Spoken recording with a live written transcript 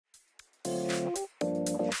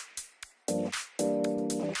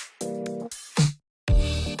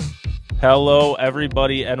Hello,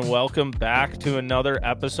 everybody, and welcome back to another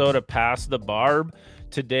episode of Past the Barb.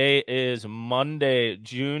 Today is Monday,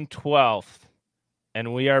 June 12th,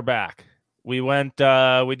 and we are back. We did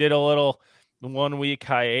a little 1 week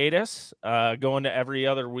hiatus, going to every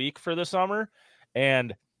other week for the summer,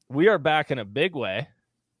 and we are back in a big way.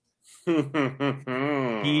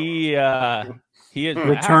 He is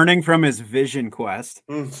returning from his vision quest.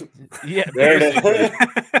 Yeah, basically.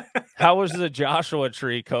 How was the Joshua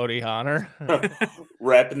tree, Cody Hahner?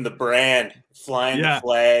 Repping the brand, flying the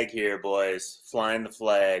flag here, boys. Flying the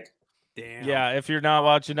flag. Damn. Yeah, if you're not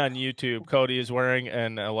watching on YouTube, Cody is wearing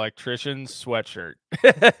an electrician's sweatshirt.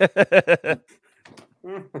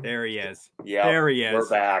 There he is. Yeah, there he is. We're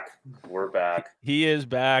back. We're back. He is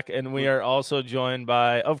back, and we are also joined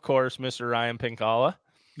by, of course, Mr. Ryan Pinkalla.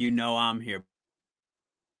 You know I'm here.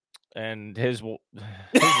 And his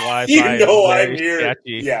Wi-Fi you know is I'm here.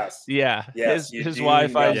 Sketchy. Yes. Yeah. Yes, his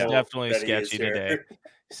Wi-Fi is definitely that sketchy today.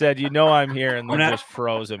 Said, you know I'm here, and then just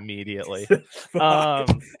froze immediately.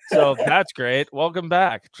 So that's great. Welcome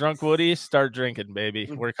back. Drunk Woody, start drinking, baby.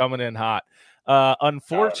 We're coming in hot.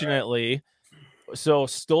 Unfortunately, so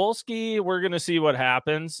Stolski, we're going to see what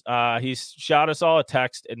happens. He shot us all a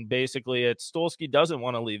text, and basically it's Stolski doesn't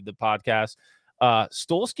want to leave the podcast.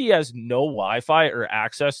 Stolski has no Wi-Fi or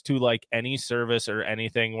access to like any service or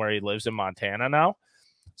anything where he lives in Montana now.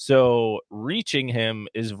 So reaching him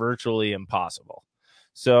is virtually impossible.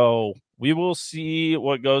 So we will see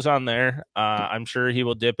what goes on there. I'm sure he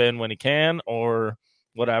will dip in when he can or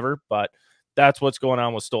whatever, but that's what's going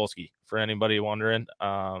on with Stolski for anybody wondering.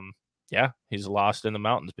 Yeah, he's lost in the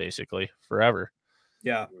mountains basically forever.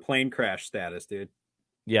 Yeah, plane crash status, dude.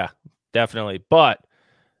 Yeah, definitely. But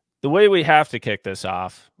the way we have to kick this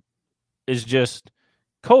off is just,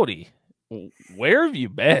 Cody, where have you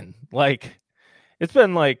been? Like, it's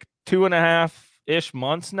been like 2.5-ish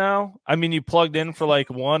months now. I mean, you plugged in for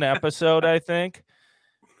like one episode, I think.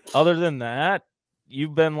 Other than that,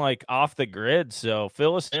 you've been like off the grid. So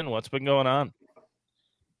fill us in. What's been going on?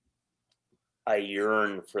 I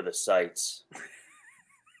yearn for the sites.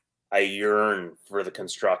 I yearn for the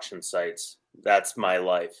construction sites. That's my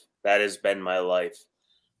life. That has been my life.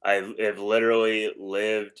 I have literally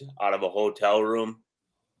lived out of a hotel room.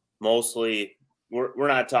 Mostly, we're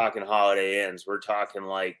not talking Holiday Inns. We're talking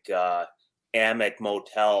like Amic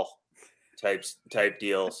Motel type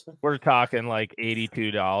deals. We're talking like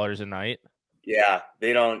 $82 a night. Yeah,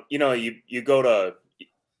 they don't. You know, you go to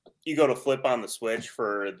flip on the switch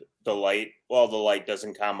for the light. Well, the light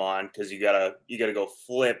doesn't come on because you gotta go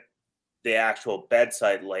flip the actual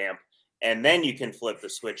bedside lamp. And then you can flip the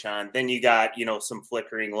switch on. Then you got, some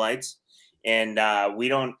flickering lights. And we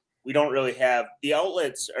don't really have, the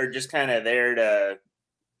outlets are just kind of there to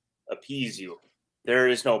appease you. There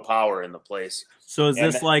is no power in the place. So is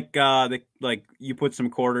this like you put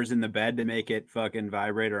some quarters in the bed to make it fucking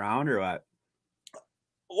vibrate around or what?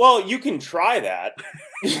 Well, you can try that.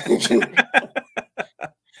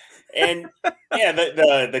 And yeah,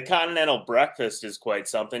 the continental breakfast is quite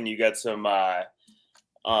something. You got some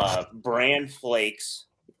bran flakes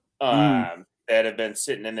that have been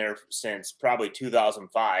sitting in there since probably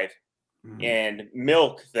 2005, and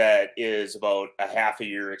milk that is about a half a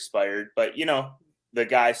year expired. But the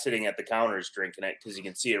guy sitting at the counter is drinking it because you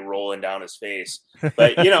can see it rolling down his face.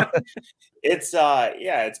 But it's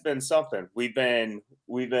it's been something. We've been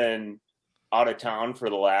out of town for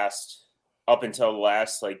up until the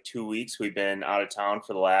last like 2 weeks. We've been out of town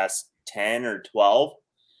for the last 10 or 12.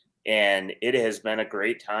 And it has been a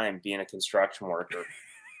great time being a construction worker.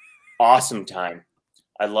 Awesome time.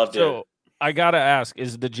 I loved it. So I got to ask,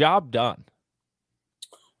 is the job done?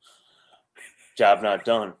 Job not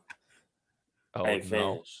done. Oh, I ain't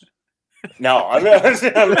no. finished. No, I'm not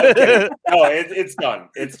kidding. No, it's done.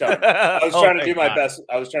 It's done. I was trying to do my best.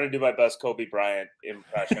 I was trying to do my best Kobe Bryant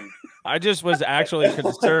impression. I just was actually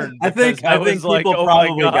concerned. I think like, people oh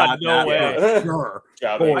probably my God, got no that. way. Yeah. Sure.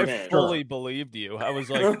 Job I finished. fully believed you. I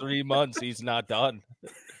was like 3 months. He's not done.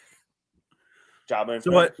 Job ain't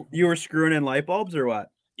So what? You were screwing in light bulbs or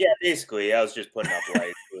what? Yeah, basically, I was just putting up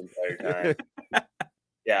lights the entire time.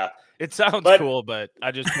 Yeah, it sounds cool, but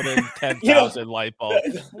I just put in 10,000 light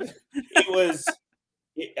bulbs.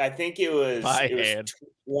 I think it was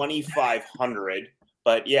 2,500,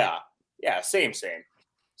 but yeah, same.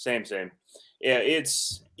 Yeah,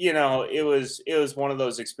 it's it was one of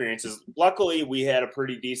those experiences. Luckily, we had a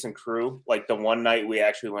pretty decent crew. Like the one night we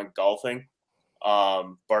actually went golfing.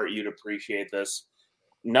 Bart, you'd appreciate this.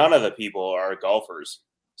 None of the people are golfers,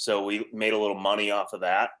 so we made a little money off of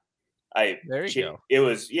that. There you go. It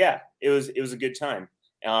was a good time.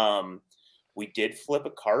 We did flip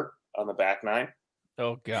a cart on the back nine.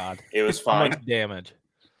 Oh God. It was How fine. much damage?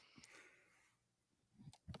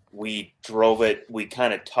 We drove it. We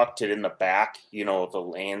kind of tucked it in the back, the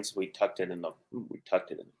lanes. We tucked it in the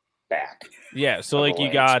back. Yeah. So like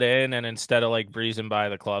you got in, and instead of like breezing by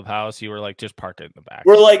the clubhouse, you were like just parked it in the back.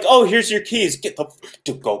 We're like, oh, here's your keys. Get the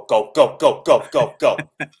go.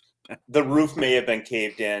 The roof may have been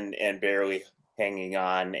caved in and barely hanging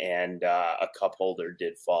on, and a cup holder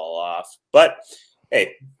did fall off. But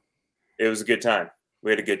hey, it was a good time.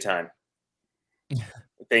 We had a good time.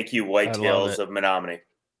 Thank you, Whitetails of Menominee.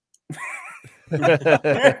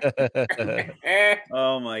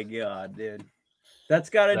 Oh my God, dude. That's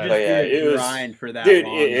gotta just be a grind for that dude,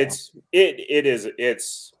 long.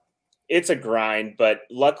 It's a grind, but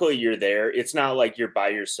luckily you're there. It's not like you're by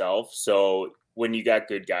yourself. So when you got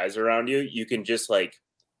good guys around you, you can just like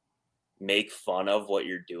make fun of what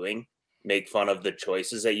you're doing, make fun of the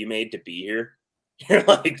choices that you made to be here. You're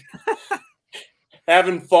like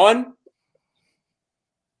having fun.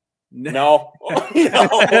 No.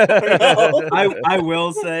 I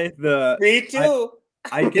will say me too.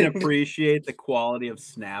 I can appreciate the quality of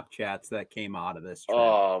Snapchats that came out of this trip.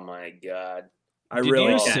 Oh my God. Did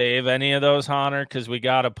you save any of those, Hahner? Because we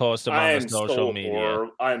got to post them on the social media.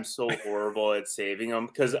 I'm so horrible at saving them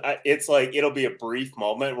because it's like it'll be a brief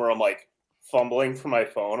moment where I'm like fumbling for my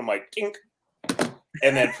phone. I'm like, kink,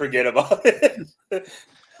 and then forget about it.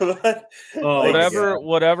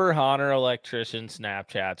 Whatever Hahner electrician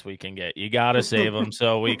Snapchats we can get, you got to save them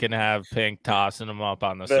so we can have Pink tossing them up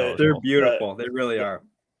on the social. They're beautiful. They really are.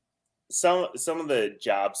 Some of the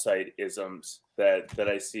job site isms that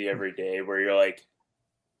I see every day where you're like,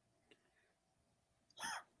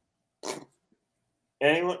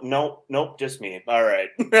 anyone? Nope, just me. All right.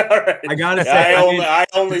 All right. I gotta say, I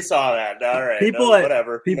only saw that. All right.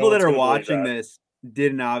 Whatever. People that are watching this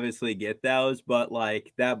didn't obviously get those, but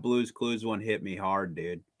like that Blues Clues one hit me hard,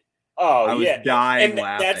 dude. Oh, I was dying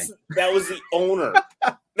laughing. That was the owner.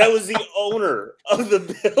 That was the owner of the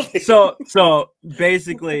building. So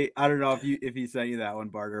basically, I don't know if he sent you that one,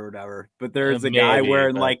 Bart, or whatever, but there's a guy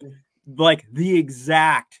wearing like the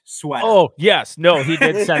exact sweater. Oh yes, no, he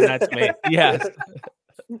did send that to me. Yes.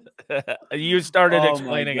 You started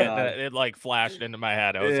explaining it, and it like flashed into my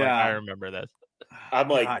head. I was like, I remember this. I'm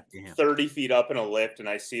like 30 feet up in a lift, and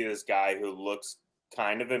I see this guy who looks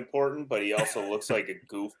kind of important, but he also looks like a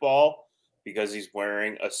goofball because he's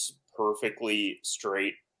wearing a perfectly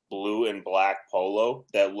straight blue and black polo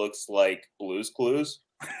that looks like Blues Clues.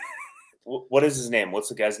 What is his name? What's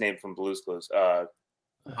the guy's name from Blues Clues? I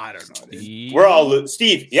don't know. Steve? We're all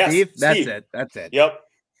Steve. Yes, Steve. That's it. Yep.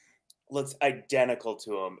 Looks identical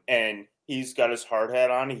to him, and he's got his hard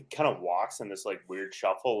hat on. He kind of walks in this like weird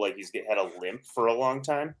shuffle, like he's had a limp for a long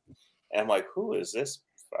time. And I'm like, who is this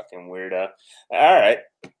fucking weirdo? All right.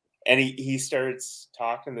 And he starts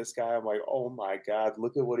talking to this guy. I'm like, oh my God,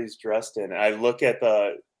 look at what he's dressed in. And I look at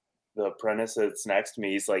the apprentice that's next to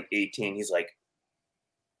me. He's like 18. He's like,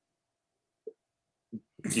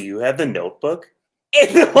 do you have the Notebook?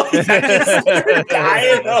 And like, I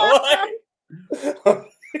dying.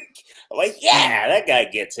 I'm like, yeah, that guy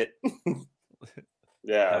gets it.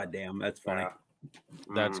 Yeah. God damn, that's funny.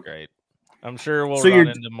 That's great. I'm sure we'll run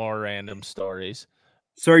into more random stories.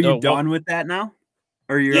 So are you done with that now?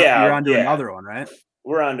 Or you're on to another one, right?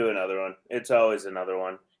 We're on to another one. It's always another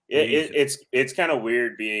one. It's kind of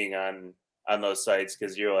weird being on those sites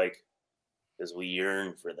because you're like, because we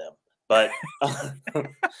yearn for them. But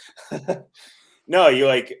no,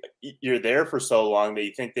 you're there for so long that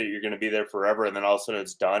you think that you're going to be there forever, and then all of a sudden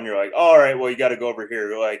it's done. You're like, all right, well, you got to go over here.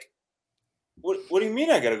 You're like, what do you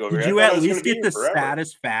mean I got to go over here? Did you at least get the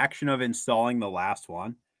satisfaction of installing the last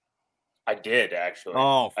one? I did, actually.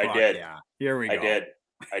 Oh, fuck, I did. Yeah. Here we go.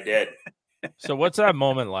 I did. So what's that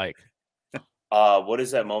moment like? What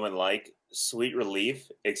is that moment like? Sweet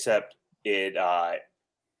relief, except it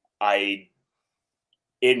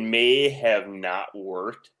may have not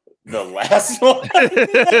worked the last one.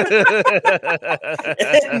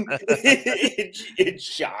 it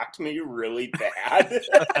shocked me really bad.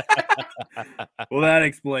 Well, that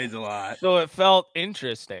explains a lot. So it felt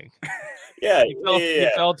interesting. Yeah, you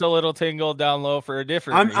felt a little tingle down low for a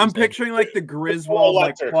different I'm picturing like the Griswold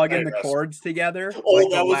like plugging the cords together. Oh,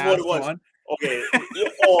 like that was what it was. Okay.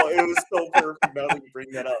 It was so perfect now that you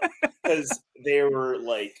bring that up. Because they were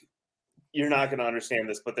like, you're not going to understand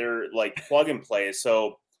this, but they're like plug and play.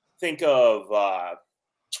 So think of,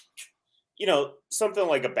 something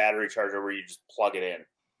like a battery charger where you just plug it in.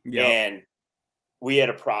 Yeah. And we had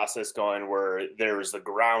a process going where there was the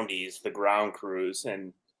groundies, the ground crews,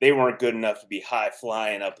 and they weren't good enough to be high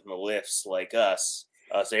flying up in the lifts like us.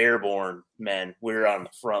 us airborne men, we're on the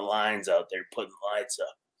front lines out there putting lights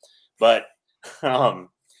up. But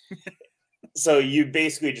so you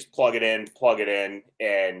basically just plug it in,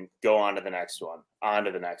 and go on to the next one, on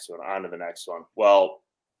to the next one, on to the next one. Well,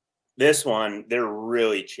 this one, they're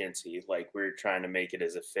really chintzy. Like, we're trying to make it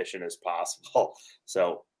as efficient as possible.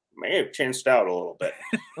 So may have chinched out a little bit.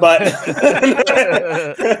 But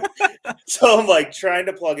so I'm like trying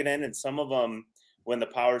to plug it in, and some of them, when the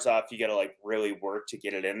power's off, you got to like really work to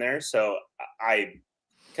get it in there. So I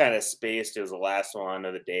kind of spaced. It was the last one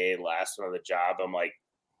of the day, last one of the job. I'm like,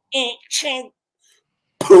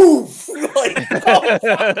 poof! Like,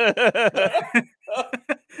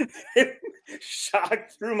 it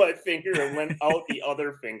shot through my finger and went out the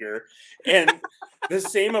other finger. And the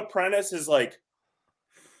same apprentice is like,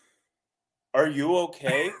 "Are you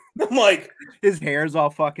okay?" I'm like, his hair's all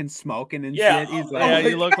fucking smoking and yeah, shit. He's like, yeah,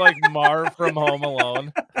 you look like Marv from Home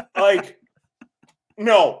Alone. Like,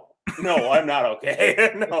 no, I'm not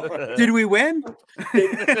okay. No. Did we win?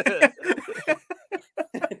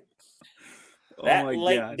 That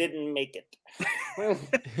light didn't make it.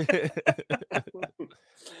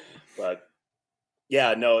 But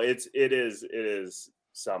yeah, no, it is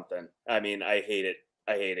something. I mean, I hate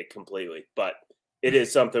it completely, but it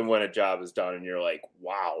is something when a job is done and you're like,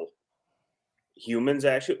 wow, humans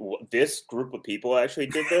actually, this group of people actually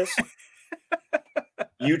did this.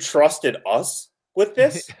 You trusted us with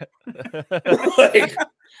this? Like,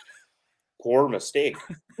 poor mistake.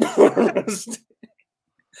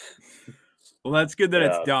 Well, that's good that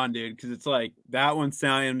it's done, dude, because it's like that one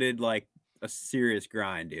sounded like a serious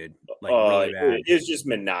grind, dude. Like really bad. It was just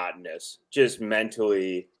monotonous, just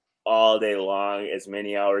mentally all day long, as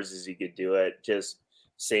many hours as you could do it, just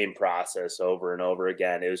same process over and over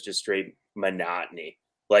again. It was just straight monotony.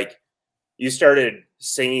 Like, you started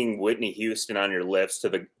singing Whitney Houston on your lips to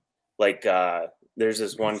the, like, there's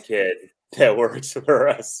this one kid that works for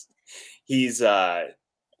us. He's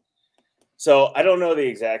so I don't know the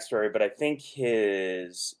exact story, but I think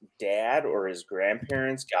his dad or his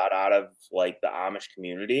grandparents got out of like the Amish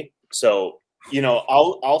community. So, you know,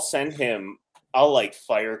 I'll send him, I'll like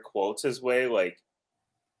fire quotes his way, like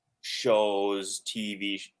shows,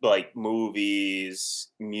 TV, like movies,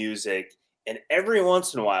 music. And every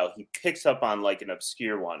once in a while he picks up on like an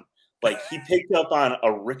obscure one. Like, he picked up on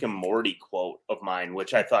a Rick and Morty quote of mine,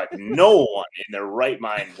 which I thought no one in their right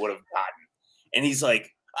mind would have gotten. And he's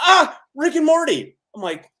like, Rick and Morty. I'm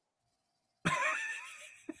like,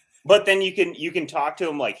 but then you can talk to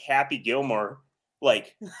him like Happy Gilmore,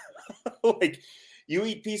 like, like, you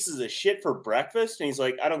eat pieces of shit for breakfast, and he's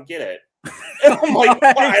like, I don't get it. And I'm like,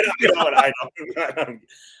 I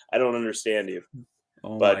don't understand you.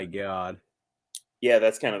 Oh, but, my God. Yeah,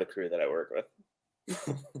 that's kind of the crew that I work with.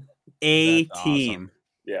 A That's team. awesome.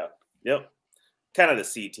 Yeah. Yep. Kind of the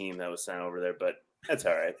C team that was sent over there, but that's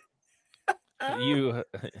all right.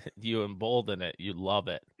 You embolden it. You love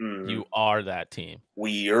it. Mm-hmm. You are that team.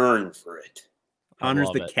 We yearn for it. Hunter's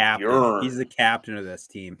the captain. He's the captain of this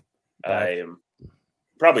team. I am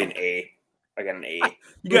probably an A. I got an A.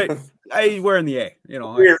 You got we're in the A. You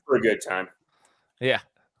know, we're here for a good time. Yeah,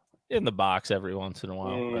 in the box every once in a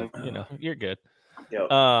while, but you know, you're good. Yep.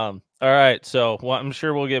 All right. So I'm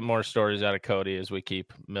sure we'll get more stories out of Cody as we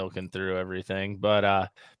keep milking through everything. But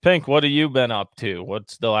Pink, what have you been up to?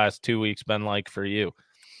 What's the last 2 weeks been like for you?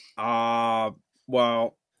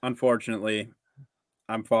 Well, unfortunately,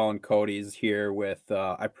 I'm following Cody's here with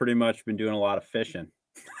I've pretty much been doing a lot of fishing.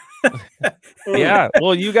 Yeah.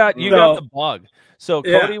 Well, you got the bug. So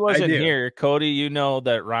Cody wasn't here. Cody, you know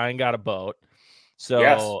that Ryan got a boat. So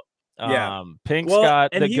yes. Pink's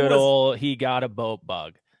got the good old, he got a boat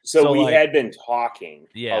bug. So we had been talking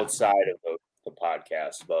outside of the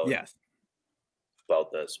podcast about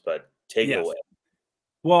this, but take it away.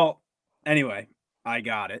 Well, anyway, I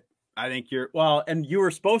got it. I think and you were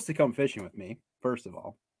supposed to come fishing with me, first of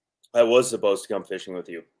all. I was supposed to come fishing with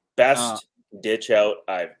you. Best ditch out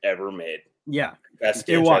I've ever made. Yeah. Best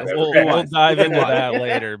ditch I've ever made. We'll dive into that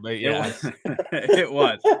later, but yeah. It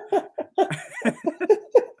was.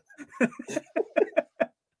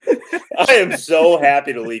 I am so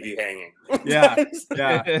happy to leave you hanging. Yeah.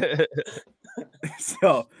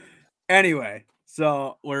 So anyway,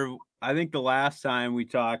 I think the last time we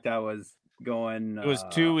talked, I was going. It was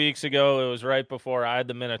 2 weeks ago. It was right before I had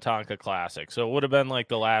the Minnetonka Classic, so it would have been like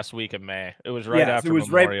the last week of May. It was right after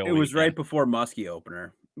Memorial. It was right before Muskie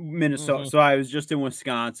Opener, Minnesota. Mm-hmm. So I was just in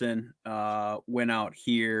Wisconsin. Went out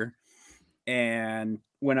here and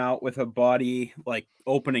went out with a buddy like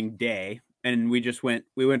opening day. And we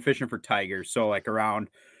went fishing for tigers. So like around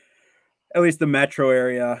at least the metro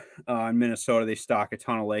area in Minnesota, they stock a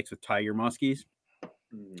ton of lakes with tiger muskies.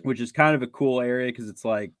 which is kind of a cool area because it's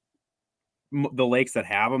like the lakes that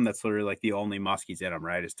have them. That's literally like the only muskies in them,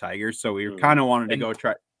 right? Is tigers. So we kind of wanted to go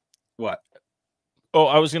try. What? Oh,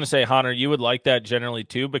 I was going to say, Hahner, you would like that generally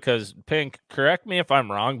too, because Pink, correct me if I'm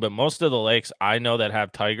wrong, but most of the lakes I know that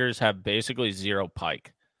have tigers have basically zero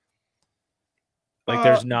pike. Like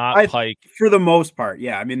there's not pike for the most part.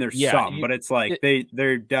 Yeah, I mean there's some, but it's like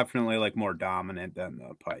they're definitely like more dominant than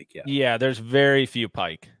the pike. Yeah, yeah. There's very few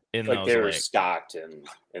pike in those they lakes. were stocked in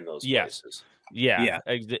those places. Yeah,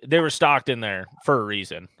 they were stocked in there for a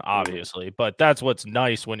reason, obviously. But that's what's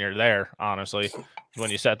nice when you're there. Honestly,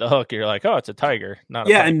 when you set the hook, you're like, oh, it's a tiger, not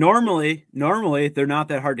a pike. And normally they're not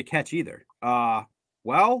that hard to catch either.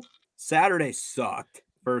 Well, Saturday sucked.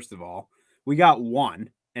 First of all, we got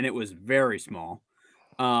one, and it was very small.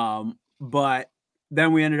 But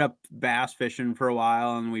then we ended up bass fishing for a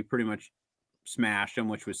while, and we pretty much smashed them,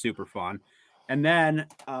 which was super fun. And then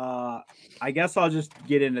I guess I'll just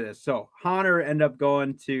get into this. So Hahner ended up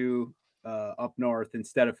going to up north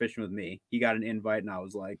instead of fishing with me. He got an invite, and I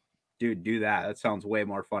was like, dude, do that. That sounds way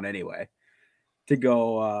more fun anyway. To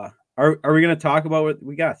go, are we going to talk about what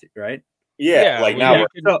we got, right? Yeah, like now.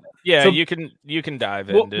 You can dive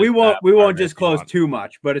into. We won't disclose too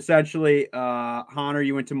much, but essentially, Hahner,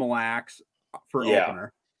 you went to Mille for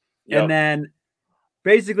opener, and then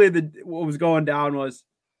basically what was going down was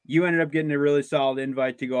you ended up getting a really solid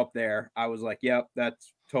invite to go up there. I was like, yep,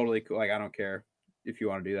 that's totally cool. Like, I don't care if you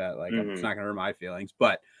want to do that. Like, it's not going to hurt my feelings.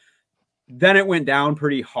 But then it went down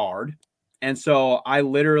pretty hard, and so I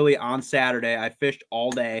literally on Saturday I fished all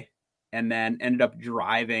day, and then ended up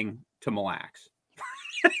driving to Mille.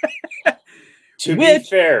 To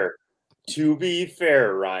be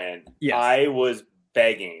fair, Ryan, yes. I was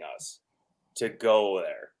begging us to go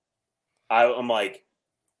there. I'm like,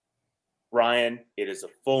 Ryan, it is a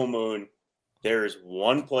full moon. There is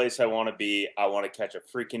one place I want to be. I want to catch a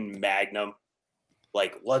freaking magnum.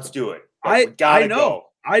 Like, let's do it. I gotta go.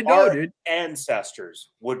 I know, Our dude. ancestors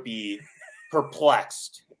would be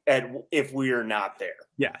perplexed if we are not there.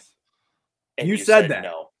 Yes. And you said that.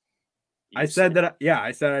 No. I said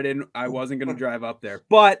I wasn't going to drive up there,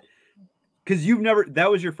 but because that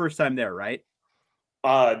was your first time there, right?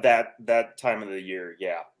 That time of the year.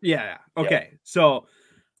 Yeah. Yeah. Okay. Yep. So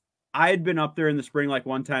I had been up there in the spring, like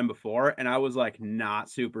one time before, and I was like, not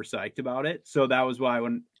super psyched about it. So that was why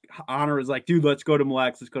when Hahner was like, dude, let's go to Mille.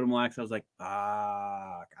 I was like,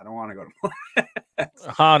 I don't want to go to Mille.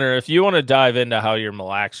 Hahner, if you want to dive into how your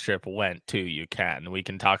Mille trip went too, you can. We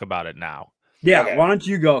can talk about it now. Yeah, okay. Why don't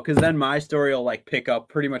you go? Because then my story will like pick up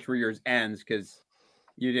pretty much where yours ends because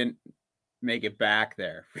you didn't make it back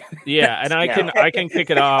there. Yeah, and I can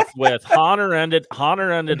kick it off with Hahner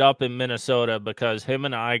ended up in Minnesota because him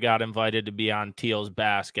and I got invited to be on Teal's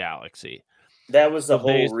Bass Galaxy. That was the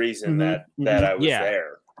whole reason that I was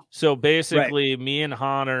there. So basically, me and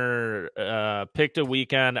Hahner picked a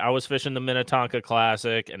weekend. I was fishing the Minnetonka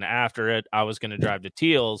Classic, and after it, I was going to drive to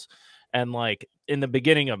Teal's. And like in the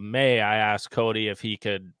beginning of May, I asked Cody if he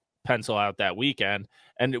could pencil out that weekend,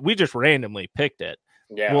 and we just randomly picked it.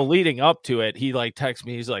 Yeah. Well, leading up to it, he like texts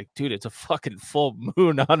me. He's like, "Dude, it's a fucking full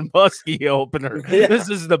moon on Muskie Opener. Yeah. This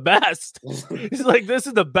is the best." He's like, "This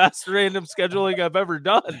is the best random scheduling I've ever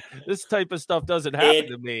done. This type of stuff doesn't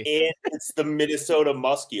happen to me." And it's the Minnesota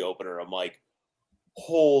Muskie Opener. I'm like,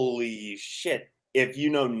 holy shit! If you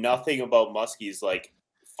know nothing about muskies, like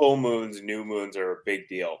full moons, new moons are a big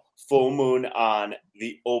deal. Full moon on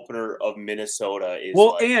the opener of Minnesota is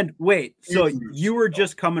and wait, so you were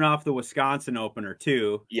just coming off the Wisconsin opener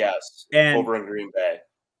too? Yes, and over in Green Bay,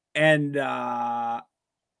 and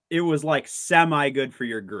it was like semi good for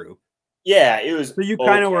your group. Yeah, it was. So you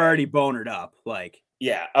kind of were already bonered up, like.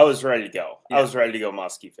 Yeah, I was ready to go. Yeah. I was ready to go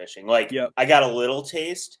muskie fishing. Like, I got a little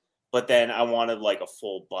taste, but then I wanted like a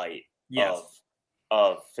full bite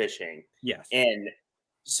of fishing. Yes, and.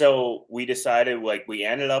 So we decided, like, we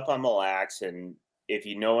ended up on Mille, and if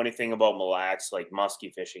you know anything about Mille, like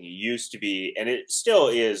muskie fishing, it used to be, and it still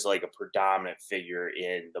is, like a predominant figure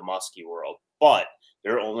in the muskie world. But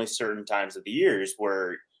there are only certain times of the years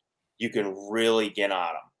where you can really get on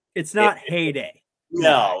them. It's not heyday.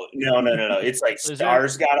 No. It's like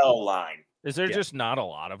stars got to align. Is there just not a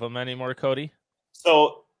lot of them anymore, Cody?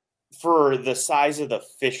 So for the size of the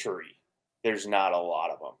fishery, there's not a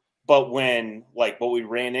lot of them. But when, like, what we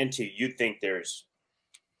ran into, you'd think there's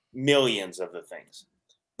millions of the things.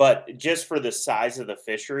 But just for the size of the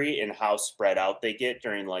fishery and how spread out they get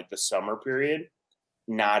during, like, the summer period,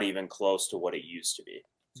 not even close to what it used to be.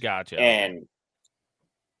 Gotcha. And,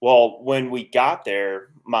 well, when we got there,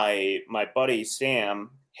 my buddy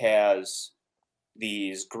Sam has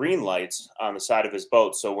these green lights on the side of his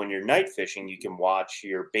boat. So when you're night fishing, you can watch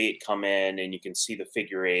your bait come in and you can see the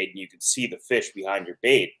figure eight and you can see the fish behind your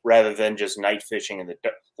bait, rather than just night fishing in the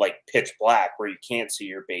like pitch black where you can't see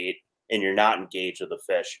your bait and you're not engaged with the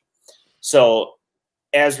fish. So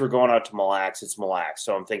as we're going out to Mille, it's Mille.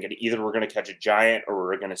 So I'm thinking either we're going to catch a giant or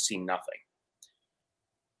we're going to see nothing.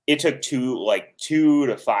 It took 2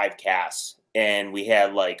 to 5 casts and we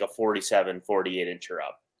had like a 47, 48 incher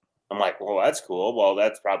up. I'm like, well, that's cool. Well,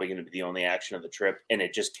 that's probably going to be the only action of the trip. And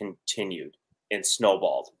it just continued and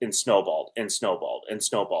snowballed and snowballed and snowballed and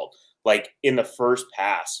snowballed. Like in the first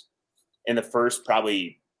pass, in the first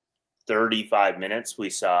probably 35 minutes, we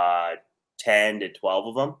saw 10 to 12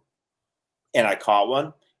 of them. And I caught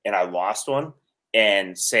one and I lost one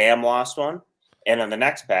and Sam lost one. And on the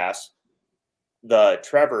next pass,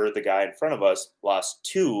 Trevor, the guy in front of us, lost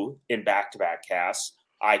 2 in back-to-back casts.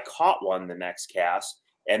 I caught one the next cast.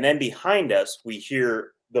 And then behind us, we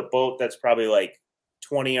hear the boat that's probably like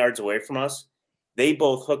 20 yards away from us. They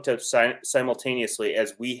both hooked up simultaneously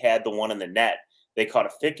as we had the one in the net. They caught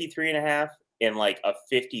a 53.5 and like a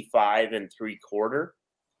 55.75.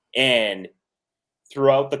 And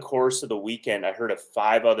throughout the course of the weekend, I heard of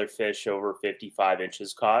 5 other fish over 55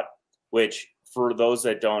 inches caught, which for those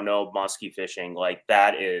that don't know muskie fishing, like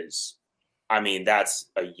that is, I mean, that's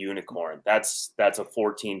a unicorn. That's a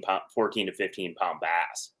 14 to 15 pound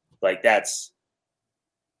bass. Like that's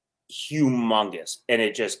humongous. And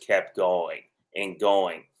it just kept going and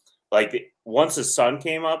going. Like once the sun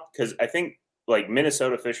came up, because I think like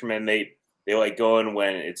Minnesota fishermen, they like going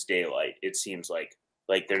when it's daylight. It seems like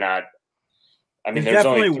they're not. I mean, there's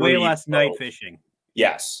definitely only 3 way less boats. night fishing.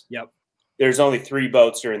 Yes. Yep. There's only 3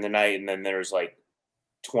 boats during the night, and then there's like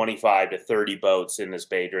 25 to 30 boats in this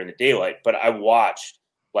bay during the daylight. But I watched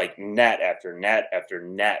like net after net after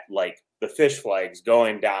net, like the fish flags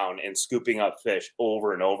going down and scooping up fish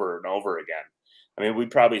over and over and over again. I mean, we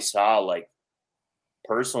probably saw like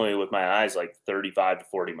personally with my eyes, like 35 to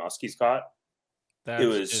 40 muskies caught. That's it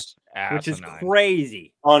was just which is asinine.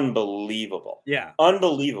 crazy. Unbelievable. Yeah.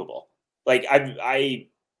 Unbelievable. Like I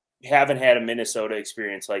haven't had a Minnesota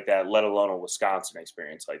experience like that, let alone a Wisconsin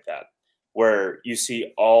experience like that, where you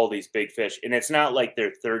see all these big fish. And it's not like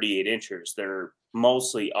they're 38 inchers. They're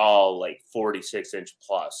mostly all like 46 inch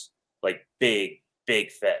plus, like big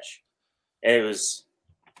fish. And it was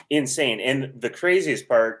insane. And the craziest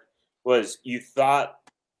part was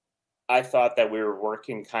I thought that we were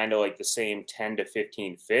working kind of like the same 10 to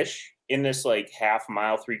 15 fish in this like half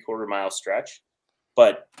mile, 3/4 mile stretch.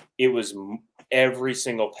 But it was every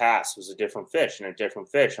single pass was a different fish and a different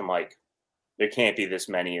fish. I'm like, there can't be this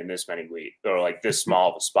many in this many weeks or like this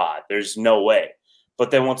small of a spot. There's no way. But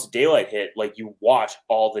then once the daylight hit, like you watch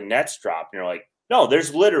all the nets drop and you're like, no,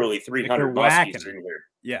 there's literally 300 muskies in here.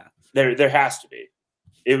 Yeah. There has to be.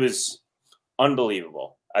 It was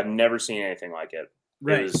unbelievable. I've never seen anything like it.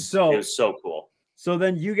 Right. It was so cool. So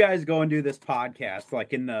then you guys go and do this podcast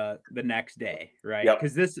like in the next day, right? Yep.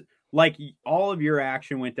 Because this, like, all of your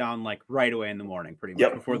action went down like right away in the morning, pretty much.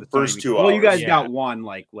 Yep. Before the First sun 2 Well, you hours. guys Yeah. got one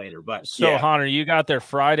like later, but So, Yeah. Hahner, you got there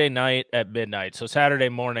Friday night at midnight. So Saturday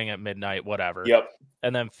morning at midnight, whatever. Yep.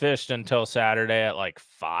 And then fished until Saturday at like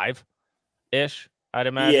 5-ish, I'd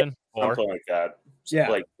imagine. Or Something like that. Yeah.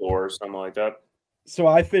 Like 4 or something like that. so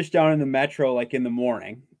I fished down in the metro like in the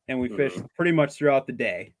morning, and we fished Mm-hmm. pretty much throughout the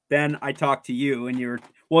day. Then I talked to you, and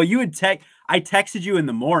I texted you in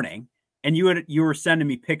the morning, and you were sending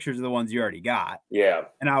me pictures of the ones you already got. Yeah.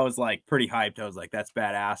 And I was like pretty hyped. I was like, that's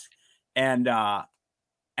badass.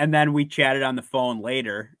 And then we chatted on the phone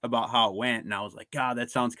later about how it went. And I was like, God,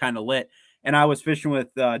 that sounds kind of lit. And I was fishing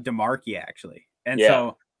with DeMarkey actually. And Yeah.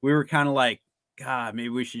 so we were kind of like, God, maybe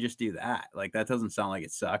we should just do that. Like, that doesn't sound like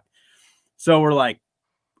it sucked. So we're like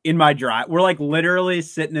in my drive, we're like literally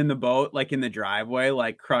sitting in the boat, like in the driveway,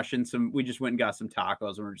 like crushing we just went and got some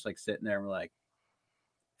tacos and we're just like sitting there and we're like,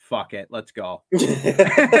 fuck it, let's go.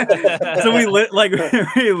 So we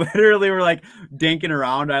literally were like dinking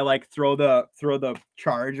around. I like throw the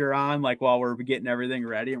charger on like while we're getting everything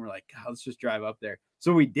ready, and we're like, God, let's just drive up there.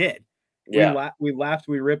 So we did. Yeah. We left,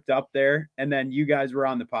 we ripped up there, and then you guys were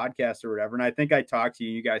on the podcast or whatever. And I think I talked to you,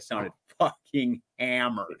 and you guys sounded fucking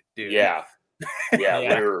hammered, dude. Yeah. Yeah.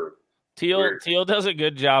 Yeah. We're Teal does a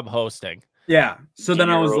good job hosting. Yeah. So then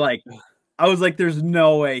I was Zero. like, there's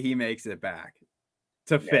no way he makes it back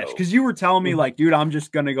to fish. No. Cause you were telling me like, dude, I'm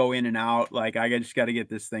just going to go in and out. Like, I just got to get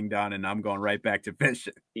this thing done and I'm going right back to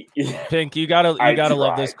fishing. Pink, you gotta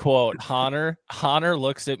love this tried. quote. Hahner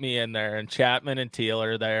looks at me in there, and Chapman and Teal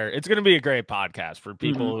are there. It's gonna be a great podcast for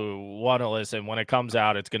people who want to listen. When it comes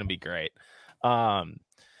out, it's gonna be great.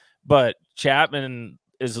 But Chapman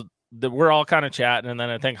is we're all kind of chatting, and then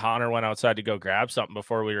I think Hahner went outside to go grab something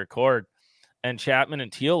before we record, and Chapman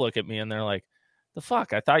and Teal look at me and they're like, "The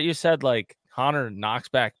fuck? I thought you said like Hahner knocks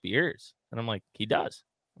back beers," and I'm like, "He does."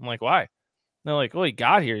 I'm like, "Why?" And they're like, "Well, he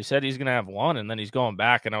got here. He said he's gonna have one, and then he's going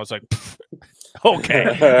back." And I was like,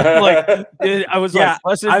 "Okay." I was like,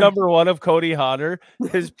 lesson number one of Cody Hahner,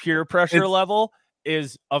 his peer pressure level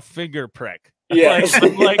is a finger prick. Yeah.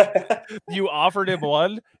 Like you offered him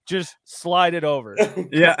one, just slide it over.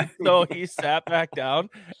 Yeah. So he sat back down,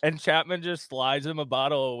 and Chapman just slides him a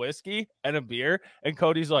bottle of whiskey and a beer, and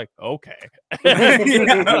Cody's like, "Okay."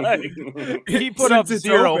 He put up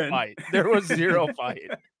zero fight. There was zero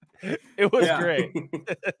fight. It was great.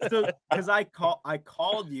 So, because I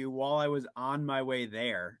called you while I was on my way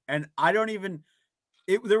there, and I don't even.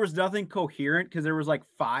 There was nothing coherent because there was like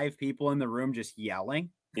 5 people in the room just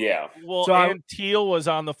yelling. Yeah. Well, so Teal was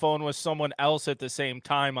on the phone with someone else at the same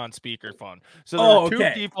time on speakerphone. So there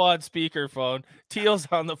were 2 people on speakerphone. Teal's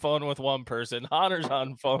on the phone with one person. Hahner's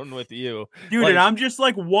on the phone with you. Dude, and I'm just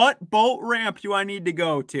like, what boat ramp do I need to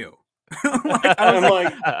go to?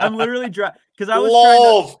 I'm literally driving because I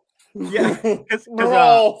was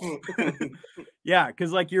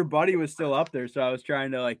because like your buddy was still up there, so I was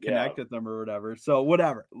trying to like connect with them or whatever. So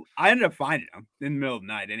whatever. I ended up finding them in the middle of the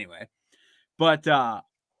night anyway. But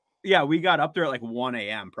yeah, we got up there at like 1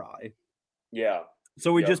 a.m. probably. Yeah.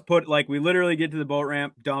 So we just put like, we literally get to the boat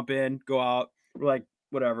ramp, dump in, go out. We're like,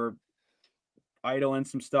 whatever, idling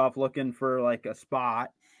some stuff, looking for like a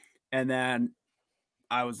spot. And then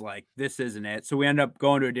I was like, this isn't it. So we ended up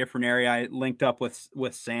going to a different area. I linked up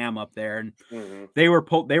with Sam up there, and they were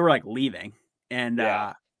like leaving and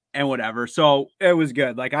whatever. So it was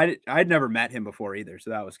good. Like I'd never met him before either.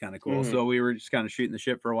 So that was kind of cool. So we were just kind of shooting the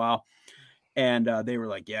shit for a while. And they were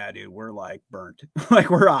like, "Yeah, dude, we're like burnt, like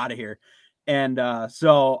we're out of here." And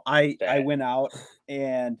so I went out,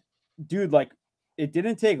 and dude, like it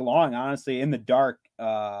didn't take long, honestly. In the dark,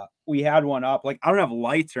 we had one up. Like I don't have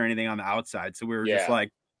lights or anything on the outside, so we were just like,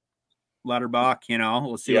 "Let her buck,"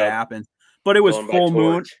 we'll see what happens. But it was full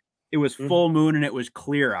moon. It was full moon, and it was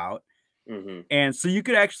clear out, and so you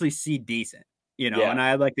could actually see decent, And I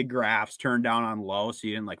had like the graphs turned down on low, so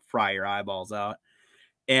you didn't like fry your eyeballs out,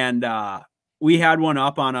 and we had one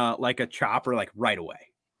up on a chopper, like right away.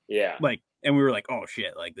 Yeah. Like, and we were like, oh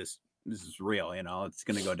shit, like this is real, it's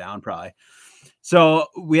going to go down probably. So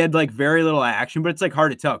we had like very little action, but it's like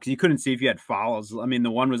hard to tell because you couldn't see if you had follows. I mean,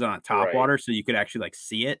 the one was on top water, so you could actually like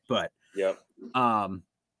see it, but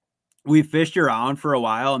we fished around for a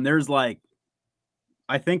while, and there's like,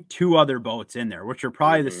 I think 2 other boats in there, which are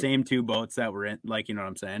probably the same 2 boats that were in, like, you know what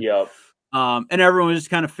I'm saying? Yep. And everyone was just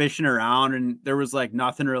kind of fishing around, and there was like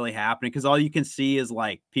nothing really happening because all you can see is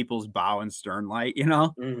like people's bow and stern light,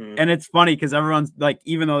 And it's funny because everyone's like,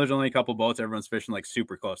 even though there's only a couple boats, everyone's fishing like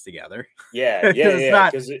super close together. Yeah,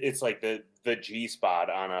 because it's like the G spot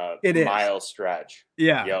on a mile stretch.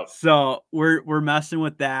 Yeah. Yep. So we're messing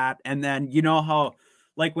with that, and then how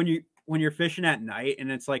like when you're fishing at night, and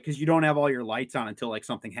it's like because you don't have all your lights on until like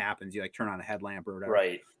something happens, you like turn on a headlamp or whatever.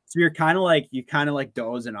 Right. So you're kind of like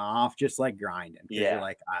dozing off, just like grinding. Yeah. You're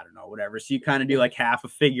like, I don't know, whatever. So you kind of do like half a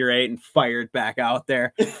figure 8 and fire it back out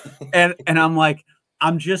there. and I'm like,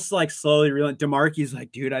 I'm just like slowly reeling. DeMarque's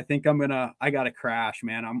like, dude, I think I got to crash,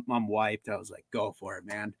 man. I'm wiped. I was like, go for it,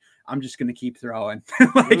 man. I'm just going to keep throwing.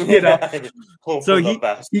 So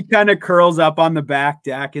he kind of curls up on the back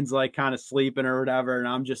deck and's like kind of sleeping or whatever. And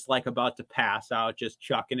I'm just like about to pass out, just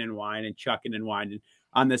chucking and winding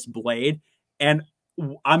on this blade. And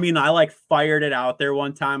I mean, I like fired it out there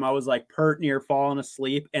one time. I was like pert near falling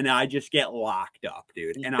asleep, and I just get locked up,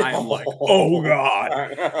 dude. And I'm like, oh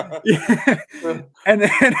God. And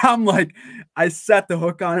then I'm like, I set the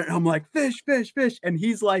hook on it, and I'm like, fish. And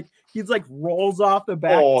he's like rolls off the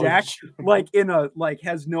back deck, like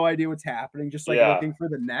has no idea what's happening, just like looking for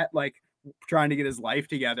the net, like trying to get his life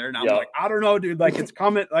together. And I'm like, I don't know, dude, like it's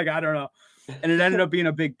coming, like I don't know. And it ended up being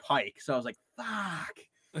a big pike. So I was like, fuck.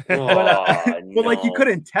 But like you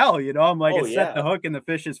couldn't tell, I'm like, it set the hook and the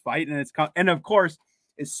fish is fighting, and it's and of course,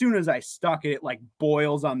 as soon as I stuck it, it like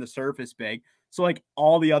boils on the surface big. So like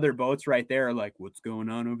all the other boats right there are like, what's going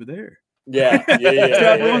on over there? Yeah. So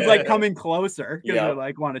everyone's like coming closer because they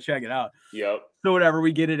like want to check it out. Yep. So whatever,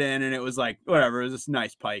 we get it in, and it was like whatever, it was this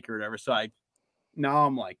nice pike or whatever. So now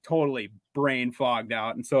I'm like totally brain fogged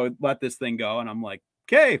out, and so let this thing go, and I'm like,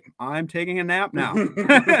 okay, I'm taking a nap now.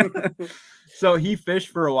 So he fished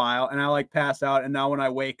for a while, and I like pass out. And now when I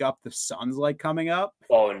wake up, the sun's like coming up.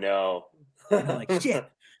 Oh no. I'm like, shit.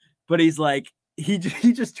 But he's like, he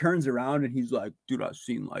just turns around and he's like, dude, I've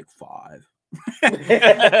seen like 5.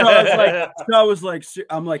 I was like,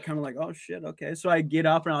 I'm like, kind of like, oh shit, okay. So I get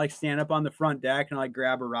up and I like stand up on the front deck and I like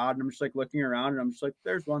grab a rod and I'm just like looking around and I'm just like,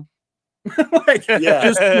 there's one. Like,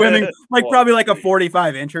 just swimming, like probably like a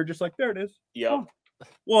 45 incher, just like, there it is. Yeah.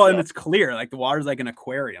 Well, and it's clear, like the water's like an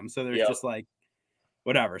aquarium. So there's just like,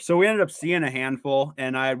 whatever. So we ended up seeing a handful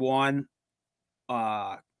and I had one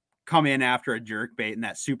come in after a jerk bait in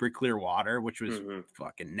that super clear water, which was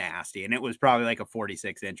fucking nasty. And it was probably like a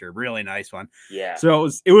 46 incher, really nice one. Yeah. So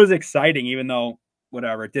it was exciting, even though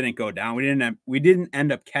whatever, it didn't go down. We didn't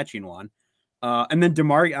end up catching one. And then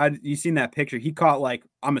DeMar, you seen that picture? He caught like,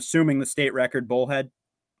 I'm assuming the state record bullhead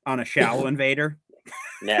on a shallow invader.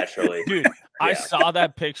 Naturally. Dude, I saw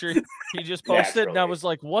that picture he just posted and I was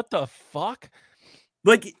like, what the fuck?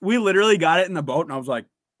 Like we literally got it in the boat and I was like,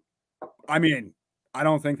 I mean, I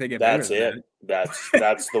don't think they get that's better it.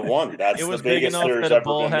 That's the one. That's it was the biggest big enough there's that a ever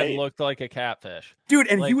been bullhead made. looked like a catfish. Dude,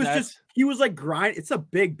 and like he was like grind. It's a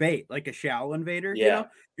big bait, like a shallow invader, yeah. You know?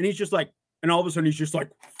 And he's just like, and all of a sudden he's just like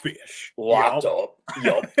fish. Locked up.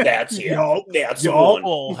 Yup, that's it. That's the one.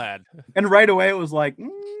 Bullhead. And right away it was like, I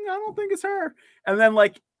don't think it's her. And then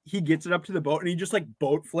like he gets it up to the boat and he just like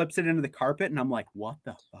boat flips it into the carpet. And I'm like, what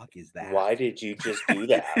the fuck is that? Why did you just do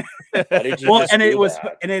that? Why did you just and do it was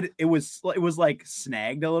that? and it was like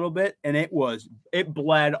snagged a little bit and it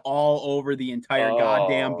bled all over the entire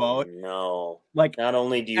goddamn boat. No. Like not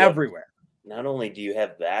only do you everywhere. Not only do you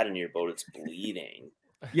have that in your boat, it's bleeding.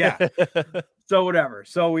 Yeah. So whatever.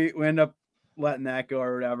 So we end up letting that go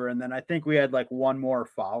or whatever. And then I think we had like one more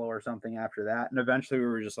follow or something after that. And eventually we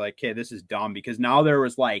were just like, okay, this is dumb because now there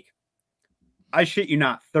was like, I shit you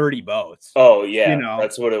not, 30 boats. Oh yeah. You know?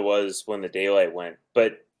 That's what it was when the daylight went.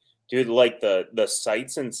 But dude, like the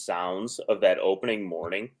sights and sounds of that opening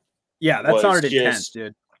morning. Yeah, that sounded intense,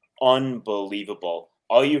 dude. Unbelievable.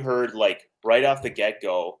 All you heard like right off the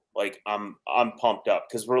get-go, like I'm pumped up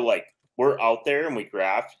because we're out there and we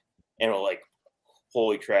graphed and we're like,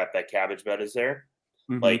 holy crap, that cabbage bed is there.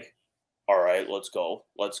 Like, all right, let's go.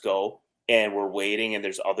 And we're waiting and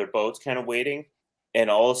there's other boats kind of waiting. And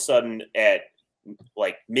all of a sudden at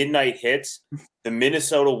like midnight hits, the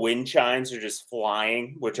Minnesota wind chimes are just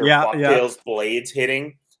flying, which are bucktails blades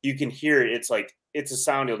hitting. You can hear it. It's a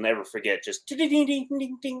sound you'll never forget. Just ding, ding,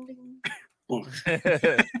 ding, ding,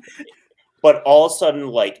 ding. But all of a sudden,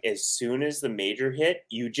 like as soon as the major hit,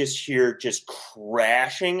 you just hear just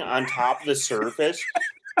crashing on top of the surface,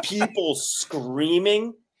 people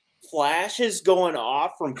screaming, flashes going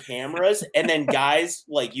off from cameras, and then guys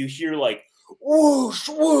like you hear like whoosh,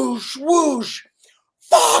 whoosh, whoosh,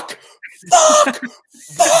 fuck.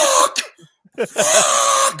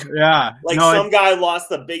 Yeah. Like some guy lost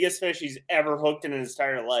the biggest fish he's ever hooked in his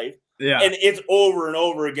entire life. Yeah. And it's over and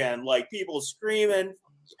over again. Like people screaming,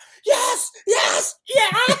 yes,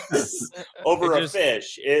 over a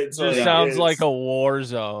fish. It sounds like a war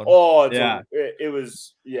zone. Oh,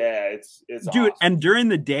 it's dude. awesome. And during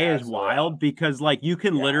the day is wild because like you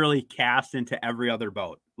can literally cast into every other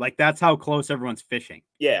boat. Like that's how close everyone's fishing.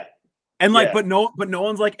 Yeah. And like, but no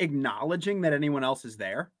one's like acknowledging that anyone else is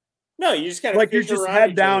there. No, you just kind of like you're just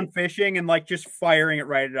head down fishing and like just firing it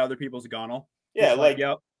right at other people's gunnel. Yeah, like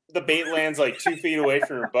the bait lands like 2 feet away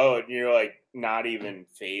from your boat, and you're like not even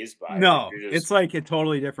phased by it. No, it's like a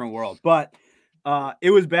totally different world. But it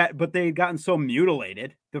was bad. But they had gotten so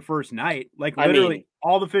mutilated the first night. Like literally,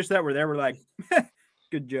 all the fish that were there were like,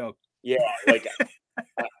 "Good joke." Yeah, like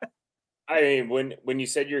I mean, when you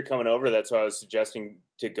said you were coming over, that's why I was suggesting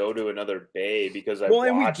to go to another bay because and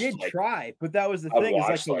we did try, but that was the thing.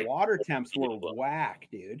 Is like the water temps were whack,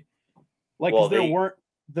 dude. Like there weren't.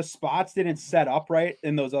 The spots didn't set up right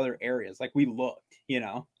in those other areas. Like we looked, you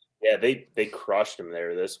know. Yeah, they crushed them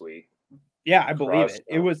there this week. Yeah, I believe it.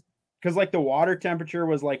 It was because like the water temperature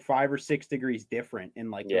was like 5 or 6 degrees different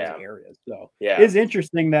in like those areas. So it's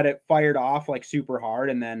interesting that it fired off like super hard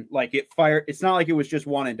and then like it fired. It's not like it was just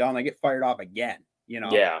one and done. Like it fired off again, you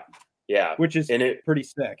know. Yeah, which is pretty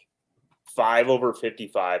sick. 5 over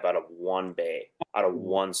 55 out of one bay, out of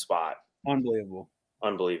one spot. Unbelievable.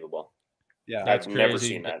 Yeah, I've never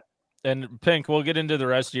seen that. And Pink, we'll get into the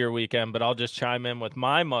rest of your weekend, but I'll just chime in with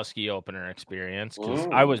my muskie opener experience because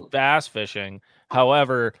I was bass fishing.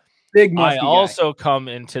 However, I also come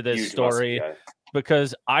into this story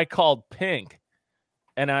because I called Pink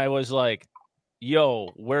and I was like,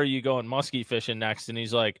 yo, where are you going muskie fishing next? And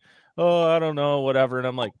he's like, oh, I don't know, whatever. And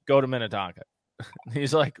I'm like, go to Minnetonka.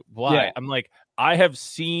 He's like, why? Yeah. I'm like, I have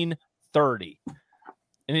seen 30.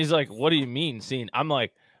 And he's like, what do you mean seen? I'm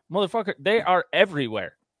like, motherfucker, they are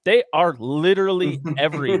everywhere. They are literally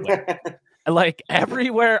everywhere. Like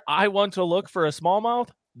everywhere I want to look for a smallmouth,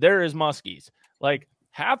 there is muskies. Like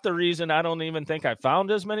half the reason I don't even think I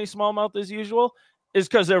found as many smallmouth as usual is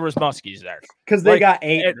because there was muskies there. Because they got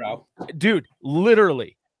 8, bro. Dude,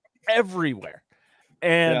 literally everywhere.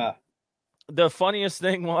 And the funniest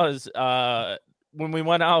thing was when we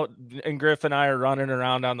went out and Griff and I are running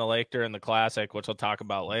around on the lake during the Classic, which we'll talk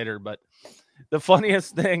about later. But the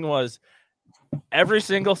funniest thing was every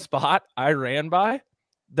single spot I ran by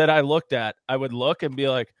that I looked at, I would look and be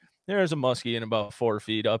like, there's a muskie in about 4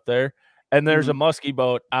 feet up there. And there's a muskie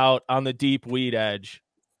boat out on the deep weed edge.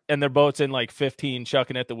 And their boat's in like 15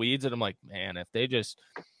 chucking at the weeds. And I'm like, man, if they just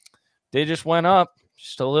went up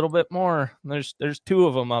just a little bit more. There's 2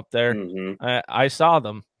 of them up there. I saw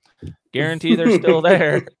them. Guarantee they're still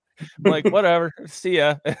there. I'm like, whatever, see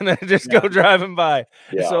ya. And then just go driving by.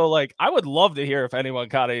 So like I would love to hear if anyone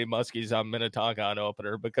caught any muskies on Minnetonka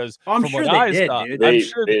Opener, because I'm from sure what they I did, saw, dude. They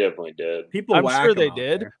sure definitely did. I'm sure they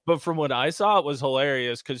did, but from what I saw, it was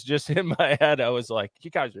hilarious because just in my head, I was like,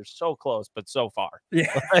 you guys are so close, but so far.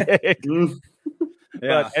 Like,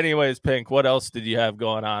 But anyways, Pink, what else did you have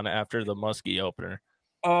going on after the Muskie Opener?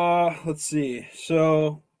 Let's see.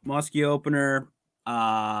 So Muskie Opener,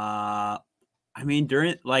 I mean,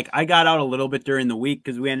 I got out a little bit during the week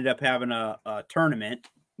because we ended up having a tournament.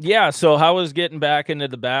 Yeah, so how was getting back into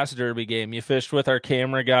the Bass Derby game? You fished with our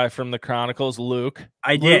camera guy from the Chronicles, Luke.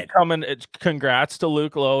 I did. Congrats to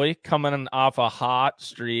Luke Lowy, coming off a hot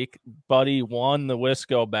streak. Buddy won the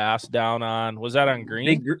Wisco Bass down on, was that on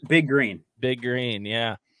Green? Big Green. Big Green,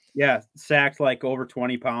 yeah. Yeah, sacked like over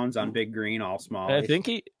 20 pounds on Big Green, all small. I think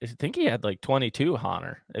he had like 22,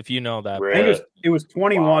 Hahner, if you know that. I think it was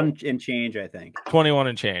 21 and change, I think. 21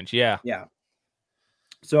 and change, yeah. Yeah.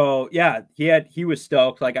 So yeah, he was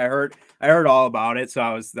stoked. Like I heard all about it.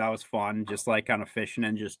 So that was fun, just like kind of fishing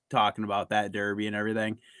and just talking about that derby and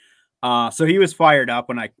everything. So he was fired up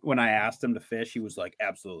when I asked him to fish. He was like,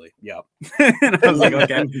 absolutely, yep. And I was like,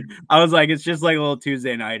 okay. I was like, it's just like a little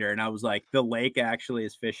Tuesday nighter, and I was like, the lake actually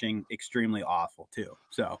is fishing extremely awful too.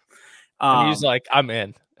 So and he's like, I'm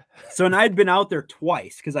in. So and I'd been out there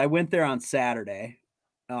twice because I went there on Saturday,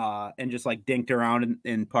 and just like dinked around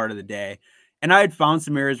in part of the day. And I had found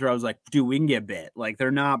some areas where I was like, dude, we can get bit. Like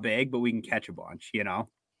they're not big, but we can catch a bunch, you know?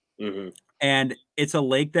 And it's a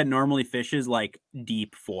lake that normally fishes like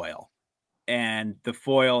deep foil. And the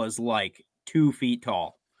foil is like 2 feet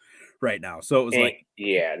tall right now. So it was like,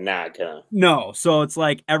 not gonna. No. So it's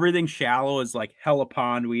like everything shallow is like hella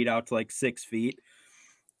pondweed out to like 6 feet.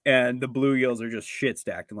 And the bluegills are just shit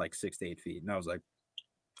stacked in like 6 to 8 feet. And I was like,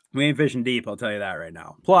 we ain't fishing deep. I'll tell you that right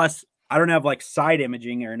now. Plus I don't have like side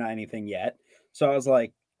imaging or anything yet. So I was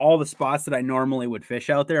like, all the spots that I normally would fish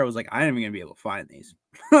out there, I was like, I ain't even gonna be able to find these.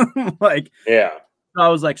 So I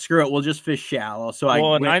was like, screw it, we'll just fish shallow. So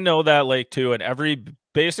I know that lake too, and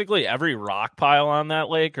basically every rock pile on that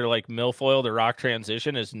lake, or like milfoil to rock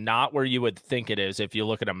transition, is not where you would think it is if you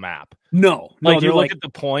look at a map. No, like you look at the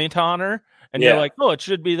point, Hahner, and you're like, oh, it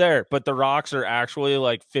should be there, but the rocks are actually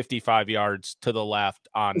like 55 yards to the left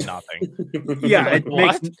on nothing.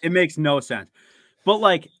 It makes no sense. But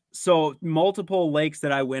like, so multiple lakes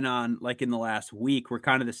that I went on like in the last week were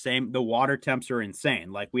kind of the same. The water temps are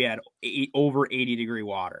insane. Like we had over 80-degree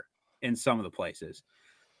water in some of the places.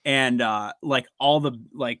 And like all the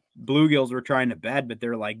like bluegills were trying to bed, but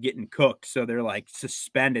they're like getting cooked. So they're like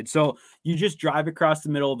suspended. So you just drive across the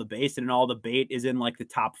middle of the basin and all the bait is in like the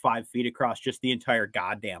top 5 feet across just the entire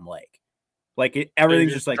goddamn lake. Like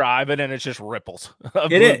everything's just like driving and it's just ripples.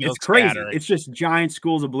 It is. It's crazy. Scattering. It's just giant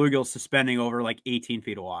schools of bluegills suspending over like 18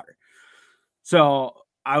 feet of water. So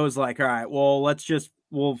I was like, all right, well,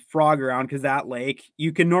 we'll frog around because that lake,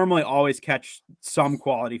 you can normally always catch some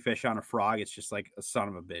quality fish on a frog. It's just like a son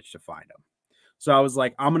of a bitch to find them. So I was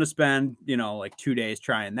like, I'm going to spend, like 2 days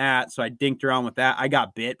trying that. So I dinked around with that. I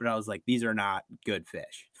got bit, but I was like, these are not good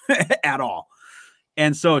fish at all.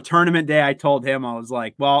 And so tournament day, I told him, I was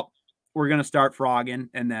like, well, we're going to start frogging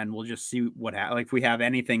and then we'll just see what happens. Like if we have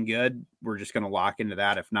anything good, we're just going to lock into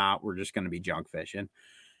that. If not, we're just going to be junk fishing.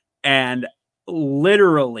 And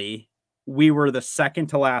literally we were the second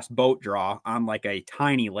to last boat draw on like a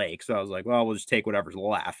tiny lake. So I was like, well, we'll just take whatever's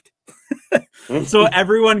left. So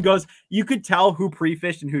everyone goes, you could tell who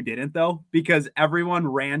pre-fished and who didn't though, because everyone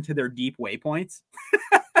ran to their deep waypoints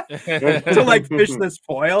to like fish this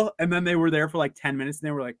foil. And then they were there for like 10 minutes and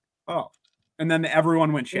they were like, oh. And then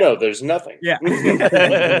everyone went shallow. No, there's nothing. Yeah.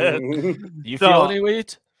 You feel any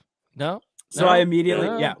weight? No. So I immediately,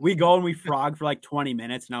 we go and we frog for like 20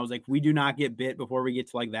 minutes. And I was like, we do not get bit before we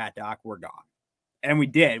get to like that dock. We're gone. And we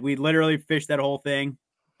did. We literally fished that whole thing.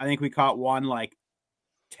 I think we caught one like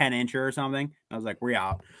 10-incher or something. I was like, we're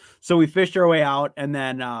out. So we fished our way out and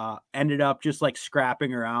then ended up just like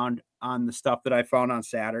scrapping around on the stuff that I found on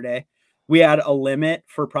Saturday. We had a limit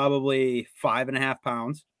for probably 5.5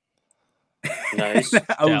 pounds. Nice.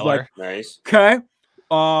 I was like, nice. Okay,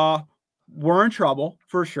 we're in trouble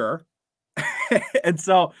for sure. And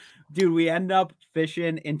so, dude, we end up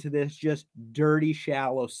fishing into this just dirty,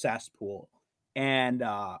 shallow cesspool. And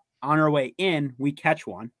on our way in, we catch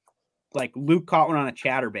one. Like Luke caught one on a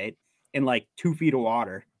chatterbait in like 2 feet of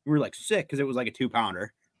water. We were like sick because it was like a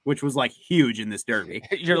 2-pounder, which was like huge in this derby.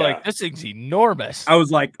 You're like, this thing's enormous. I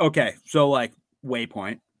was like, okay, so like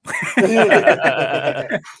waypoint.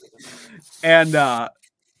 And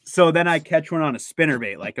so then I catch one on a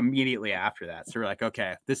spinnerbait like immediately after that. So we're like,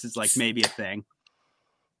 okay, this is like maybe a thing.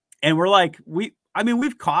 And we're like,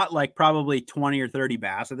 we've caught like probably 20 or 30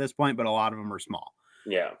 bass at this point, but a lot of them are small.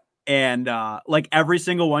 Yeah. And like every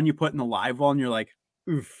single one you put in the live well, and you're like,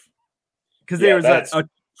 oof. Because there was a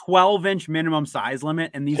 12-inch minimum size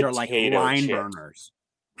limit, and these are like line burners.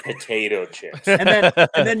 Potato chips.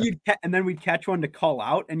 And then we'd catch one to cull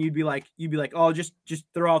out, and you'd be like, oh, just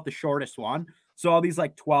throw out the shortest one. So all these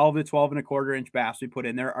like 12 to 12.25 inch bass we put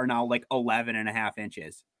in there are now like 11.5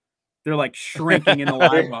 inches. They're like shrinking in the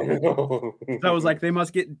live well. So I was like, they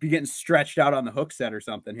must be getting stretched out on the hook set or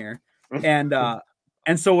something here.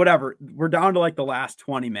 And so whatever, we're down to like the last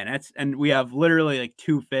 20 minutes, and we have literally like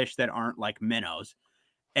 2 fish that aren't like minnows.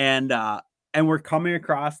 And we're coming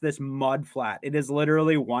across this mud flat. It is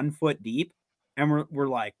literally 1 foot deep. And we're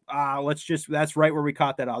like, that's right where we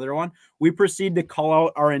caught that other one. We proceed to cull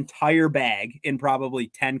out our entire bag in probably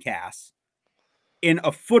 10 casts in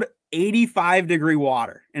 85-degree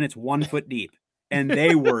water, and it's 1 foot deep. And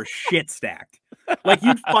they were shit stacked. Like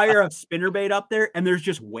you'd fire a spinnerbait up there, and there's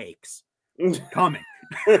just wakes coming.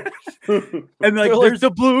 And like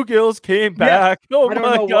the bluegills came back. Oh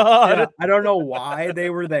my god. I don't know why they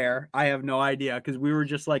were there. I have no idea, because we were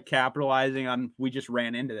just like capitalizing on, we just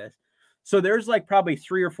ran into this. So there's like probably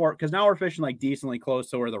 3 or 4, because now we're fishing like decently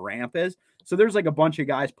close to where the ramp is. So there's like a bunch of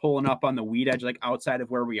guys pulling up on the weed edge, like outside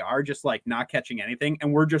of where we are, just like not catching anything.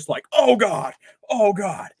 And we're just like, oh god.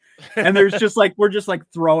 And there's just like, we're just like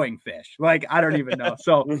throwing fish. Like, I don't even know.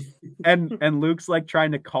 So, and Luke's like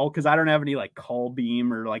trying to cull, because I don't have any like cull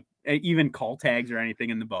beam or like even cull tags or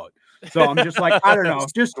anything in the boat. So I'm just like, I don't know,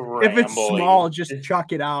 just if it's small, just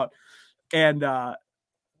chuck it out. And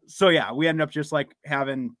so yeah, we ended up just like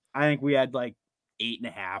having, I think we had like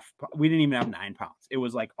 8.5. We didn't even have 9 pounds. It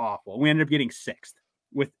was like awful. We ended up getting 6th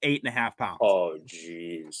with 8.5 pounds. Oh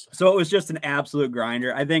geez. So it was just an absolute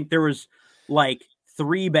grinder. I think there was like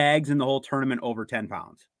 3 bags in the whole tournament over 10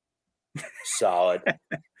 pounds. Solid.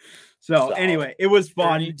 So anyway, it was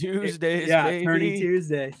fun. Tuesdays, Tourney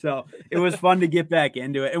Tuesday. So it was fun to get back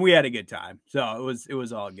into it, and we had a good time. So it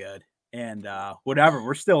was all good. And whatever,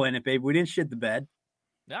 we're still in it, baby. We didn't shit the bed.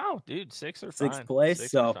 No, dude, 6th or 5th place.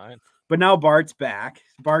 So, but now Bart's back.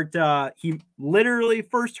 Bart, he literally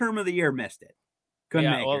first term of the year missed it.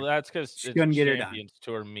 Couldn't make it. That's because couldn't get her done.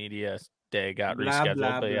 Tour Media Day got rescheduled.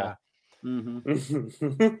 Blah, but yeah.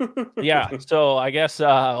 Mm-hmm. Yeah, so I guess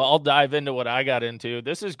I'll dive into what I got into.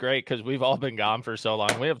 This is great because we've all been gone for so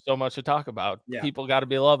long. We have so much to talk about. Yeah. People got to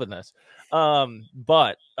be loving this.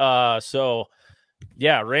 So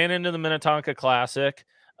yeah, ran into the Minnetonka Classic.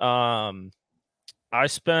 I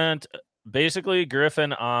spent basically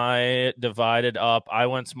Griffin, I divided up. I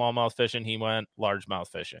went smallmouth fishing. He went largemouth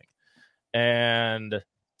fishing. And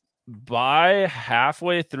by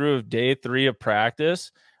halfway through day 3 of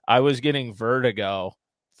practice, I was getting vertigo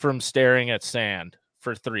from staring at sand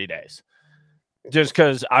for 3 days. Just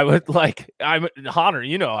because I would I'm Hahner,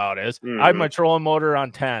 you know how it is. I have my trolling motor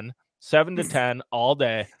on 10, 7 to 10 all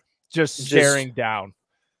day, just staring down,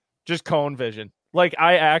 just cone vision. Like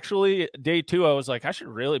I actually, day 2, I was like, I should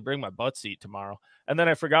really bring my butt seat tomorrow. And then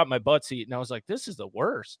I forgot my butt seat and I was like, this is the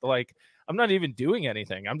worst. Like I'm not even doing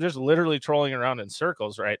anything. I'm just literally trolling around in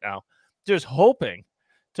circles right now, just hoping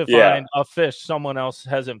to find a fish someone else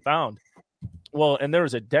hasn't found. Well, and there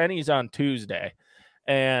was a Denny's on Tuesday.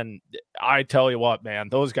 And I tell you what, man,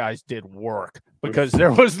 those guys did work because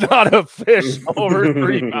there was not a fish over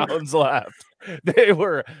 3 pounds left. They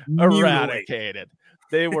were eradicated.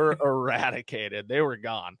 They were eradicated. They were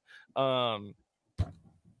gone.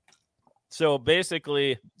 So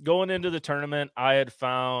basically, going into the tournament, I had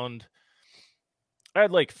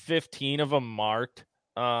like 15 of them marked.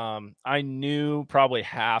 I knew probably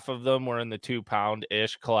half of them were in the 2 pound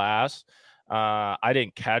ish class. I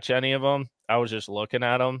didn't catch any of them. I was just looking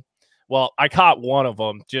at them. Well, I caught one of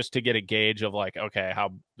them just to get a gauge of like, okay,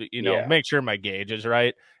 how, make sure my gauge is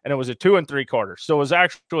right. And it was a 2 3/4. So it was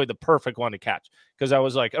actually the perfect one to catch because I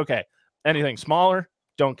was like, okay, anything smaller,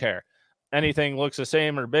 don't care. Anything looks the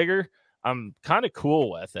same or bigger, I'm kind of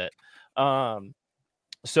cool with it.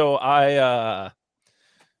 So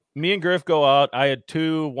me and Griff go out. I had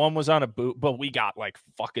 2. One was on a boot, but we got like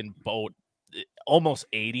fucking boat almost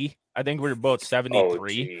 80. I think we were both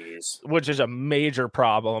 73, which is a major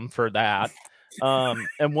problem for that.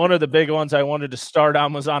 And one of the big ones I wanted to start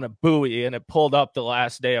on was on a buoy, and it pulled up the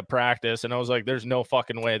last day of practice. And I was like, there's no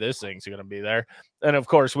fucking way this thing's going to be there. And of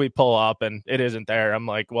course we pull up and it isn't there. I'm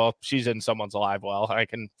like, well, she's in someone's live well. I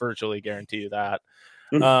can virtually guarantee you that.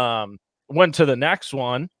 Went to the next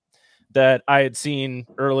one that I had seen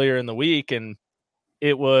earlier in the week, and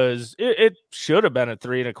it should have been a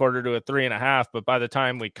 3 1/4 to a 3 1/2, but by the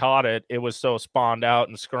time we caught it, it was so spawned out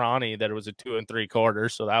and scrawny that it was a 2 3/4.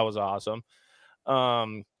 So that was awesome.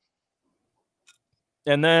 And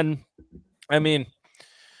then, I mean,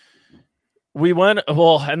 we went,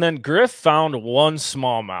 and then Griff found one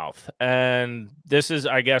smallmouth. And this is,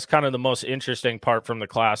 I guess, kind of the most interesting part from the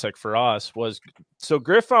classic for us was, so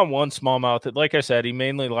Griff found one smallmouth. Like I said, he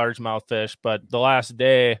mainly largemouth fish, but the last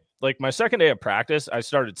day, like my second day of practice, I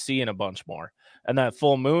started seeing a bunch more. And that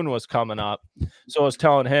full moon was coming up. So I was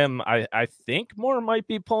telling him, I think more might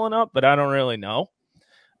be pulling up, but I don't really know.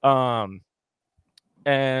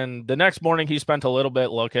 And the next morning he spent a little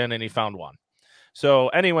bit looking and he found one. So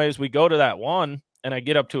anyways, we go to that one and I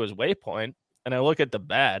get up to his waypoint and I look at the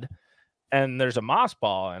bed and there's a moss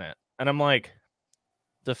ball in it. And I'm like,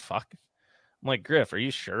 the fuck? I'm like, Griff, are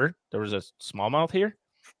you sure there was a smallmouth here?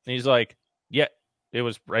 And he's like, yeah, it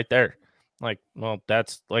was right there. I'm like, well,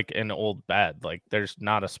 that's like an old bed. Like there's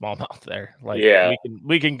not a smallmouth there. Like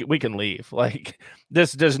we can leave. Like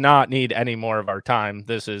this does not need any more of our time.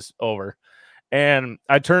 This is over. And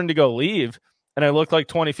I turned to go leave and I looked like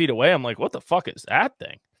 20 feet away. I'm like, what the fuck is that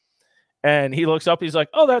thing? And he looks up. He's like,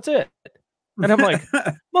 oh, that's it. And I'm like,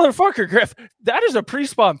 motherfucker, Griff, that is a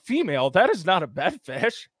pre-spawn female. That is not a bed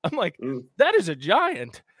fish. I'm like, that is a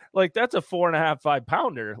giant. Like that's a 4 1/2, 5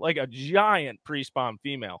 pounder, like a giant pre-spawn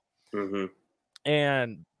female.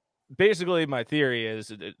 And basically my theory is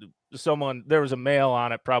there was a male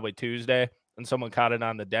on it probably Tuesday and someone caught it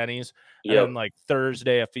on the Denny's. And then like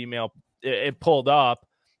Thursday, a female, it pulled up.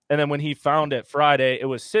 And then when he found it Friday, it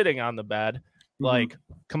was sitting on the bed. Like,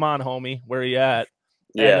 come on, homie, where are you at?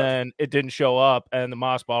 And then it didn't show up and the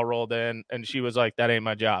moss ball rolled in and she was like, that ain't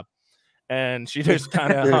my job. And she just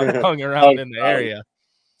kind of hung around in the area.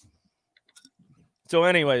 So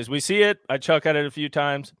anyways, we see it. I chuck at it a few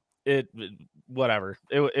times. Whatever.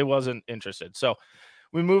 It wasn't interested. So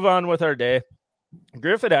we move on with our day.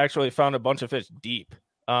 Griff had actually found a bunch of fish deep.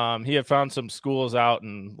 He had found some schools out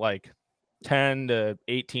in like 10 to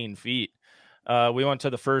 18 feet. We went to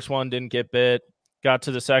the first one, didn't get bit. Got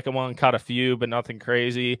to the second one, caught a few, but nothing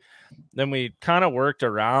crazy. Then we kind of worked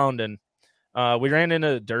around and we ran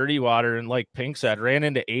into dirty water, and like Pink said, ran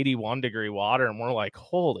into 81-degree water, and we're like,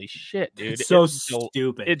 holy shit, dude. It's so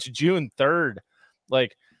stupid. It's June 3rd.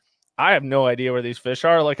 Like, I have no idea where these fish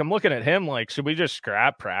are. Like, I'm looking at him like, should we just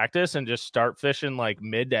scrap practice and just start fishing like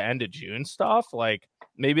mid to end of June stuff? Like,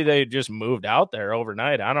 maybe they just moved out there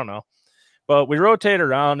overnight. I don't know. But we rotate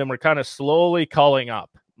around and we're kind of slowly culling up.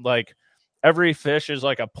 Like, every fish is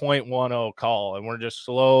like a 0.10 call, and we're just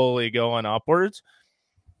slowly going upwards.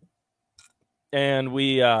 And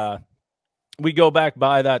we go back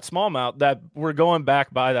by that smallmouth,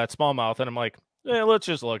 and I'm like, let's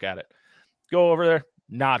just look at it. Go over there,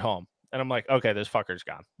 not home. And I'm like, okay, this fucker's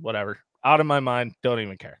gone. Whatever. Out of my mind, don't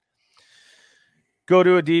even care. Go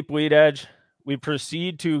to a deep weed edge. We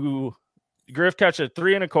proceed to Griff catch a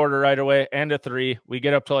 3 1/4 right away and a 3. We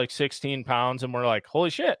get up to like 16 pounds and we're like, holy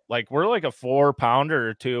shit. Like we're like a 4 pounder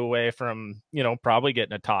or 2 away from, probably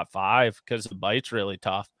getting a top 5 because the bite's really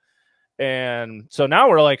tough. And so now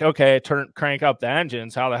we're like, okay, crank up the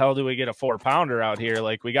engines. How the hell do we get a 4 pounder out here?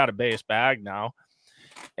 Like we got a base bag now.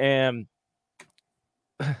 And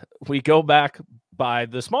we go back by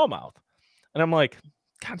the smallmouth. And I'm like,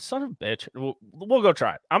 God, son of a bitch. We'll go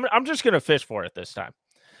try it. I'm just going to fish for it this time.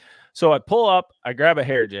 So I pull up, I grab a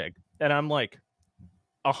hair jig, and I'm like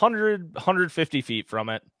 150 feet from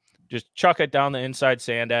it. Just chuck it down the inside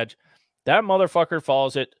sand edge. That motherfucker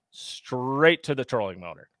follows it straight to the trolling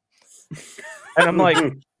motor. And I'm like,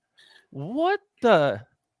 what the?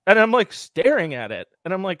 And I'm like staring at it.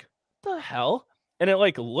 And I'm like, what the hell? And it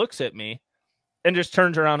like looks at me and just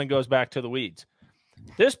turns around and goes back to the weeds.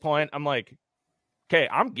 At this point, I'm like, okay,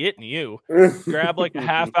 I'm getting you. Grab like a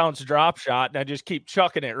half-ounce drop shot, and I just keep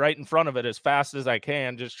chucking it right in front of it as fast as I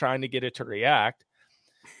can, just trying to get it to react.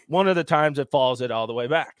 One of the times it falls it all the way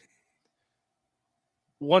back.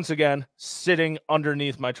 Once again, sitting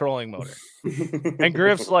underneath my trolling motor. And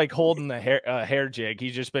Griff's like holding the hair jig.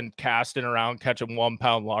 He's just been casting around, catching 1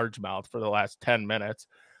 pound largemouth for the last 10 minutes.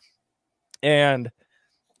 And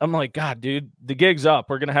I'm like, God, dude, the gig's up.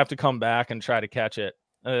 We're going to have to come back and try to catch it.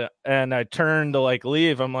 And I turned to like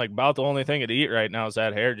leave. I'm like, about the only thing to eat right now is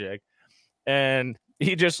that hair jig. And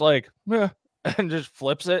he just like, and just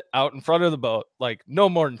flips it out in front of the boat, like no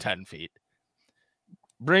more than 10 feet.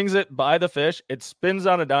 Brings it by the fish. It spins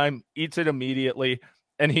on a dime, eats it immediately,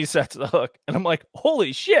 and he sets the hook. And I'm like,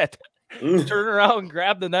 holy shit. Turn around,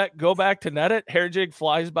 grab the net, go back to net it. Hair jig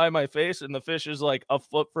flies by my face, and the fish is like a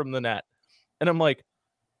foot from the net. And I'm like,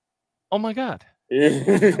 oh my God,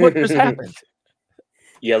 what just happened?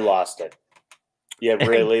 You lost it. You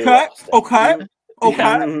really lost it. Okay.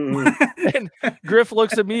 And Griff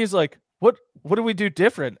looks at me, he's like, what do we do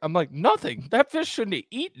different? I'm like, nothing. That fish shouldn't have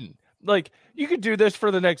eaten. Like, you could do this for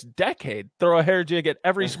the next decade. Throw a hair jig at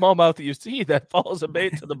every smallmouth you see that follows a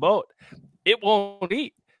bait to the boat. It won't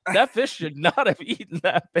eat. That fish should not have eaten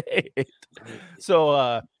that bait.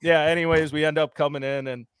 So, yeah, anyways, we end up coming in,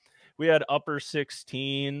 and we had upper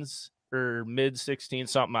 16s or mid 16s,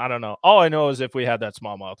 something. I don't know. All I know is if we had that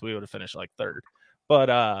smallmouth, we would have finished like third.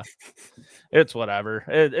 But it's whatever.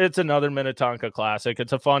 It's another Minnetonka Classic.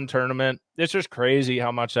 It's a fun tournament. It's just crazy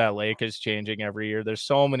how much that lake is changing every year. There's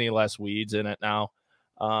so many less weeds in it now.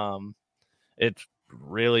 It's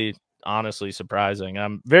really, honestly surprising.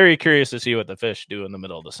 I'm very curious to see what the fish do in the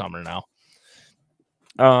middle of the summer now.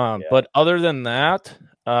 But other than that,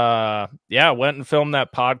 yeah, went and filmed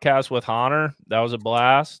that podcast with Hahner. That was a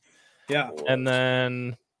blast. Yeah. And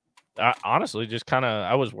then honestly, just kind of,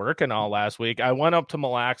 I was working all last week. I went up to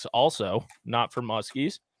Mille also, not for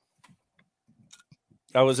muskies.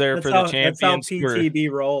 I was there for the Champions. That's how PTB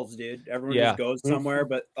rolls, dude. Everyone just goes somewhere,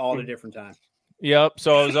 but all at a different time. Yep.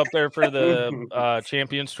 So I was up there for the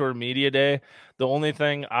Champions Tour Media Day. The only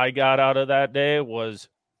thing I got out of that day was,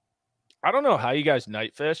 I don't know how you guys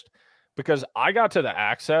night fished, because I got to the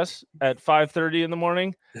access at 5:30 in the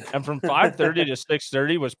morning, and from 5:30 to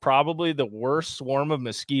 6:30 was probably the worst swarm of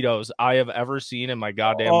mosquitoes I have ever seen in my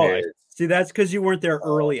goddamn life. See, that's because you weren't there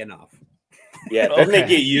early enough. Yeah, then they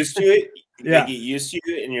get used to it. They get used to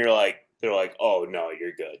it, and they're like, oh no,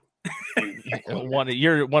 you're good.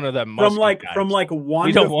 You're one of them. From like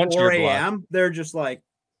 1 to 4 a.m. They're just like,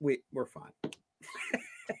 we're fine.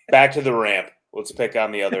 Back to the ramp. Let's pick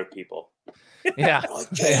on the other people. Yeah,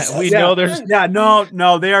 we know there's. Yeah,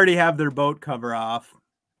 no, they already have their boat cover off.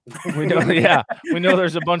 We know, we know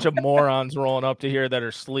there's a bunch of morons rolling up to here that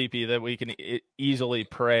are sleepy that we can easily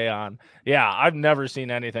prey on. Yeah, I've never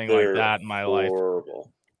seen anything like that in my life.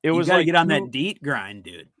 It was like get on that DEET grind,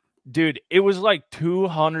 dude. Dude, it was like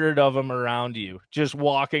 200 of them around you, just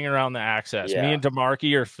walking around the access. Me and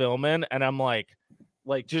DeMarkey are filming, and I'm like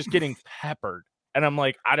just getting peppered. And I'm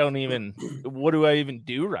like, what do I even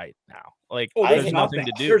do right now? Like, there's nothing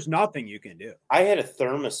to do. There's nothing you can do. I had a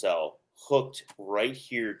thermocell hooked right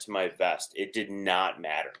here to my vest. It did not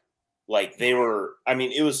matter. Like,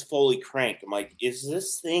 it was fully cranked. I'm like, is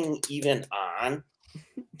this thing even on?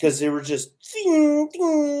 Because they were just ding,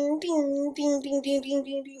 ding, ding, ding, ding, ding, ding,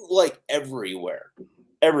 ding, ding, like everywhere.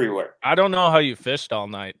 I don't know how you fished all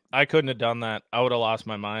night. I couldn't have done that. I would have lost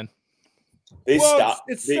my mind. They stopped.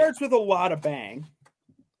 It starts with a lot of bang.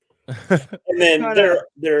 And then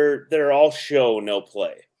they're all show, no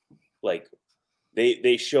play. Like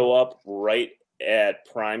they show up right at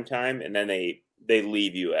prime time, and then they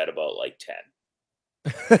leave you at about like 10.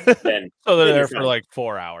 So they're there for like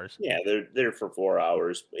 4 hours. Yeah, they're there for 4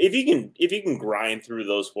 hours. If you can grind through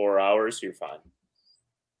those 4 hours, you're fine.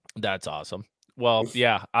 That's awesome. Well,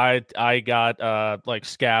 yeah, I got like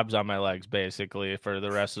scabs on my legs basically for the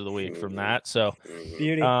rest of the week from that. So,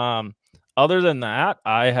 beauty. Other than that,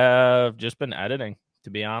 I have just been editing, to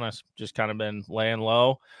be honest. Just kind of been laying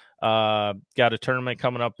low. Got a tournament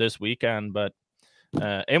coming up this weekend, but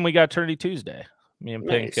and we got Tourney Tuesday. Me and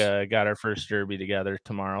Pink got our first derby together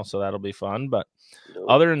tomorrow, so that'll be fun. But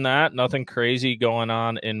other than that, nothing crazy going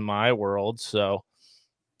on in my world. So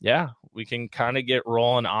yeah, we can kind of get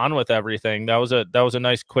rolling on with everything. That was a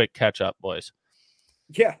nice quick catch up, boys.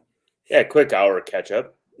 Yeah, quick hour catch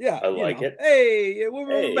up. Yeah, I like it. Hey,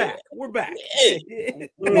 we're back. We're back.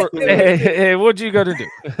 Hey, what you gonna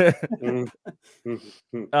do?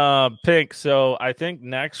 Pink. So I think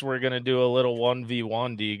next we're gonna do a little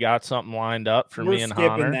 1v1. Do you got something lined up for me and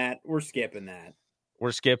Hahner? We're skipping that.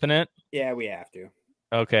 We're skipping it. Yeah, we have to.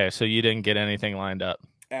 Okay, so you didn't get anything lined up.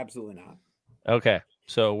 Absolutely not. Okay,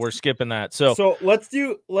 so we're skipping that. So let's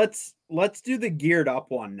do the geared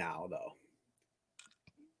up one now, though.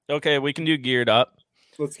 Okay, we can do geared up.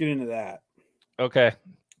 Let's get into that. Okay,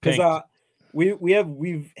 because we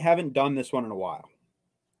haven't done this one in a while.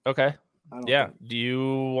 Okay. Yeah. Do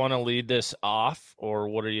you want to lead this off, or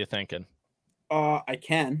what are you thinking? I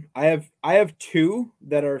can. I have two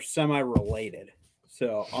that are semi-related,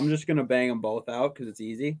 so I'm just gonna bang them both out because it's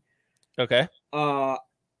easy. Okay.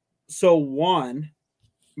 So one,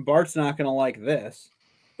 Bart's not gonna like this,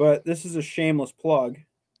 but this is a shameless plug,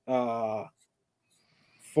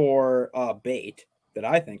 for bait that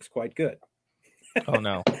I think is quite good. Oh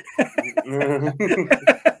no.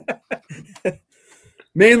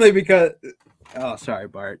 Mainly because, oh, sorry,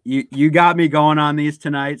 Bart. You got me going on these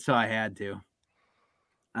tonight, so I had to.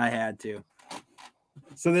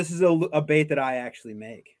 So this is a bait that I actually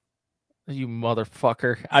make. You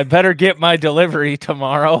motherfucker. I better get my delivery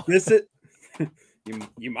tomorrow. This is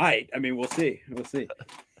you might. I mean, we'll see.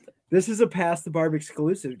 This is a Past the Barb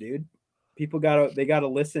exclusive, dude. People gotta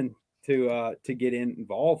listen to get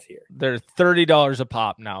involved here. They're $30 a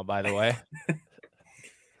pop now, by the way.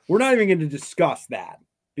 We're not even going to discuss that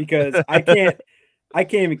because I can't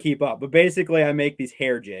even keep up. But basically, I make these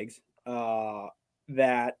hair jigs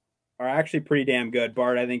that are actually pretty damn good.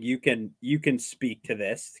 Bart, I think you can speak to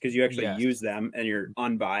this because you actually use them and you're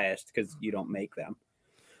unbiased because you don't make them.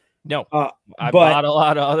 No, I bought a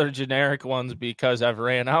lot of other generic ones because I've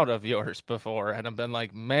ran out of yours before, and I've been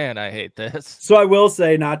like, man, I hate this. So I will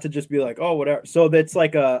say, not to just be like, oh, whatever. So that's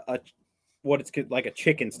like like a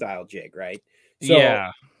chicken style jig, right? So,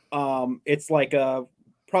 yeah. It's like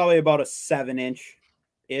probably about a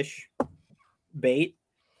 7-inch-ish bait,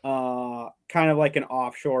 kind of like an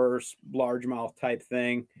offshore largemouth type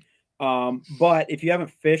thing. But if you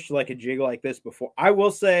haven't fished like a jig like this before, I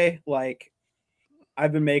will say, like,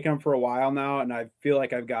 I've been making them for a while now, and I feel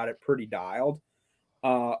like I've got it pretty dialed.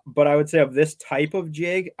 But I would say of this type of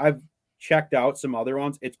jig, I've checked out some other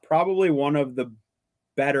ones. It's probably one of the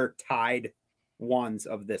better tied ones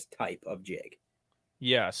of this type of jig.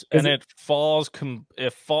 Yes, and it falls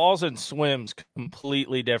and swims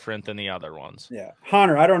completely different than the other ones. Yeah.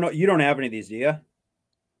 Hahner, I don't know. You don't have any of these, do you?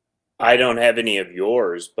 I don't have any of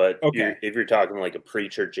yours, but okay. If you're talking like a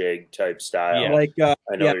preacher jig type style, yeah. Like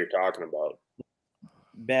I know what you're talking about.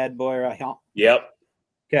 Bad boy, right? Yep.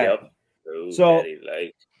 Okay. Yep.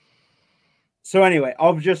 So anyway,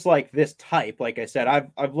 of just like this type, like I said,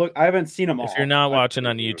 I've looked. I haven't seen them all. If you're not watching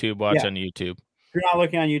on YouTube, watch on YouTube. If you're not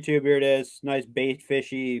looking on YouTube, here it is. Nice bait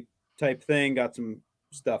fishy type thing. Got some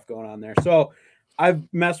stuff going on there. So I've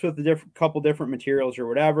messed with the couple different materials or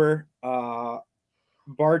whatever.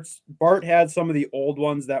 Bart had some of the old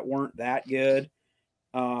ones that weren't that good.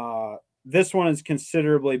 This one is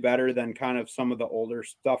considerably better than kind of some of the older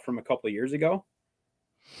stuff from a couple of years ago.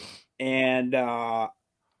 And I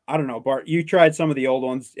don't know, Bart, you tried some of the old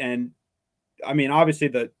ones, and I mean, obviously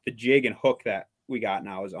the jig and hook that we got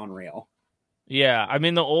now is unreal. Yeah, I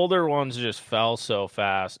mean, the older ones just fell so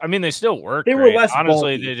fast. I mean, they still work. They were less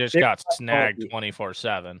honestly, bulky. They just got snagged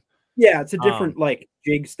 24/7. Yeah, it's a different like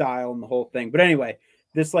jig style and the whole thing. But anyway,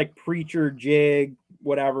 this like preacher jig,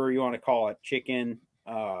 whatever you want to call it, chicken,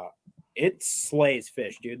 it slays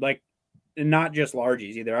fish, dude. Like, and not just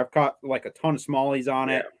largies either. I've caught like a ton of smallies on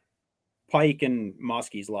it. Pike and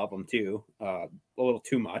muskies love them too. A little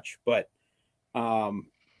too much, but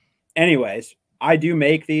anyways, I do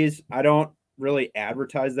make these. I don't really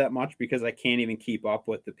advertise that much because I can't even keep up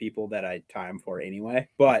with the people that I tie them for anyway.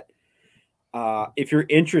 But if you're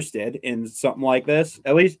interested in something like this,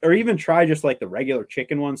 at least, or even try just like the regular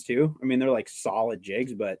chicken ones too. I mean, they're like solid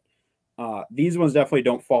jigs, but these ones definitely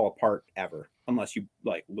don't fall apart ever unless you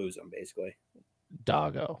like lose them, basically.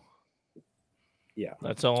 Doggo. Yeah.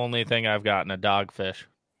 That's the only thing I've gotten, a dogfish.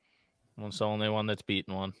 That's the only one that's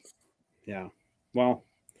beaten one. Yeah. Well,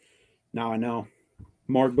 now I know.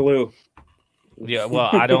 More glue. Yeah, well,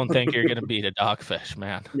 I don't think you're going to beat a dogfish,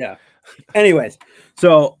 man. Yeah. Anyways,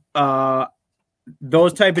 so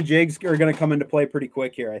those type of jigs are going to come into play pretty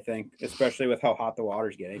quick here, I think, especially with how hot the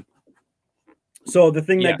water's getting. So the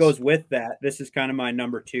thing that goes with that, this is kind of my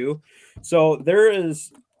number 2. So there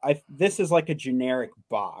is, this is like a generic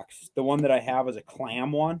box. The one that I have is a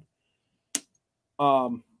clam one.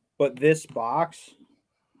 But this box,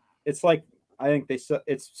 it's like, I think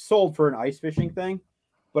it's sold for an ice fishing thing,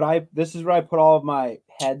 but this is where I put all of my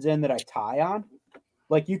heads in that I tie on.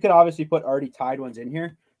 Like, you could obviously put already tied ones in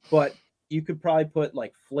here, but you could probably put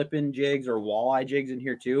like flipping jigs or walleye jigs in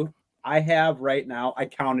here too. I have right now, I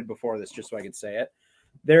counted before this just so I could say it.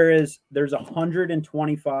 There's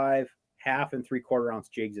 125 1/2 and 3/4 ounce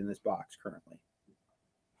jigs in this box currently.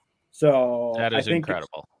 So that is I think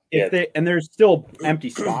incredible. And there's still empty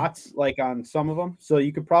spots like on some of them, so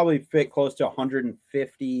you could probably fit close to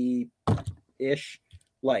 150 ish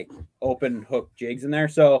like open hook jigs in there.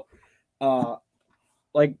 So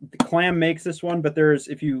like the Clam makes this one, but there's,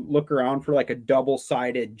 if you look around for like a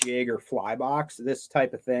double-sided jig or fly box, this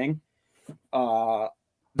type of thing,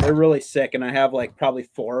 they're really sick. And I have like probably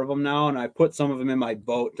 4 of them now, and I put some of them in my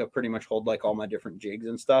boat to pretty much hold like all my different jigs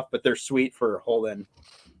and stuff, but they're sweet for holding.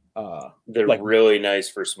 They're like, really nice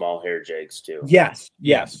for small hair jigs too. Yes.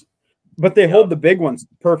 But they hold the big ones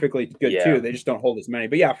perfectly good too. They just don't hold as many.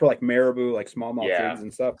 But yeah, for like marabou, like smallmouth jigs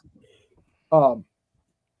and stuff.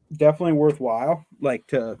 Definitely worthwhile, like,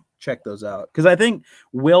 to check those out, because I think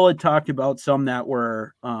Will had talked about some that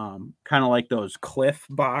were kind of like those Cliff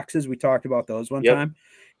boxes. We talked about those one time.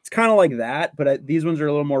 It's kind of like that, but these ones are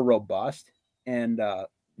a little more robust, and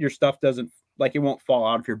your stuff doesn't, like, it won't fall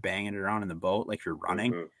out if you're banging it around in the boat, like if you're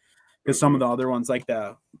running. Because some of the other ones, like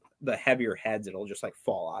the heavier heads, it'll just like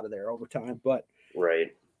fall out of there over time. But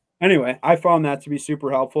anyway, I found that to be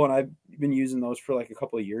super helpful, and I've been using those for like a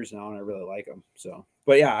couple of years now, and I really like them. So,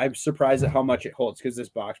 but yeah, I'm surprised at how much it holds, because this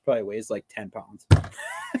box probably weighs like 10 pounds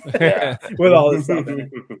with all this stuff in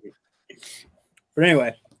it. But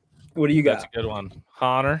anyway, what do you got? That's a good one.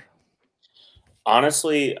 Hahner?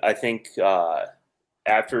 Honestly, I think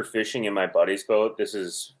after fishing in my buddy's boat, this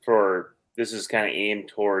is kind of aimed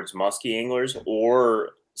towards muskie anglers,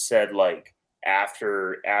 or said like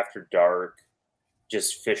after dark,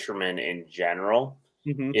 just fishermen in general,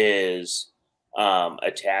 is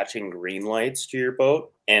attaching green lights to your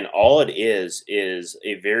boat. And all it is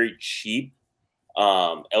a very cheap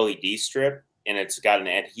LED strip, and it's got an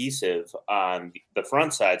adhesive on the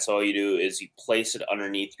front side. So all you do is you place it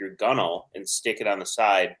underneath your gunnel and stick it on the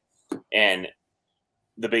side. And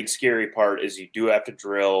the big scary part is you do have to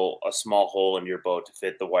drill a small hole in your boat to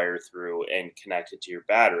fit the wire through and connect it to your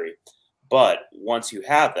battery. But once you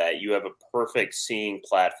have that, you have a perfect seeing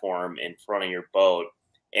platform in front of your boat,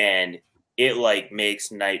 and it like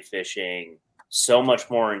makes night fishing so much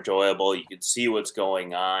more enjoyable. You can see what's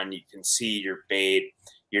going on. You can see your bait.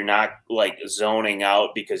 You're not like zoning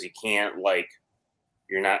out because you can't, like,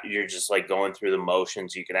 you're just like going through the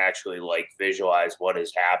motions. You can actually like visualize what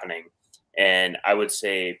is happening. And I would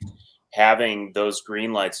say having those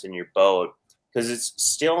green lights in your boat, because it's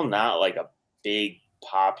still not like a big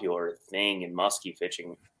popular thing in muskie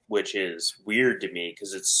fishing, which is weird to me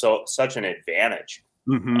because it's such an advantage.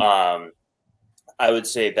 I would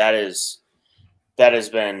say that has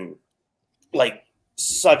been like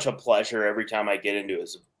such a pleasure every time I get into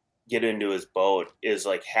his boat, is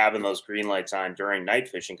like having those green lights on during night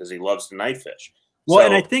fishing, because he loves to night fish. Well,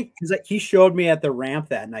 and I think because he showed me at the ramp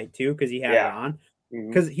that night too, because he had it on,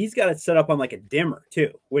 because he's got it set up on like a dimmer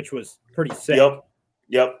too, which was pretty sick.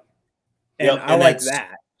 Yep. And I like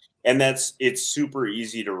that. And it's super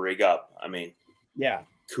easy to rig up. I mean,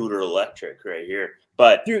 Cooter Electric right here.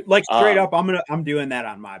 But dude, like straight up, I'm doing that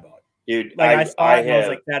on my boat. Dude, like I saw it and I was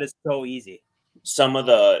like, that is so easy. Some of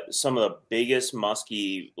the biggest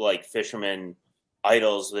muskie like fishermen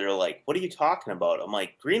idols that are like, what are you talking about? I'm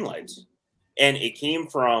like, green lights. And it came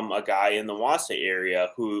from a guy in the Wassa area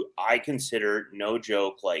who I consider, no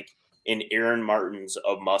joke, like an Aaron Martins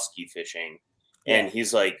of muskie fishing. And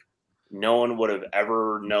he's like, no one would have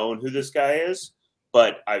ever known who this guy is,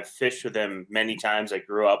 but I've fished with him many times. I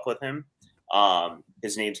grew up with him.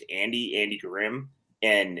 His name's Andy Grimm.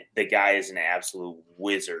 And the guy is an absolute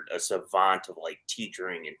wizard, a savant of like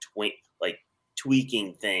teetering and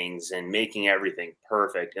tweaking things and making everything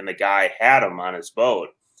perfect. And the guy had him on his boat.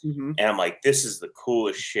 And I'm like, this is the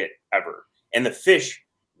coolest shit ever. And the fish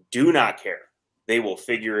do not care. They will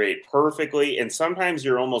figure eight perfectly. And sometimes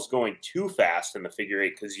you're almost going too fast in the figure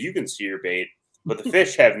eight because you can see your bait, but the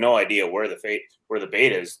fish have no idea where the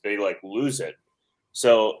bait is. They like lose it.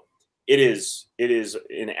 So it is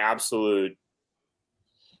an absolute,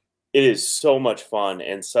 it is so much fun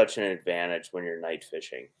and such an advantage when you're night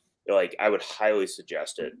fishing. Like, I would highly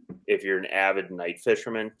suggest it if you're an avid night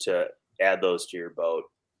fisherman to add those to your boat.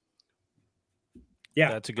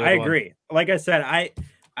 Yeah, that's a good I one. agree. Like I said, I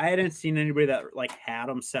hadn't seen anybody that like had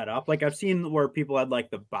them set up. Like I've seen where people had like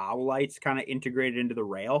the bow lights kind of integrated into the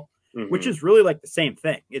rail, which is really like the same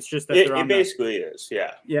thing. It's just that it basically is.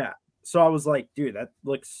 Yeah. Yeah. So I was like, dude, that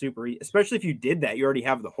looks super easy. Especially if you did that, you already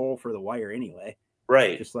have the hole for the wire anyway.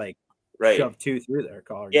 Right. Just like shove 2 through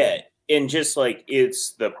there. And just like,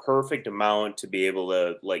 it's the perfect amount to be able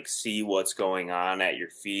to like see what's going on at your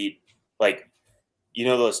feet. Like, you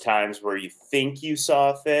know, those times where you think you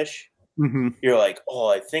saw a fish you're like, oh,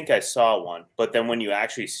 I think I saw one. But then when you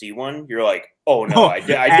actually see one, you're like, oh no, I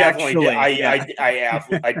definitely did.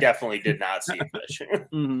 I definitely did not see a fish.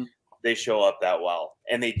 They show up that well,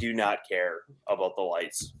 and they do not care about the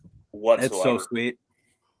lights whatsoever. It's so sweet.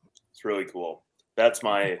 It's really cool. That's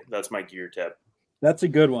my gear tip. That's a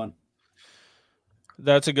good one.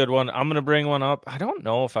 That's a good one. I'm going to bring one up. I don't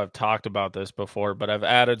know if I've talked about this before, but I've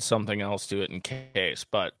added something else to it in case.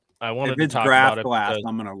 But I wanted to talk about it. Glass,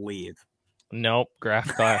 I'm going to leave. Nope,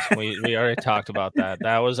 graph glass. We already talked about that.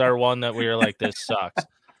 That was our one that we were like, this sucks.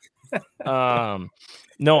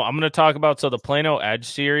 No, I'm going to talk about the Plano Edge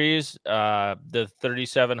series, the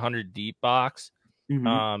 3700 deep box.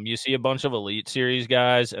 You see a bunch of Elite Series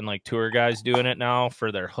guys and like tour guys doing it now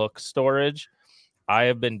for their hook storage. I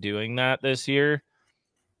have been doing that this year.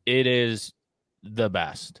 It is the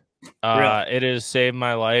best. Really? It has saved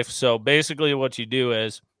my life. So basically what you do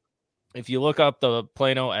is if you look up the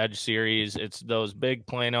Plano Edge series, it's those big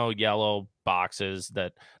Plano yellow boxes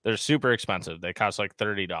that they're super expensive. They cost like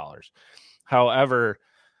 $30. However,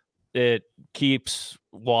 it keeps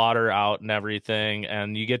water out and everything.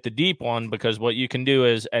 And you get the deep one because what you can do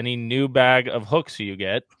is any new bag of hooks you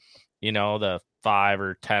get, you know, the 5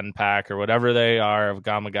 or 10 pack or whatever they are of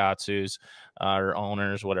Gamakatsus or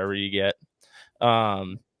owners, whatever you get,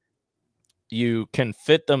 you can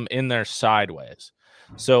fit them in there sideways.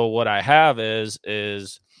 So what I have is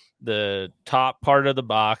the top part of the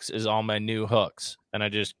box is all my new hooks, and I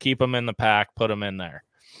just keep them in the pack, put them in there.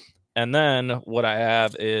 And then what I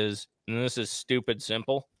have is, and this is stupid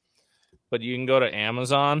simple, but you can go to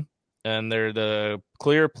Amazon and they're the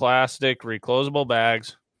clear plastic reclosable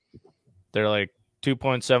bags. They're like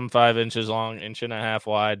 2.75 inches long, 1.5 inches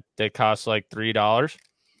wide. They cost like $3.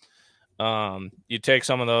 You take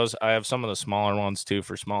some of those. I have some of the smaller ones too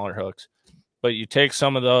for smaller hooks, but you take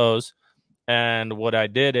some of those. And what I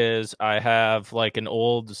did is I have like an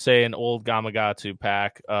old Gamakatsu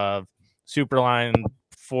pack of Superline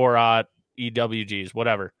 4-aught EWGs,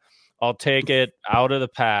 whatever. I'll take it out of the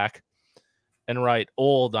pack and write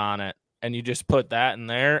old on it. And you just put that in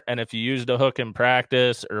there. And if you used a hook in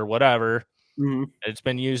practice or whatever, it's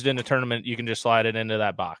been used in a tournament, you can just slide it into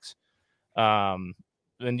that box. And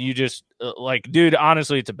you just like, dude,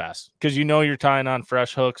 honestly, it's the best because you know you're tying on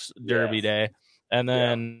fresh hooks Derby day. And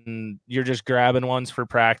then you're just grabbing ones for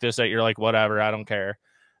practice that you're like, whatever, I don't care.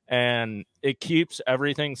 And it keeps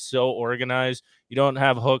everything so organized. You don't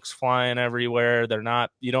have hooks flying everywhere.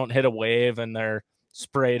 You don't hit a wave and they're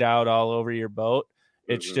sprayed out all over your boat.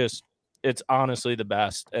 It's honestly the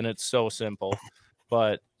best. And it's so simple,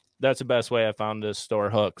 but that's the best way I found to store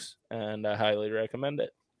hooks. And I highly recommend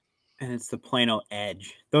it. And it's the Plano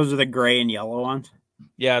Edge. Those are the gray and yellow ones.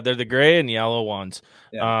 Yeah, they're the gray and yellow ones.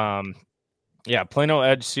 Yeah. Plano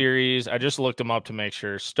Edge series. I just looked them up to make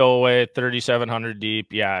sure. Stowaway 3700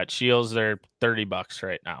 deep. Yeah, at Shields they're $30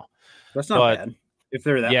 right now. That's not bad. If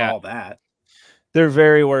they're all that. They're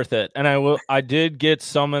very worth it. And I did get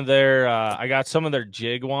some of their I got some of their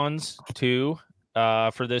jig ones too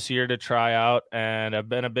for this year to try out, and I've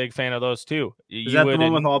been a big fan of those too. Is that the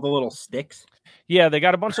one with all the little sticks? Yeah, they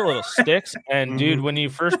got a bunch of little sticks. And dude, when you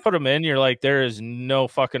first put them in, you're like, there is no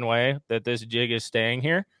fucking way that this jig is staying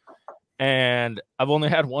here. And I've only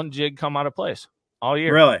had one jig come out of place all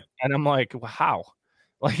year. Really? And I'm like, how?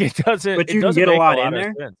 Like it doesn't. But you can get a lot in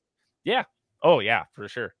there. Yeah. Oh yeah, for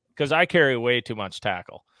sure. Because I carry way too much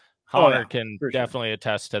tackle. Hahner can definitely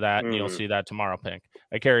attest to that, and you'll see that tomorrow, Pink.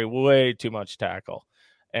 I carry way too much tackle,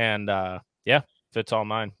 and fits all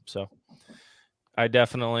mine. So I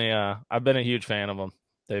definitely, I've been a huge fan of them.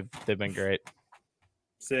 They've been great.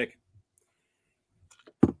 Sick.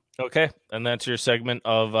 Okay, and that's your segment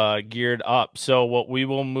of Geared Up. So what we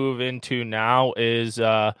will move into now is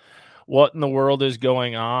what in the world is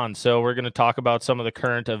going on. So we're going to talk about some of the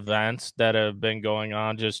current events that have been going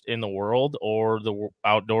on just in the world or the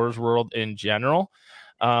outdoors world in general.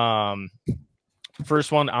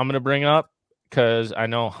 First one I'm going to bring up, because I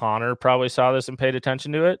know Hahner probably saw this and paid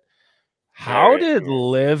attention to it. How did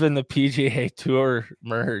Live and the PGA Tour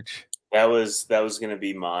merge? That was going to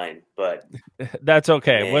be mine, but that's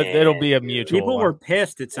okay. It'll be a mutual. People were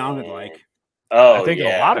pissed. It sounded like. Oh, I think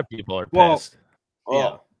a lot of people are pissed.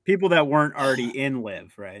 Yeah, people that weren't already in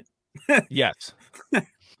Live, right? Yes.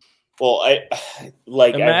 Well, I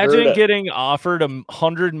imagine getting offered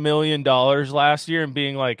 $100 million last year and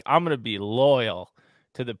being like, I'm going to be loyal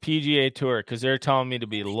to the PGA Tour because they're telling me to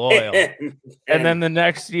be loyal. and then the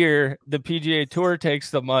next year, the PGA Tour takes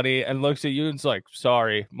the money and looks at you and it's like,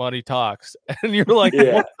 sorry, money talks. And you're like,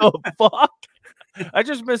 what the fuck? I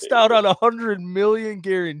just missed out on $100 million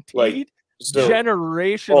guaranteed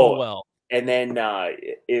generational wealth. And then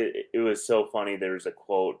it was so funny. There was a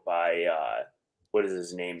quote by what is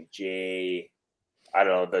his name? I don't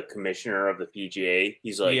know, the commissioner of the PGA.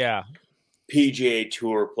 He's like, yeah, PGA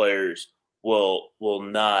Tour players will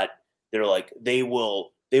not. They're like they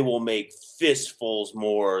will make fistfuls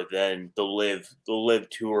more than the live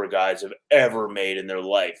tour guys have ever made in their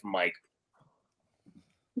life. I'm like,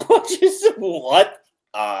 what?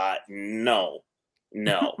 No,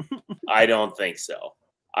 I don't think so.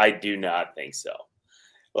 I do not think so.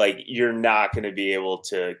 Like, you're not going to be able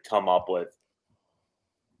to come up with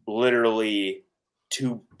literally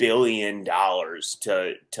 $2 billion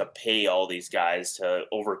to pay all these guys to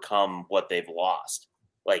overcome what they've lost.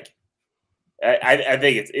 Like, I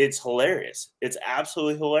think it's hilarious. It's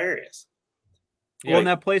absolutely hilarious. Well, and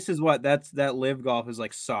that place is what? That live golf is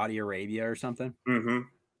like Saudi Arabia or something. Mm-hmm.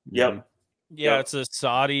 Yep. Yeah, it's a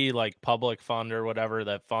Saudi like public fund or whatever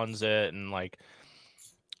that funds it, and like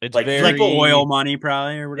it's like very oil money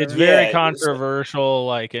probably or whatever. It's very controversial,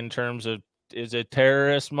 like in terms of, is it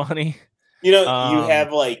terrorist money? You know, you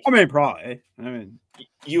have like, probably.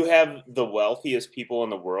 You have the wealthiest people in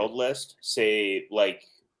the world list, say like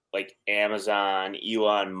Amazon,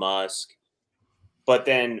 Elon Musk, but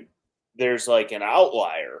then there's like an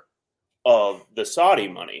outlier of the Saudi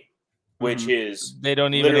money, which is they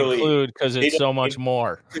don't even include because it's so much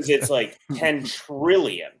more. Because it's like 10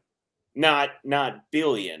 trillion, not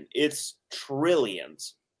billion. It's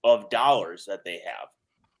trillions of dollars that they have,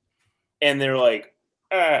 and they're like,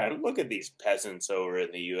 look at these peasants over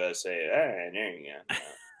in the USA. There you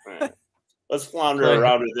go. Let's flounder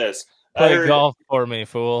around with this. Play golf for me,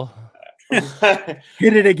 fool. Hit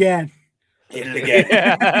it again. Hit it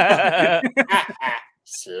again.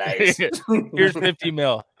 Slice. Here's 50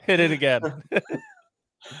 mil. Hit it again.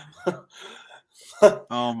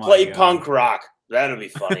 Oh my Play God. punk rock. That'll be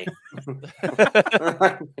funny.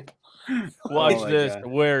 Watch this. God.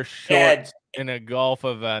 Wear shorts in a golf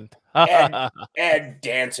event. add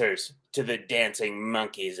dancers to the dancing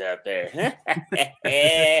monkeys out there.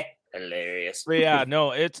 Hilarious. But yeah,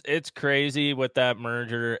 no, it's crazy with that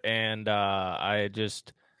merger, and I'm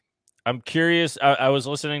curious. I was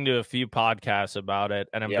listening to a few podcasts about it,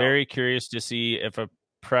 and I'm very curious to see if a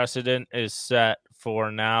precedent is set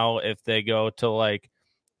for now if they go to like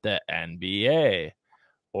the NBA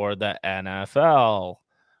or the NFL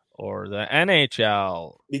or the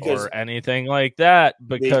NHL or anything like that,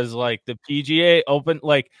 because like the PGA open,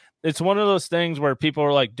 like it's one of those things where people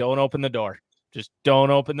are like, don't open the door. Just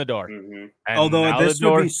don't open the door. Mm-hmm. Although this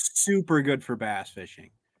would be super good for bass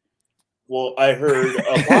fishing. Well, I heard a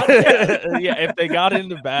podcast. Yeah, if they got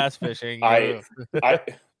into bass fishing.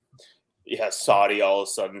 Saudi all of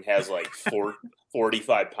a sudden has like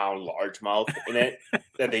 45-pound largemouth in it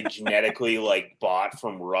that they genetically like bought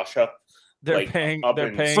from Russia. They're paying, but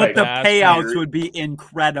the payouts would be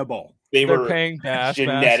incredible. They're paying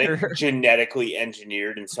genetically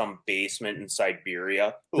engineered in some basement in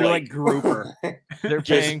Siberia. They're like grouper. They're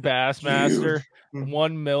paying Bassmaster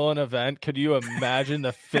 $1 million event. Could you imagine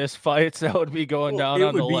the fist fights that would be going down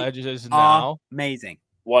on the ledges now? Amazing.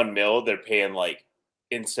 $1 million, they're paying like,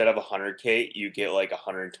 instead of 100K, you get like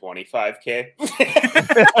 125K.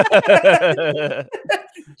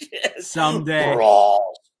 Someday.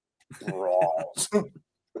 Brawls.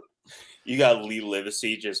 You got Lee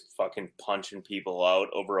Livesey just fucking punching people out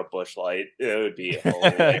over a bush light. It would be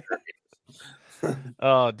hilarious.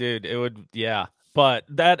 Oh, dude, it would, yeah. But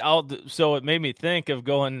so it made me think of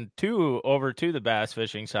going over to the bass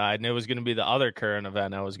fishing side, and it was going to be the other current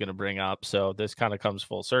event I was going to bring up. So this kind of comes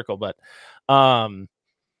full circle. But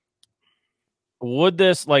would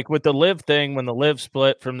this, like with the live thing, when the live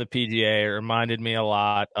split from the PGA, it reminded me a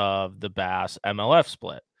lot of the Bass MLF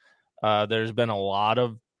split. There's been a lot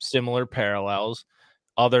of similar parallels,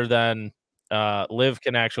 other than live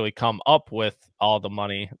can actually come up with all the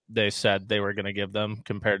money they said they were going to give them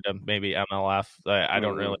compared to maybe MLF. I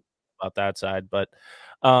don't really know about that side, but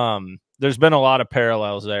there's been a lot of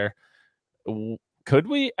parallels there. Could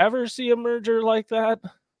we ever see a merger like that?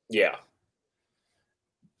 Yeah,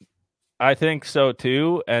 I think so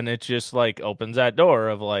too. And it just like opens that door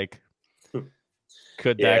of like,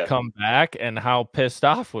 could that come back, and how pissed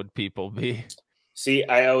off would people be? See,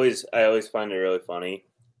 I always find it really funny,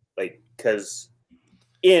 like, because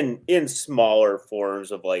in smaller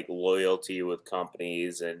forms of like loyalty with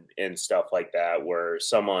companies and stuff like that, where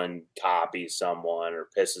someone copies someone or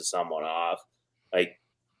pisses someone off, like,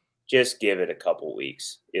 just give it a couple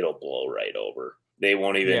weeks, it'll blow right over. They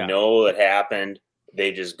won't even know it happened.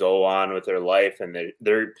 They just go on with their life, and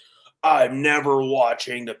they're I'm never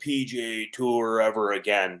watching the PGA Tour ever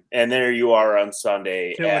again. And there you are on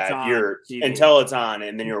Sunday until it's on,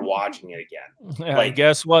 and then you're watching it again. Yeah, like,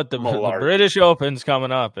 guess what? The British Open's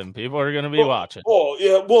coming up, and people are going to be watching. Oh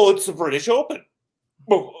yeah, well, it's the British Open.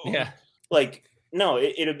 Yeah, like no,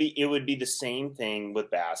 it would be the same thing with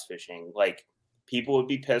bass fishing. Like people would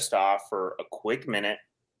be pissed off for a quick minute,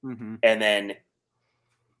 and then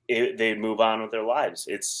they'd move on with their lives.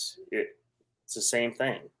 It's the same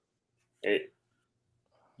thing.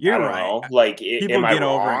 You're right. Like, people get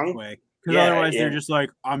over it quick because otherwise they're just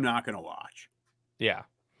like, I'm not gonna watch. Yeah.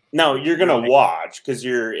 No, you're gonna watch because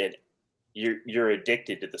you're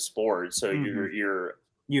addicted to the sport, so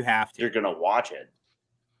you have to. You're gonna watch it.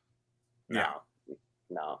 No.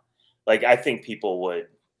 Like I think people would.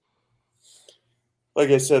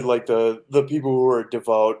 Like I said, like the people who are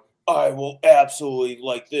devout. I will absolutely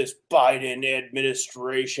like this Biden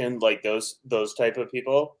administration. Like those type of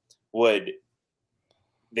people.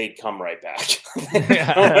 They'd come right back.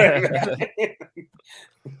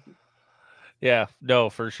 Yeah, no,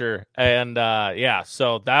 for sure. And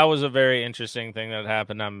so that was a very interesting thing that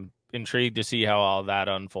happened. I'm intrigued to see how all that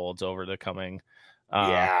unfolds over the coming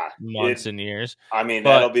months and years. I mean,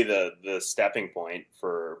 that'll be the stepping point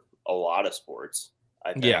for a lot of sports,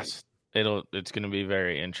 I think. Yes. It's going to be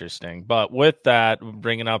very interesting. But with that,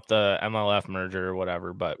 bringing up the MLF merger or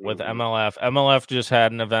whatever, but with MLF just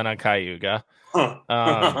had an event on Cayuga.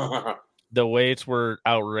 The weights were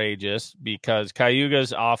outrageous because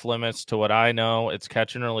Cayuga's off limits to what I know. It's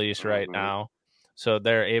catch and release right now. So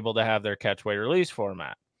they're able to have their catch weight release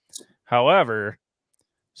format. However,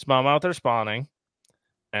 smallmouth are spawning.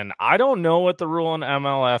 And I don't know what the rule in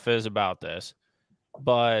MLF is about this,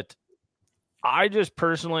 but I just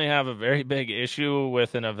personally have a very big issue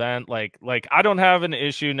with an event like I don't have an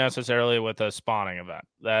issue necessarily with a spawning event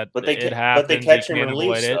but they catch and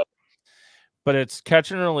release it. But it's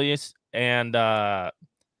catch and release, and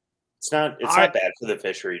it's not bad for the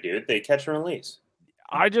fishery, dude. They catch and release.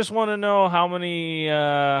 I just want to know how many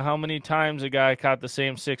times a guy caught the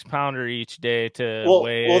same 6-pounder each day to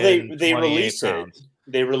weigh. Well, they release it.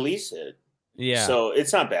 They release it. Yeah. So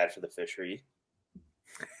it's not bad for the fishery.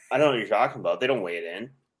 I don't know what you're talking about. They don't weigh it in.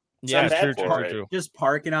 True. Just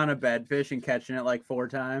parking on a bedfish and catching it like 4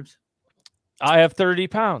 times. I have 30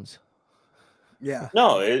 pounds. Yeah.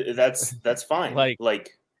 No, that's fine.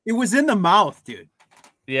 Like it was in the mouth, dude.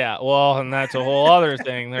 Yeah, well, and that's a whole other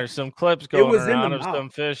thing. There's some clips going around of some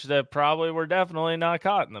fish that probably were definitely not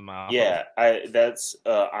caught in the mouth. Yeah, that's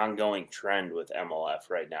an ongoing trend with MLF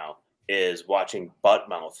right now is watching butt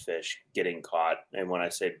mouth fish getting caught. And when I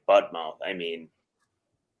say butt mouth, I mean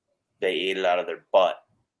they ate it out of their butt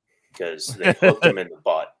because they hooked them in the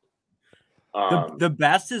butt. The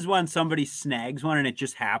best is when somebody snags one and it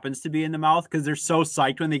just happens to be in the mouth because they're so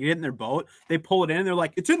psyched when they get it in their boat. They pull it in and they're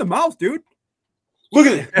like, it's in the mouth, dude. Look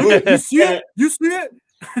at it. You see it? You see it?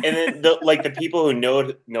 And then the people who know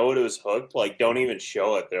it was hooked, like don't even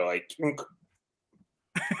show it. They're like, put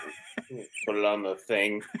it on the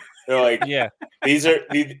thing. They're like, yeah, these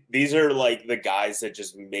are like the guys that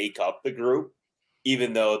just make up the group,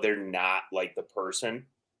 even though they're not like the person.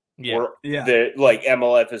 Yeah, they're like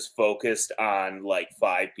MLF is focused on like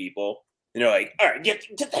 5 people. And they're like, all right, get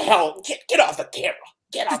the hell, get off the camera,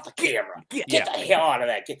 get off the camera, get the hell out of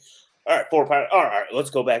that. All right, 4 pounder. All right,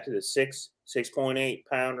 let's go back to the 6.8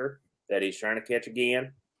 pounder that he's trying to catch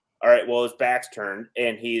again. All right, well, his back's turned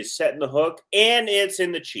and he's setting the hook and it's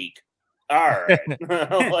in the cheek. All right.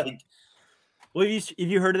 Like, well, have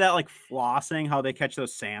you heard of that, like flossing, how they catch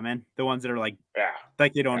those salmon, the ones that are like they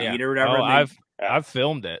don't eat or whatever? Oh, I've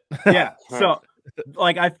filmed it. Yeah. So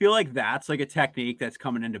like, I feel like that's like a technique that's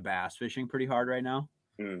coming into bass fishing pretty hard right now.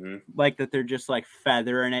 Mm-hmm. Like that they're just like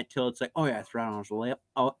feathering it till it's like, oh yeah, it's right on his lip.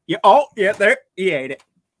 Oh yeah, there he ate it.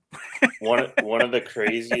 One of the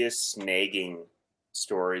craziest snagging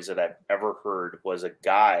stories that I've ever heard was a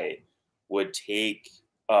guy would take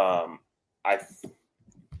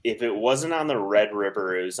if it wasn't on the Red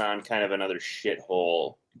River, it was on kind of another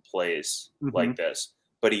shithole place like this.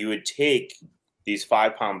 But he would take these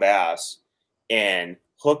 5-pound bass and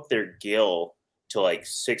hook their gill to like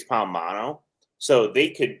 6-pound mono. So they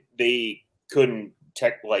couldn't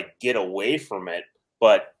get away from it,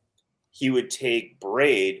 but he would take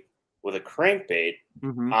braid with a crankbait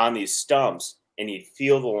on these stumps and he'd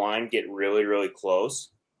feel the line get really, really close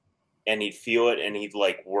and he'd feel it and he'd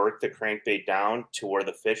like work the crankbait down to where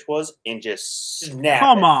the fish was and just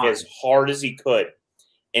snap it as hard as he could.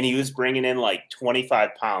 And he was bringing in like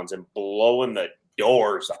 25 pounds and blowing the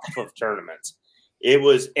doors off of tournaments. It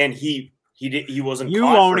was, and he He wasn't. You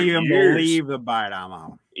caught won't for even years. believe the bite I'm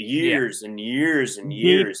on. Years and years and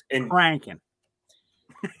years and cranking.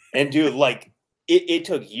 And dude, like it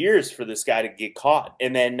took years for this guy to get caught,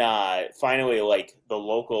 and then finally, like the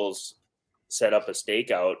locals set up a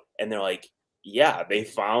stakeout, and they're like, "Yeah, they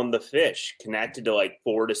found the fish connected to like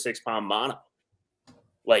 4 to 6 pound mono,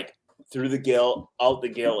 like through the gill, out the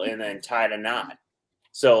gill, and then tied a knot.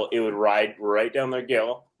 So it would ride right down their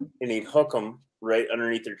gill, and he'd hook them right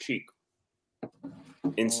underneath their cheek.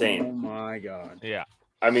 Insane! Oh my god! Yeah,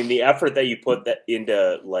 I mean, the effort that you put that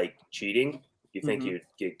into like cheating, you think you'd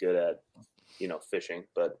get good at, fishing,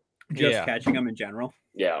 but just catching them in general.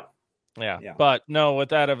 Yeah. But no, with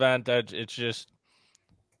that event, it's just,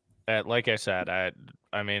 like I said,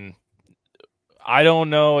 I mean, I don't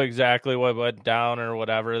know exactly what went down or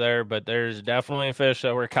whatever there, but there's definitely fish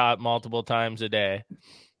that were caught multiple times a day.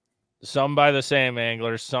 Some by the same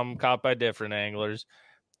anglers, some caught by different anglers.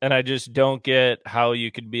 And I just don't get how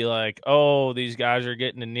you could be like, oh, these guys are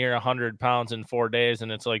getting to near 100 pounds in 4 days.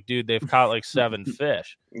 And it's like, dude, they've caught like 7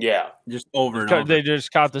 fish. Yeah. Just over and over. They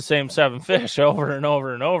just caught the same 7 fish over and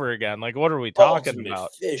over and over again. Like, what are we talking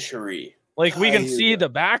about? Fishery. Like, we can see the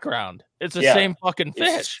background. It's the same fucking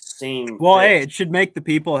fish. Same. Well, fish. hey, it should make the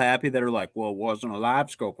people happy that are like, well, it wasn't a live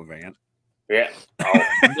scope event. Yeah. Oh.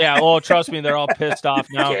 Yeah. Well, trust me, they're all pissed off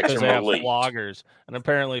now Catch because they 'em have late. floggers, and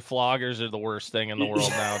apparently floggers are the worst thing in the world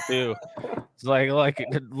now too. It's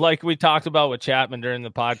like we talked about with Chapman during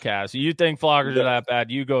the podcast. You think floggers are that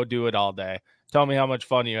bad? You go do it all day. Tell me how much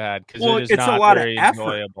fun you had, because it is it's not a lot very of effort,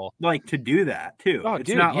 enjoyable. like to do that too. Oh, it's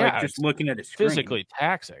dude, not like just looking at a screen. Physically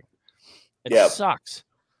taxing. It sucks.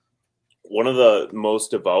 One of the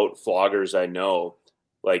most devout floggers I know,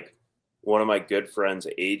 like one of my good friends,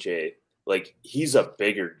 AJ, like he's a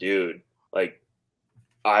bigger dude, like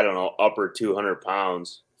I don't know, upper 200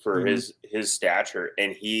 pounds for his stature,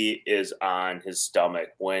 and he is on his stomach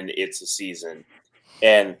when it's a season.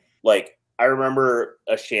 And like I remember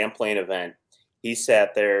a Champlain event, he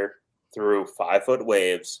sat there through 5-foot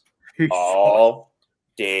waves all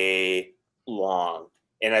day long.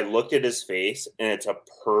 And I looked at his face, and it's a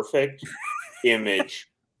perfect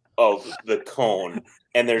image of the cone.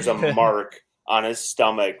 And there's a mark on his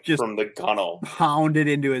stomach just from the gunnel. Pounded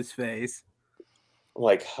into his face.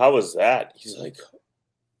 Like, how was that? He's like,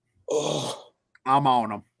 oh. I'm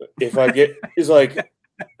on him. If I get, he's like,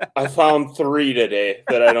 I found 3 today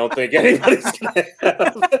that I don't think anybody's going to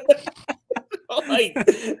have. Like,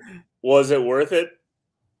 was it worth it?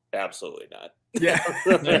 Absolutely not. Yeah.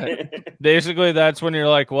 Basically, that's when you're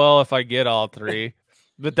like, well, if I get all 3.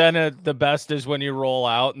 But then the best is when you roll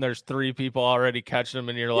out and there's 3 people already catching them,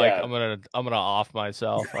 and you're like, I'm gonna off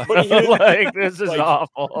myself. Like, this is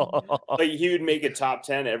awful. Like, he would make a top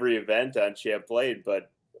 10 every event on Champlain,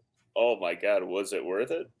 but oh my god, was it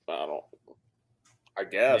worth it? I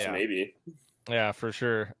guess maybe. Yeah, for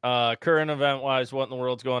sure. Current event wise, what in the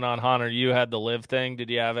world's going on, Hahner? You had the live thing. Did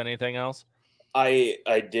you have anything else? I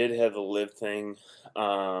did have the live thing.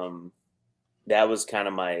 That was kind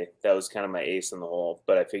of my ace in the hole,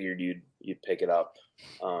 but I figured you'd pick it up.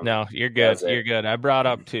 No, you're good. You're good. I brought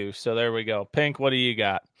up 2, so there we go. Pink, what do you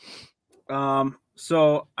got?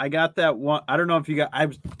 So I got that one. I don't know if you got.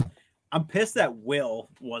 I'm pissed that Will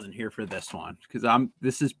wasn't here for this one, because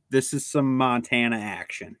this is some Montana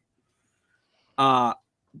action.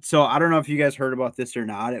 So I don't know if you guys heard about this or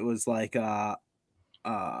not. It was like a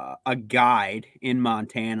guide in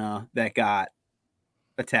Montana that got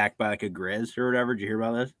attacked by like a grizz or whatever. Did you hear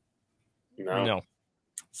about this? No.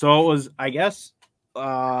 So it was, I guess,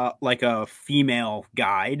 like a female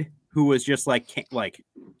guide who was just like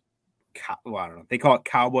well, I don't know. They call it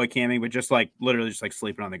cowboy camping, but just like literally just like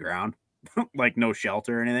sleeping on the ground, like no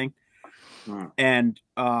shelter or anything. And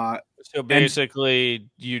so basically,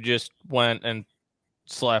 you just went and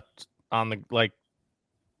slept on the like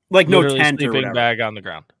no tent or sleeping bag on the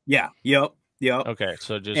ground. Yeah. Yep. Okay,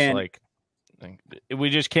 so just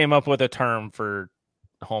we just came up with a term for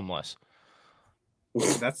homeless.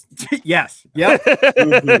 That's yes. Yep.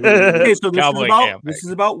 Okay, so this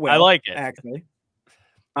is about Will. I like it. Actually,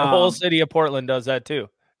 the whole city of Portland does that too.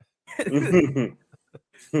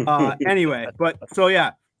 Anyway, but so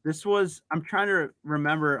yeah, this was. I'm trying to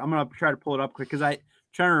remember. I'm gonna try to pull it up quick because I'm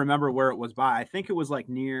trying to remember where it was by. I think it was like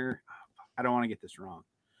near. I don't want to get this wrong.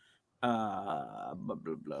 Blah,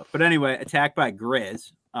 blah, blah. But anyway, attacked by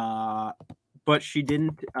grizz. But she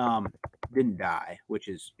didn't die, which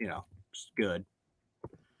is good.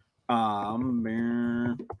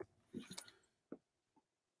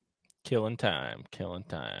 Killing time.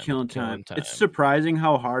 It's surprising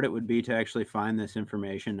how hard it would be to actually find this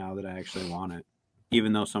information now that I actually want it,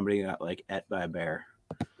 even though somebody got like et by a bear.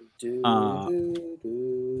 God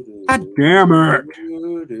damn it.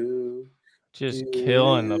 Just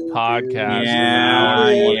killing the podcast.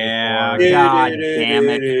 Yeah. God damn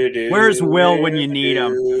it. Where's Will when you need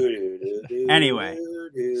him? Anyway.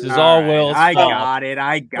 This is all Will's I fault. got it.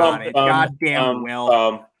 God damn Will.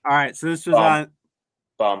 All right. So this was on.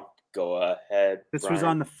 Go ahead. This was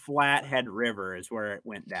on the Flathead River is where it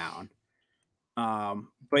went down.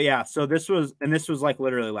 But yeah, so this was like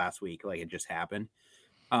literally last week, like it just happened.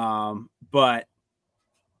 But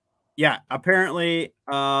yeah, apparently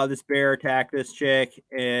this bear attacked this chick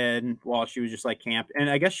and while she was just like camped, and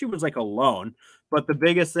I guess she was like alone, but the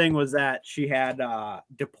biggest thing was that she had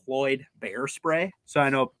deployed bear spray. So I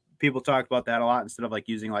know people talk about that a lot instead of like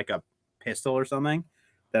using like a pistol or something.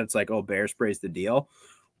 That's like, oh, bear spray's the deal.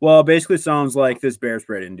 Well, it basically sounds like this bear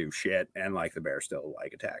spray didn't do shit and like the bear still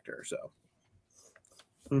like attacked her. So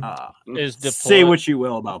say what you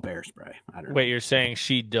will about bear spray. I don't know. Wait, you're saying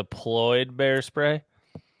she deployed bear spray?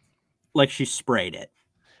 Like she sprayed it.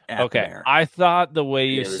 Okay. I thought the way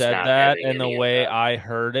you said that and the way I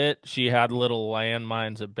heard it, she had little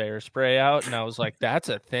landmines of bear spray out. And I was like, that's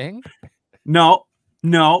a thing? No.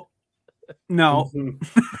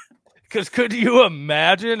 Because could you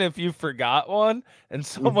imagine if you forgot one and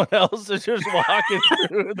someone else is just walking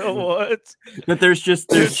through the woods? But there's just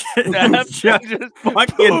fucking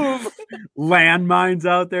landmines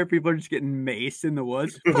out there. People are just getting maced in the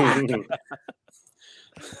woods.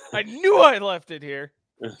 I knew I left it here.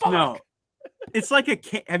 Fuck. No. It's like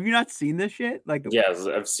have you not seen this shit? Like, yes,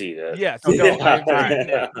 I've seen it. Yes.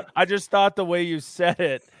 No, I just thought the way you said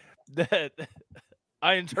it, that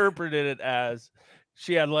I interpreted it as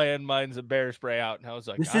she had landmines of bear spray out, and I was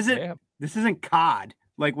like, this isn't COD.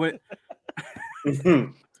 Like what?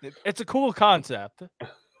 It's a cool concept.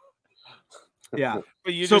 Yeah,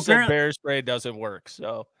 but you just said bear spray doesn't work.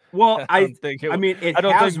 So well, I don't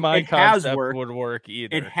think my concept would work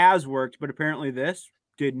either. It has worked, but apparently this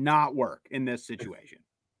did not work in this situation.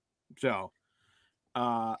 So,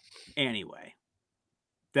 anyway,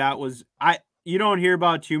 that was you don't hear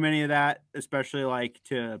about too many of that, especially like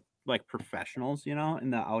professionals, in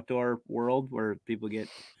the outdoor world where people get,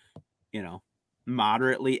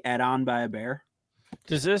 moderately ed on by a bear.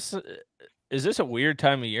 Is this a weird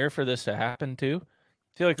time of year for this to happen too?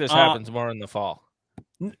 I feel like this happens more in the fall.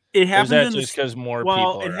 It happens just because more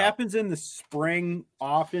people. It happens in the spring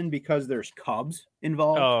often because there's cubs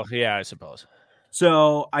involved. Oh yeah, I suppose.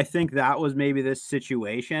 So I think that was maybe this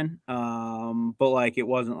situation. But like it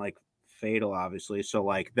wasn't like fatal, obviously. So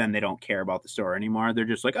like then they don't care about the story anymore. They're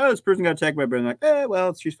just like, oh, this person got attacked by a bear. And like,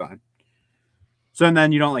 well, she's fine. So and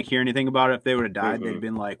then you don't like hear anything about it. If they would have died, they'd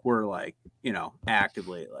been like, we're like,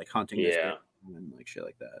 actively like hunting this bear and like shit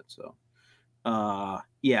like that. So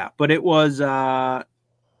yeah, but it was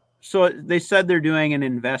so they said they're doing an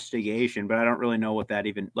investigation, but I don't really know what that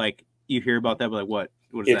even like. You hear about that, but like what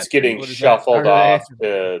is it's that? Getting shuffled off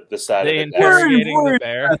to the side of the we're the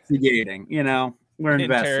bear. Investigating, we're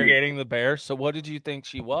interrogating the bear. So what did you think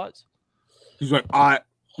she was? He's like, I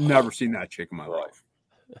never seen that chick in my life.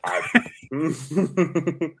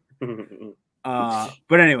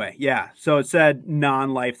 But anyway, yeah. So it said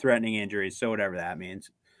non-life threatening injuries. So whatever that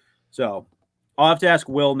means. So I'll have to ask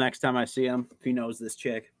Will next time I see him if he knows this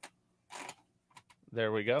chick.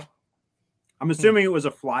 There we go. I'm assuming it was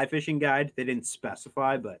a fly fishing guide. They didn't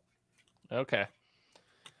specify, but okay.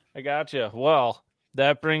 I gotcha. Well,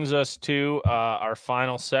 that brings us to our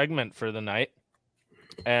final segment for the night,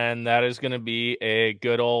 and that is going to be a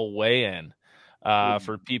good old weigh-in.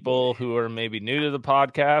 For people who are maybe new to the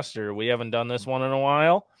podcast or we haven't done this one in a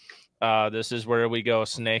while, this is where we go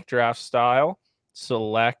snake draft style,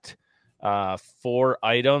 select 4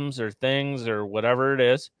 items or things or whatever it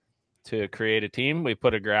is to create a team. We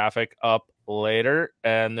put a graphic up later,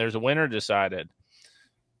 and there's a winner decided.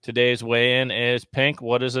 Today's weigh-in is Pink.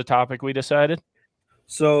 What is the topic we decided?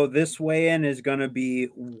 So this weigh-in is going to be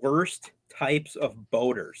worst types of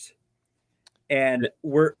boaters. And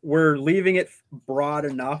we're leaving it broad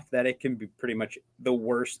enough that it can be pretty much the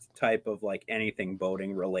worst type of like anything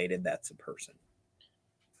boating related that's a person.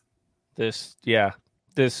 This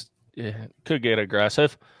could get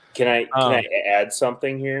aggressive. Can I add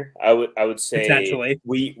something here? I would say potentially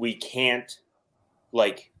we can't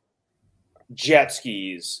like jet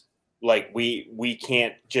skis. Like we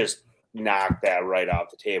can't just knock that right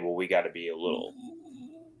off the table. We got to be a little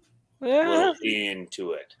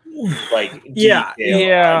into it. Like yeah.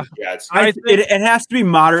 It has to be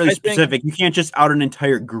moderately specific. You can't just out an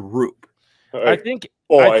entire group. I think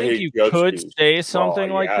you could say something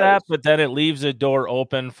like that, but then it leaves a door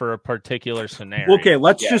open for a particular scenario. Okay,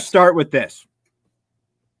 let's just start with this.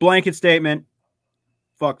 Blanket statement.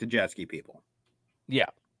 fuck the jet ski people. Yeah.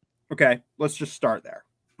 Okay, let's just start there.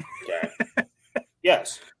 Okay.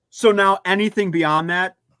 Yes. So now anything beyond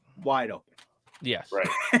that, wide open. Yes. Right.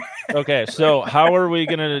 Okay, so how are we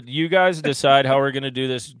gonna? You guys decide how we're gonna do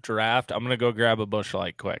this draft. I'm gonna go grab a Busch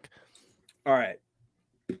Light quick. All right.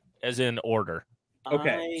 As in order.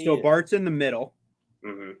 Okay. So Bart's in the middle.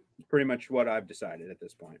 Mm-hmm. Pretty much what I've decided at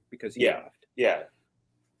this point because he left. Yeah.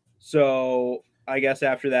 So I guess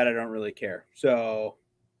after that, I don't really care. So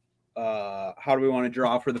how do we want to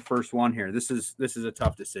draw for the first one here? This is a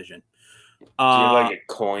tough decision. Do you have like a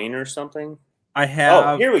coin or something? I have.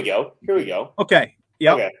 Oh, here we go. Okay.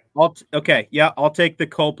 Yep. Okay. Yeah. I'll take the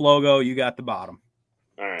Cope logo. You got the bottom.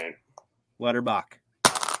 All right. Letter Bach.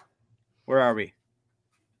 Where are we?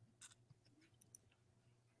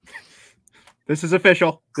 This is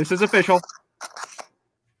official.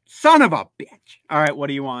 Son of a bitch. All right. What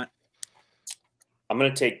do you want? I'm going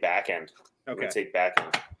to take back end. Okay. I'm going to take back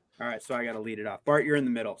end. All right. So I got to lead it off. Bart, you're in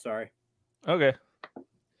the middle. Sorry. Okay.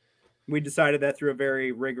 We decided that through a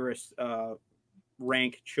very rigorous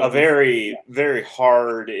rank choice. A very, very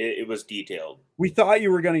hard. It was detailed. We thought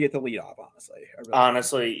you were going to get the lead off, honestly.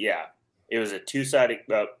 Honestly, yeah. It was a three-sided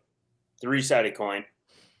coin,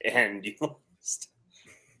 and you lost.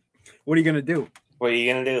 What are you going to do? What are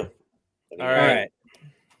you going to do? All right.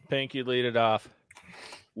 Pink, you lead it off.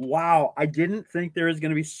 Wow. I didn't think there was going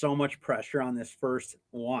to be so much pressure on this first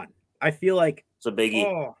one. I feel like it's a biggie.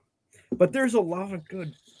 Oh, but there's a lot of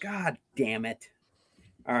good. God damn it.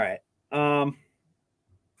 All right. All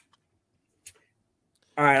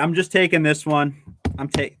right. I'm just taking this one.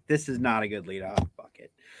 This is not a good lead off. Fuck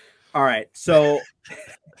it. All right. So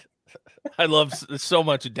I love so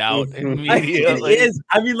much doubt immediately. It is.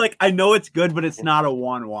 I mean, like, I know it's good, but it's not a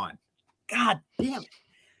 1-1. God damn it.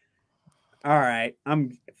 All right.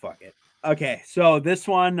 Fuck it. Okay. So this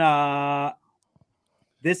one,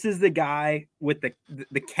 this is the guy with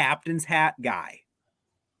the captain's hat guy.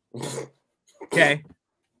 Okay.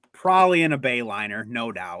 Probably in a Bayliner,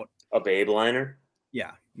 no doubt. A Babe liner?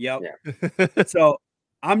 Yeah. Yep. Yeah. So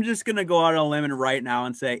I'm just going to go out on a limb right now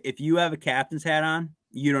and say, if you have a captain's hat on,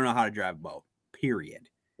 you don't know how to drive a boat, period.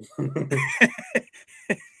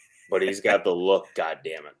 But he's got the look, God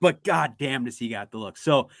damn it. But God damn does he got the look.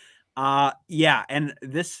 So, yeah. And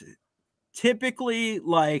this typically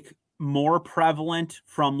like more prevalent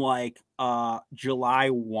from like July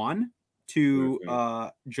 1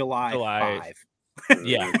 to July 5.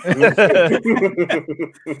 Yeah.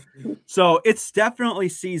 So it's definitely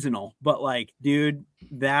seasonal, but like, dude,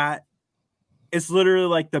 that it's literally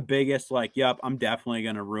like the biggest, like, yep, I'm definitely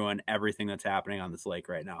going to ruin everything that's happening on this lake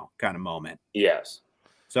right now kind of moment. Yes.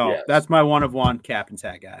 So that's my 1 of 1 captain's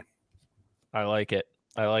hat guy. I like it.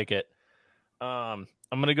 I'm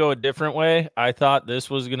going to go a different way. I thought this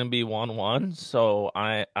was going to be 1-1. So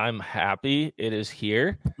I'm happy it is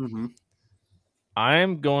here. Mm-hmm.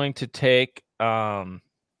 I'm going to take, I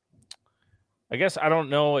guess I don't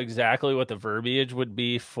know exactly what the verbiage would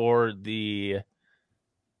be for the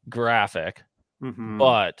graphic,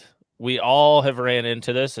 but we all have ran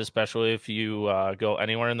into this, especially if you go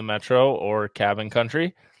anywhere in the metro or cabin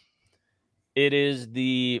country. It is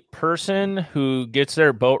the person who gets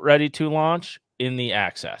their boat ready to launch in the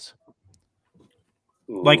access.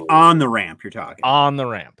 Like on the ramp, you're talking. On the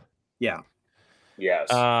ramp. Yeah. Yes.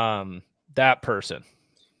 That person.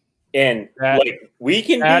 And like we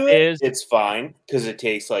can do it. It's fine because it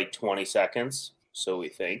takes like 20 seconds, so we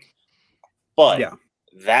think. But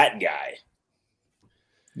that guy.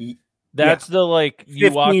 That's the like you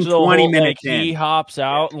 15, watch the 20 whole, minutes like, he hops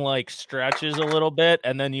out and like stretches a little bit,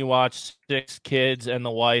 and then you watch 6 kids and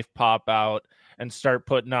the wife pop out and start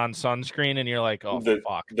putting on sunscreen, and you're like, oh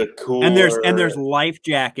fuck. The cooler, and there's life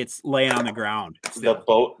jackets laying on the ground. The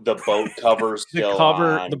boat covers still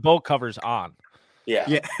on. The boat cover's on.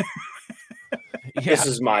 Yeah. This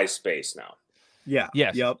is my space now. Yeah.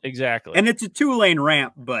 Yes. Yep. Exactly. And it's a 2-lane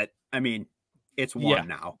ramp, but I mean, it's 1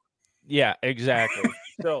 now. Yeah. Exactly.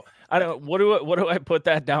 So I don't. What do I put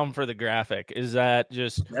that down for the graphic? Is that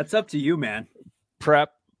just that's up to you, man?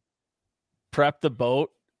 Prep the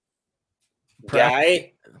boat.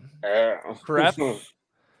 Guy.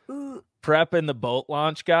 Prep in the boat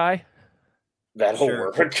launch guy. That'll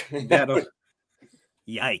work.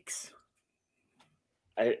 Yikes.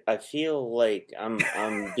 I feel like I'm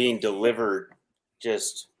being delivered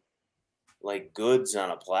just like goods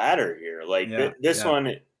on a platter here. Like this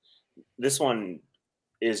one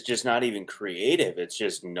is just not even creative. It's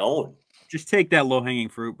just known. Just take that low-hanging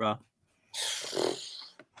fruit, bro.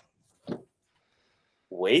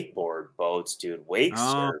 Wakeboard boats, dude. Wake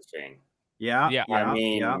surfing. Yeah.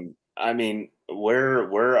 I mean, where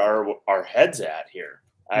are our heads at here?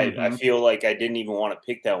 I feel like I didn't even want to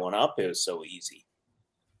pick that one up. It was so easy.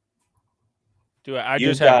 I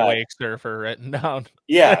just have wake surfer written down.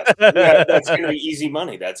 Yeah, that's gonna be easy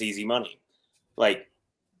money. That's easy money. Like,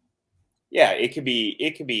 yeah, it could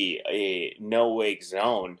be a no wake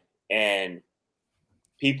zone, and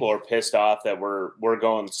people are pissed off that we're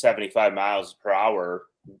going 75 miles per hour,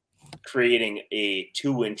 creating a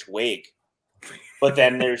 2-inch wake. But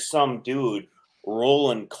then there's some dude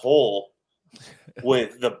rolling coal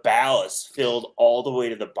with the ballast filled all the way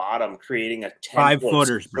to the bottom, creating a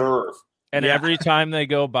 10-foot curve. And every time they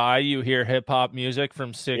go by, you hear hip hop music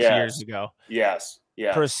from 6 years ago. Yes.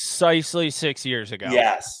 Precisely 6 years ago.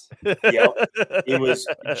 Yes. Yep. It was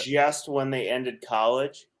just when they ended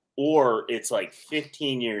college, or it's like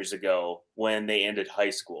 15 years ago when they ended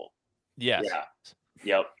high school. Yes. Yeah.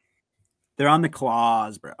 Yep. They're on the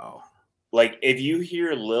claws, bro. Like, if you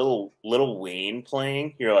hear Lil Wayne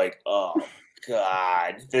playing, you're like, oh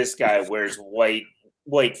God, this guy wears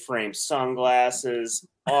white frame sunglasses.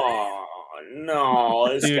 Oh no,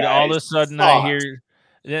 this dude! guy All of a sudden, I hear,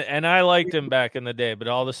 and I liked him back in the day, but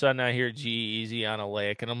all of a sudden, I hear G-Eazy on a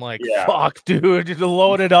lake, and I'm like, fuck, dude,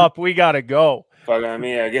 load it up, we gotta go. Fuck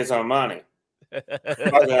me, I get some money. Fuck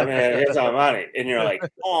me, I get some money, and you're like,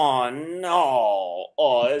 oh no,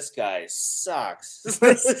 oh this guy sucks.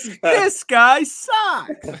 This guy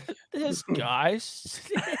sucks. This guy.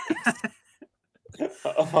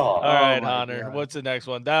 All right, Hahner. What's the next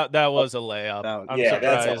one? That was a layup. I'm surprised.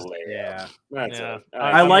 That's a layup. Yeah,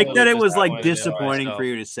 I like that it was like disappointing for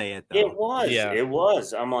you to say it though. It was. Yeah. It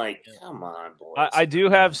was. I'm like, come on, boys. I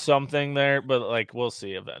do have something there, but like we'll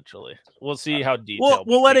see eventually. We'll see how detailed.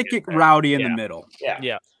 We'll let it get rowdy in the middle.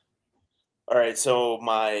 Yeah. All right. So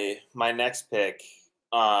my next pick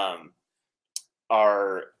are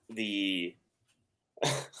the.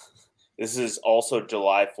 This is also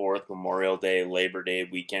July 4th, Memorial Day, Labor Day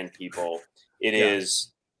weekend, people. It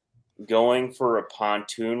is going for a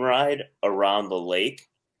pontoon ride around the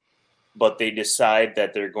lake, but they decide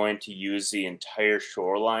that they're going to use the entire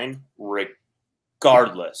shoreline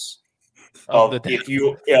regardless of the depth.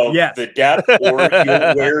 The depth or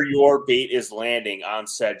where your bait is landing on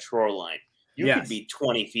said shoreline. You could be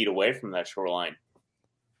 20 feet away from that shoreline.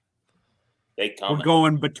 We're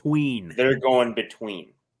going between. They're going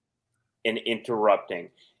between. And interrupting.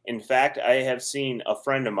 In fact, I have seen a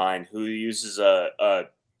friend of mine who uses a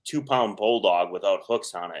 2-pound bulldog without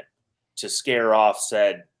hooks on it to scare off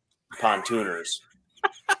said pontooners.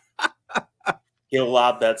 He'll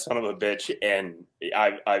lob that son of a bitch, and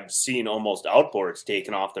I've seen almost outboards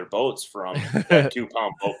taken off their boats from that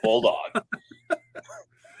 2-pound bulldog.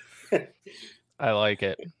 I like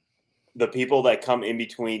it. The people that come in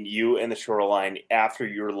between you and the shoreline after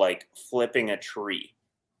you're like flipping a tree.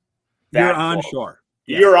 You're on shore.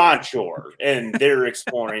 Yeah. You're on shore, and they're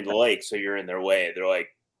exploring the lake, so you're in their way. They're like,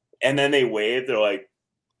 and then they wave. They're like,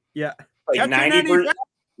 yeah, like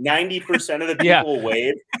 90% of the people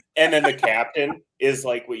wave, and then the captain is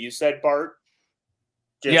like what you said, Bart.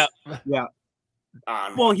 Yeah.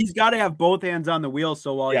 Well, he's got to have both hands on the wheel,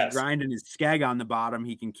 so while he's grinding his skeg on the bottom,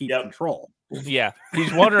 he can keep control. Yeah,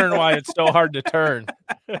 he's wondering why it's so hard to turn.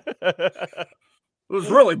 It was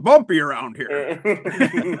really bumpy around here.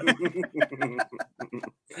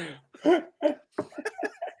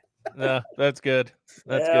 No, that's good.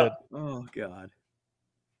 That's good. Oh God.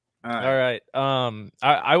 All right.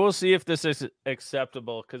 I will see if this is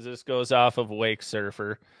acceptable because this goes off of wake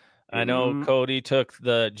surfer. I know Cody took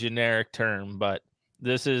the generic term, but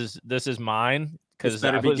this is mine because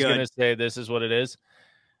I was going to say this is what it is.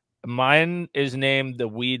 Mine is named the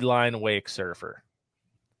Weed Line Wake Surfer.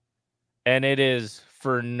 And it is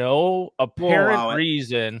for no apparent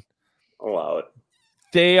reason. Allow it.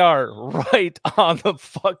 They are right on the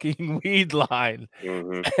fucking weed line.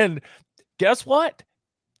 And guess what?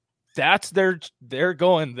 They're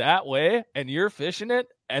going that way and you're fishing it.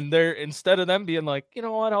 And they're, instead of them being like, you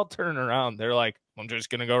know what, I'll turn around. They're like, I'm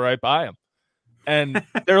just going to go right by them. And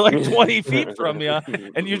they're like 20 feet from you.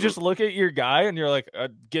 And you just look at your guy and you're like,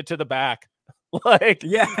 get to the back. Like,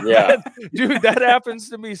 dude, that happens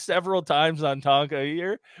to me several times on Tonka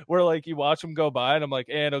here where like you watch them go by and I'm like,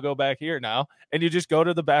 and I'll go back here now. And you just go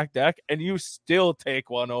to the back deck and you still take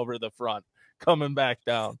one over the front coming back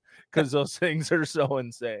down because those things are so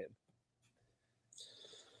insane.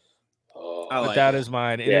 But that is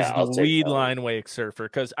mine. It is the Weed Line Wake Surfer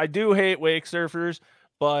because I do hate wake surfers,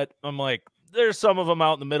 but I'm like, there's some of them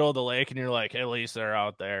out in the middle of the lake and you're like, at least they're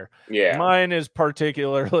out there. Yeah. Mine is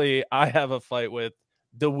particularly, I have a fight with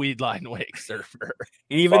the Weed Line Wake Surfer.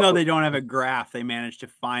 And even though they don't have a graph, they managed to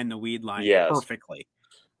find the weed line perfectly.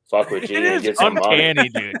 fuck with G It and is get some uncanny,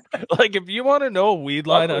 money. dude. Like, if you want to know a weed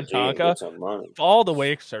line on Tonka, Some money. all the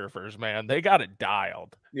wake surfers, man, they got it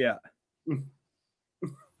dialed. Yeah.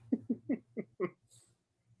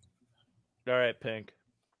 All right, Pink.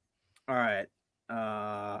 All right.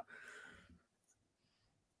 All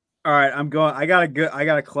right, I'm going. I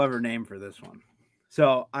got a clever name for this one.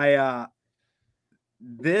 So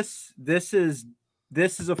this is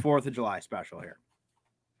a 4th of July special here.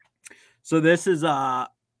 So this is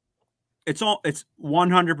it's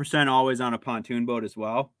 100% always on a pontoon boat as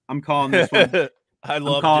well. I'm calling this one. I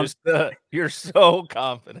love you're so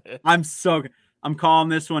confident. I'm calling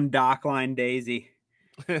this one Dockline Daisy.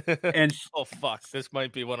 And oh fuck, this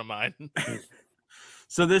might be one of mine.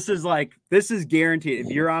 So this is guaranteed.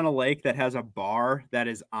 If you're on a lake that has a bar that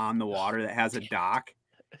is on the water that has a dock,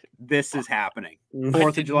 this is happening.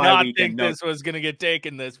 4th of July weekend. This was gonna get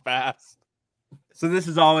taken this fast. So this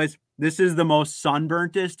is the most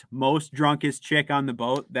sunburntest, most drunkest chick on the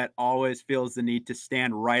boat that always feels the need to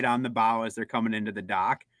stand right on the bow as they're coming into the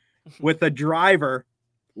dock, with a driver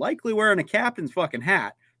likely wearing a captain's fucking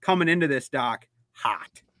hat coming into this dock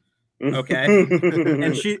hot. Okay.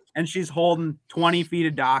 and she's holding 20 feet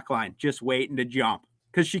of dock line, just waiting to jump,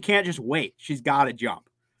 because she can't just wait. She's got to jump.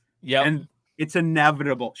 Yeah. And it's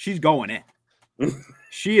inevitable. She's going in.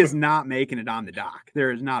 She is not making it on the dock. There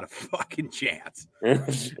is not a fucking chance.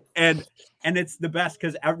 And it's the best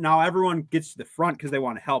because now everyone gets to the front because they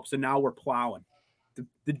want to help. So now we're plowing.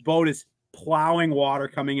 The boat is plowing water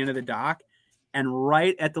coming into the dock. And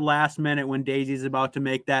right at the last minute when Daisy's about to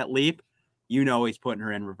make that leap, you know he's putting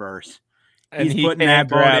her in reverse. And he's putting that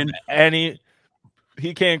boat in.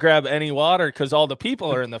 He can't grab any water because all the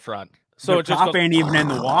people are in the front. So it just prop ain't even in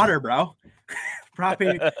the water, bro. Prop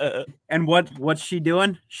ain't. And what's she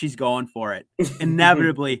doing? She's going for it.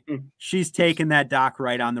 Inevitably, she's taking that dock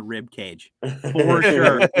right on the rib cage for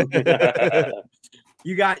sure.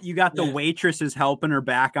 You got the waitresses helping her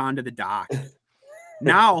back onto the dock.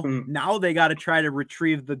 Now they got to try to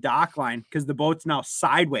retrieve the dock line because the boat's now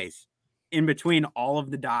sideways in between all of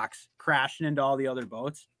the docks, crashing into all the other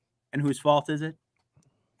boats. And whose fault is it?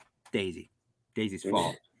 Daisy's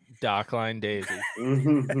fault. Dockline Daisy.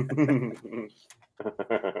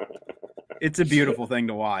 It's a beautiful thing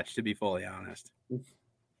to watch, to be fully honest.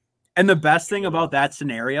 And the best thing about that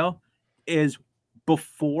scenario is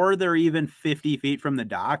before they're even 50 feet from the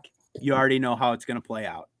dock, you already know how it's going to play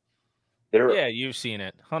out. Yeah, you've seen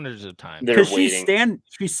it hundreds of times. Because she's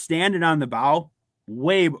standing on the bow.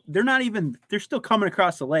 They're still coming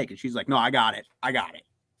across the lake. And she's like, no, I got it.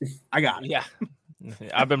 Yeah.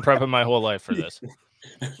 I've been prepping my whole life for this.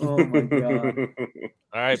 Oh my God.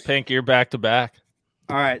 All right, Pink, you're back to back.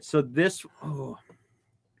 All right. So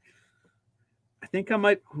I think I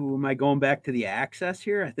might, am I going back to the access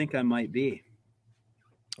here? I think I might be.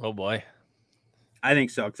 Oh boy. I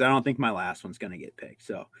think so. Cause I don't think my last one's going to get picked.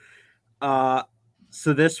 So,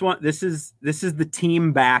 so this is the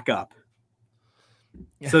team backup.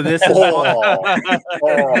 So this is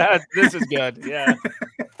this is good. Yeah.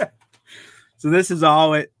 So this is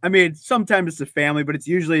all it. I mean, sometimes it's a family, but it's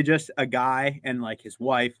usually just a guy and like his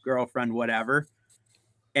wife, girlfriend, whatever.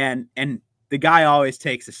 And the guy always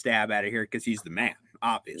takes a stab at it here because he's the man,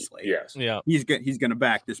 obviously. Yes. Yeah. He's gonna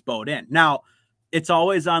back this boat in. Now, it's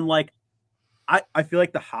always on like I feel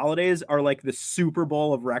like the holidays are like the Super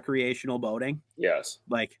Bowl of recreational boating. Yes.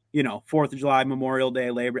 Like, 4th of July, Memorial Day,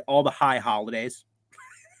 Labor Day, all the high holidays.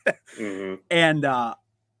 Mm-hmm. And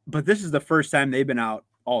but this is the first time they've been out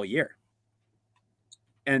all year.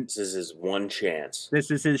 And this is his one chance.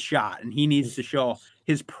 This is his shot, and he needs to show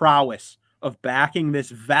his prowess of backing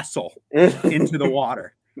this vessel into the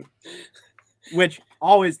water. Which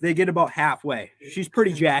always they get about halfway. She's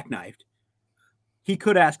pretty jackknifed. He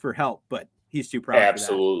could ask for help, but he's too proud.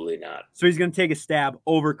 Absolutely not. So he's going to take a stab,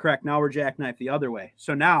 overcorrect. Now we're jackknifed the other way.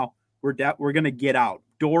 So now we're going to get out.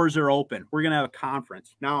 Doors are open. We're going to have a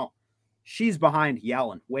conference. Now she's behind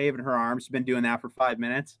yelling, waving her arms. Been doing that for 5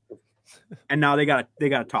 minutes. And now they got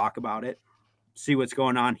to talk about it, see what's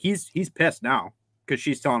going on. He's pissed now because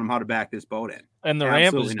she's telling him how to back this boat in. And the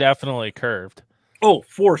ramp is definitely curved. Oh,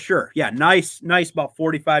 for sure. Yeah, nice about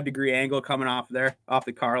 45-degree angle coming off there, off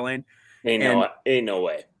the car lane. Ain't no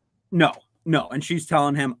way. No. And she's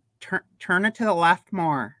telling him, turn it to the left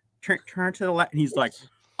more. Turn it to the left. And he's like,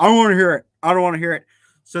 I don't want to hear it. I don't want to hear it.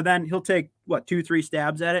 So then he'll take 2-3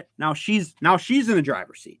 stabs at it. Now she's in the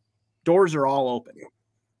driver's seat. Doors are all open.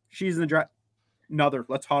 She's in the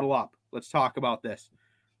let's huddle up. Let's talk about this.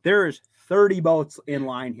 There's 30 boats in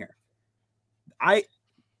line here.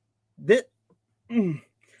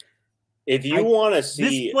 If you want to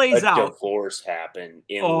see a divorce happen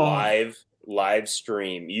in live, live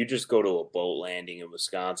stream. You just go to a boat landing in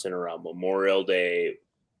Wisconsin around Memorial Day,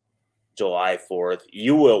 July 4th.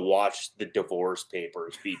 You will watch the divorce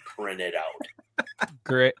papers be printed out.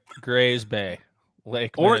 Gray's Bay,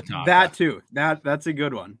 Lake Or Minnetonka. that too. That's a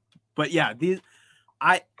good one. But yeah,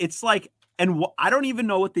 it's like, and I don't even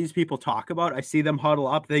know what these people talk about. I see them huddle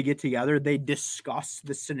up, they get together, they discuss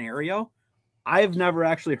the scenario. I have never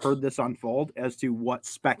actually heard this unfold as to what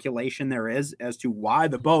speculation there is as to why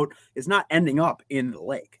the boat is not ending up in the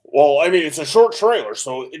lake. Well, I mean, it's a short trailer,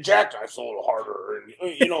 so it jackknifes a little harder.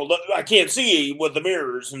 And, you know, I can't see with the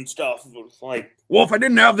mirrors and stuff. It's like, well, if I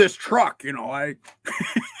didn't have this truck, you know,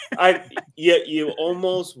 you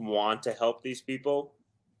almost want to help these people,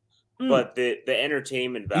 but the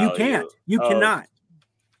entertainment value, you cannot.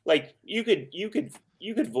 Like, you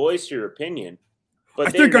could voice your opinion. But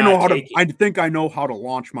I think I know how to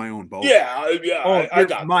launch my own boat. Yeah. Oh, I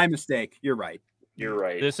got my mistake. You're right. You're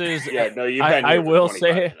right. This is I will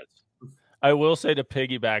say to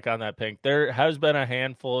piggyback on that, Pink. There has been a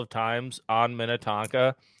handful of times on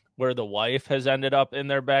Minnetonka where the wife has ended up in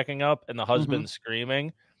there backing up and the husband's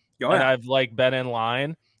screaming. And I've like been in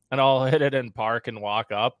line and I'll hit it in park and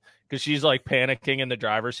walk up because she's like panicking in the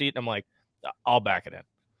driver's seat. And I'm like, I'll back it in.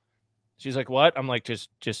 She's like, what? I'm like,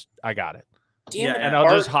 just I got it. And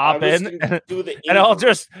I'll just hop in and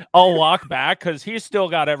I'll walk back because he's still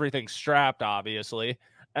got everything strapped, obviously.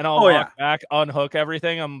 And I'll walk back, unhook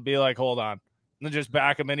everything. I'm gonna be like, hold on. And then just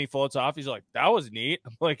back him in. He floats off. He's like, that was neat.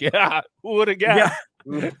 I'm like, yeah, who would have guessed?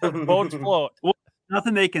 Boats float. Well,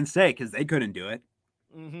 nothing they can say because they couldn't do it.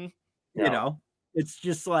 You know, it's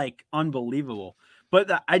just like unbelievable.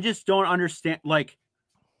 But I just don't understand, like,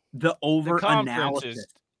 the over analysis.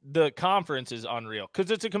 The conference is unreal because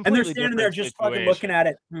it's a completely and they're standing there just fucking looking at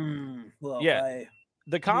it.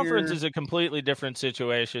 The conference is a completely different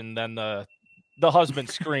situation than the husband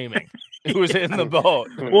screaming who was in the boat.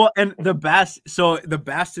 Well, and the best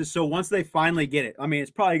is once they finally get it. I mean, it's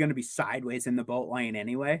probably going to be sideways in the boat lane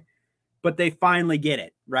anyway, but they finally get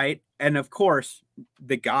it right. And of course,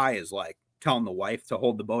 the guy is like telling the wife to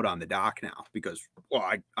hold the boat on the dock now because, well,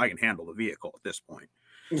 I can handle the vehicle at this point.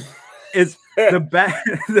 Is the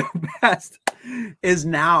best is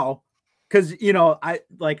now because, you know, I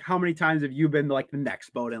like, how many times have you been like the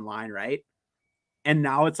next boat in line, right? And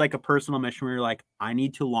now it's like a personal mission where you're like, I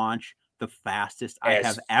need to launch the fastest I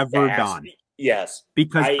have ever done. Yes,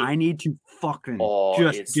 because I need to fucking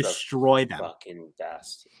just destroy them. Fucking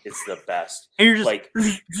best. It's the best. And you're just like,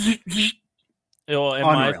 and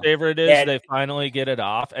my favorite is they finally get it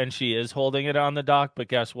off, and she is holding it on the dock. But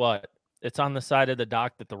guess what? It's on the side of the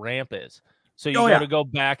dock that the ramp is. So you got to go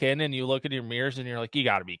back in and you look at your mirrors and you're like, you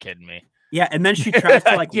got to be kidding me. Yeah. And then she tries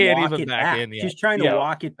to like walk it back. She's trying to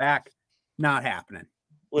walk it back. Not happening.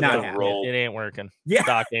 Not happening. It ain't working. Yeah.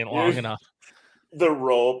 Dock ain't long enough. The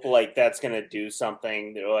rope, like, that's going to do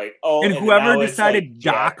something. They're like, oh. And whoever decided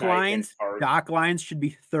dock lines should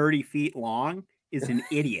be 30 feet long is an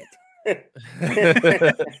idiot.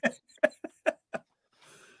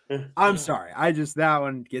 I'm sorry. That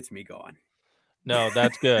one gets me going. No,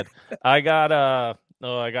 that's good. I got a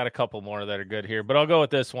couple more that are good here, but I'll go with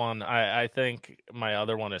this one. I think my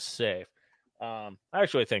other one is safe. I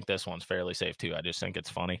actually think this one's fairly safe too. I just think it's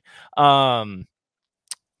funny. I'm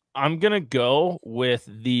gonna go with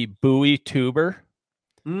the buoy tuber.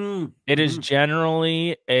 It is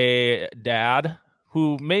generally a dad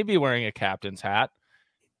who may be wearing a captain's hat,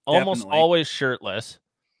 almost always shirtless,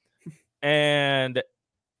 and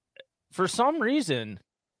for some reason,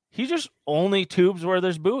 he just only tubes where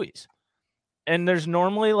there's buoys. And there's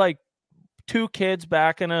normally like two kids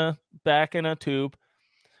back in a tube,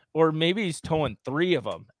 or maybe he's towing three of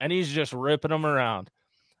them and he's just ripping them around.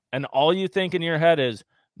 And all you think in your head is,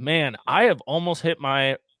 man, I have almost hit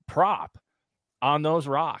my prop on those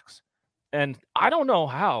rocks. And I don't know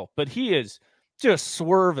how, but he is just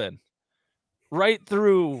swerving right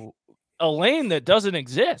through a lane that doesn't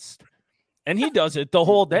exist. And he does it the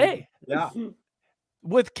whole day. Yeah.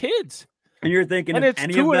 With kids. And you're thinking, and it's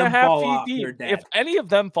 2.5 feet deep. If any of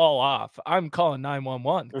them fall off, I'm calling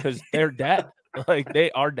 911 because they're dead. Like, they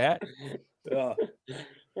are dead. That's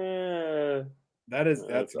a good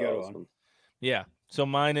awesome one. Yeah. So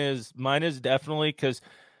mine is definitely because,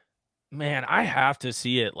 man, I have to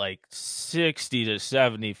see it like 60 to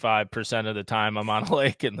 75% of the time I'm on a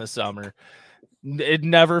lake in the summer. It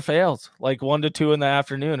never fails. Like 1 to 2 in the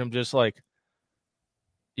afternoon, I'm just like,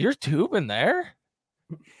 you're tubing there?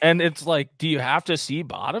 And it's like, do you have to see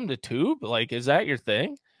bottom to tube? Like, is that your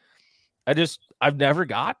thing? I've never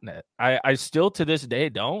gotten it. I still to this day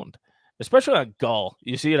don't, especially on gull.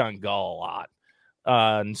 You see it on gull a lot,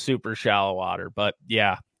 in super shallow water. But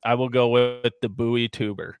yeah, I will go with the buoy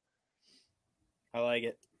tuber. I like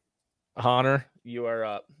it. Hahner, you are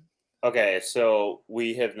up. Okay, so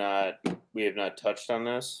we have not touched on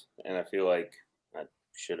this, and I feel like that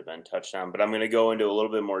should have been touched on, but I'm going to go into a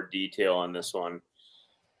little bit more detail on this one.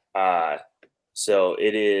 So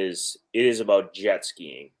it is about jet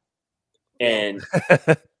skiing, and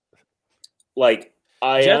like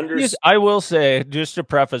I understand. I will say, just to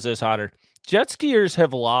preface this, Hahner, jet skiers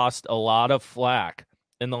have lost a lot of flack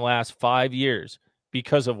in the last 5 years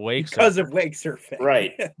because of wake surfing.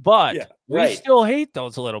 Right. But we still hate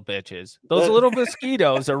those little bitches. Those little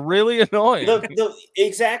mosquitoes are really annoying.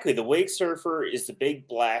 Exactly. The wake surfer is the big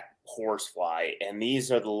black horsefly, and these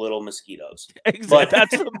are the little mosquitoes. Exactly. But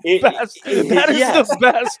that's the best. That is the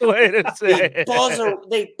best way to say it.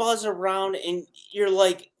 They buzz around, and you're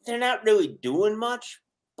like, they're not really doing much,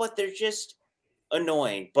 but they're just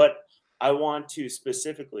annoying. But I want to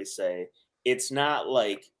specifically say it's not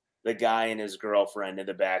like the guy and his girlfriend in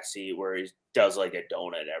the backseat where he does like a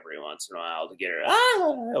donut every once in a while to get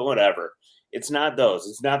her, whatever. It's not those.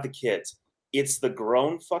 It's not the kids. It's the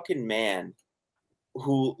grown fucking man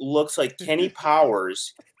who looks like Kenny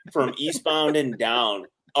Powers from Eastbound and Down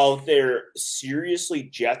out there seriously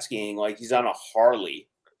jet skiing like he's on a Harley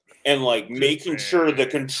and like making sure the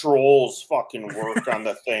controls fucking work on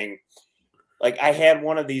the thing. Like I had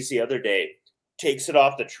one of these the other day. Takes it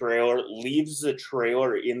off the trailer, leaves the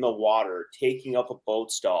trailer in the water, taking up a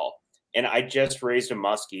boat stall. And I just raised a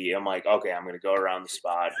muskie. I'm like, okay, I'm going to go around the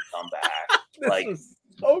spot and come back. Like,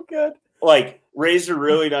 so good. Like, raised a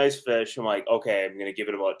really nice fish. I'm like, okay, I'm going to give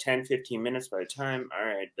it about 10, 15 minutes by the time. All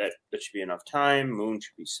right, that should be enough time. Moon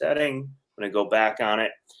should be setting. I'm going to go back on it.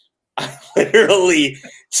 I literally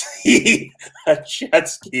see a jet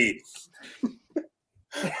ski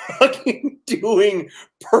fucking doing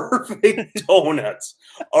perfect donuts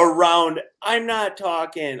around. I'm not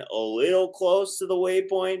talking a little close to the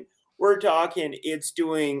waypoint. We're talking it's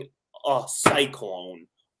doing a cyclone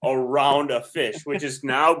around a fish, which is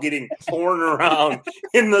now getting torn around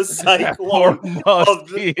in the cyclone of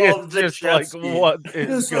the just jet ski. Like, what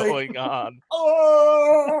is going on?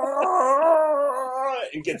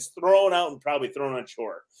 And gets thrown out and probably thrown on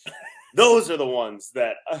shore. Those are the ones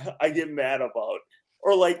that I get mad about.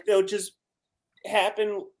 Or like they'll just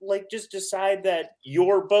happen, like just decide that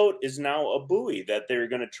your boat is now a buoy that they're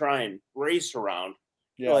gonna try and race around.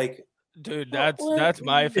 Yeah. Like, dude, that's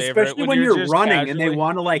my favorite. Especially when you're running and they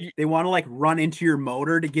want to run into your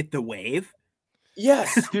motor to get the wave.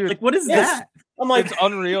 Yes, dude. Like, what is that? I'm like, it's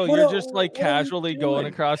unreal. You're just like casually going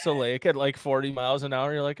across the lake at like 40 miles an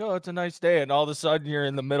hour. You're like, oh, it's a nice day, and all of a sudden you're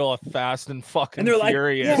in the middle of Fast and fucking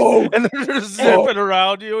Furious, and they're just zipping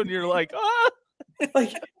around you, and you're like, ah.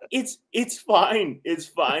 Like it's fine. It's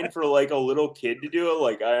fine for like a little kid to do it.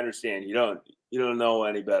 Like I understand you don't know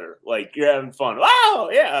any better. Like you're having fun. Wow,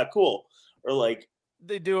 yeah, cool. Or like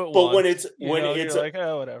they do it. But once, when it's like,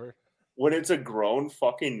 oh, whatever. When it's a grown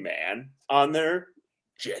fucking man on there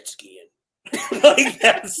jet skiing, like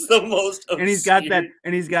that's the most. And he's got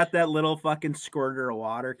that little fucking squirter of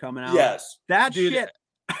water coming out. Yes, that dude, shit.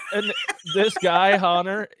 And this guy,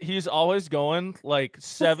 Hahner, he's always going like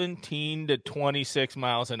 17 to 26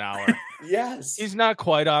 miles an hour. Yes. He's not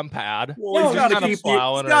quite on pad. Well, he's got to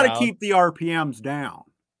keep the RPMs down.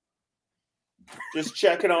 Just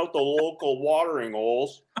checking out the local watering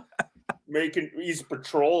holes. He's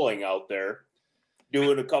patrolling out there,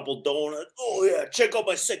 doing a couple donuts. Oh, yeah. Check out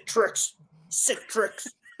my sick tricks. Sick tricks.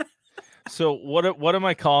 So what am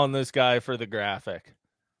I calling this guy for the graphic?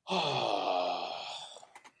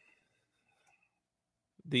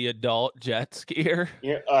 The adult jet skier.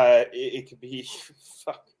 Yeah, it could be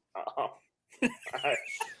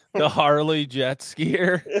the Harley jet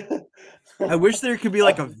skier. I wish there could be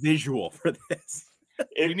like a visual for this.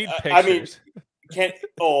 We need pictures. I mean,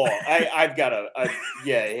 I've got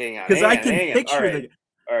hang on. Because I can picture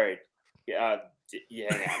all right. Yeah,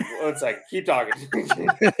 hang on. One second. Keep talking.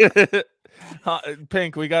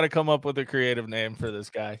 Pink, we got to come up with a creative name for this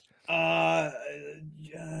guy.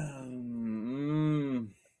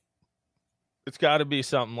 It's got to be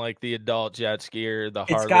something like the adult jet skier, the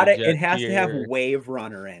Harley jet skier. It has to have a wave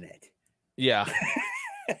runner in it. Yeah.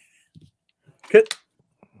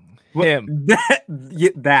 Him.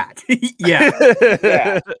 That. Yeah.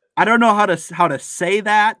 Yeah. I don't know how to say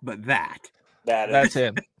that, but that's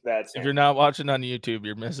him. That's him. If you're not watching on YouTube,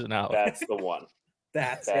 you're missing out. That's the one.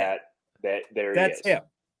 That's him. That's him.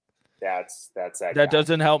 That's that That guy.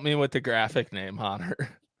 doesn't help me with the graphic name, Hahner.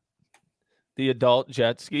 The adult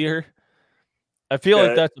jet skier. I feel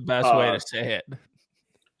like that's the best way to say it.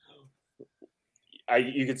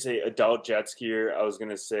 You could say adult jet skier. I was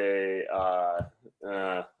gonna say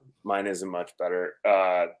Mine isn't much better.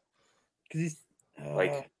 He's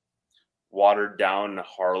Like watered down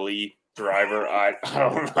Harley driver. I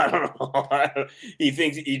don't know. He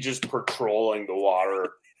thinks he's just patrolling the water.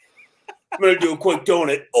 I'm gonna do a quick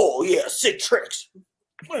donut. Oh yeah, sick tricks.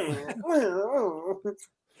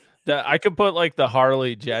 I could put like the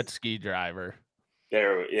Harley jet ski driver.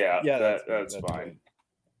 There, yeah, that's fine. Good.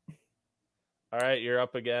 All right, you're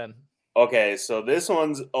up again. Okay, so this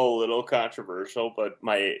one's a little controversial, but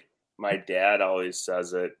my dad always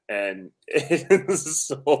says it, and it is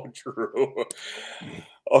so true.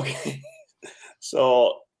 Okay,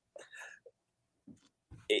 so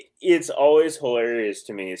it's always hilarious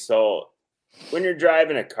to me. So when you're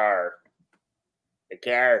driving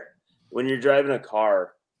when you're driving a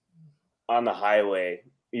car on the highway,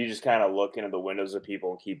 you just kind of look into the windows of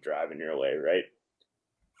people and keep driving your way, right?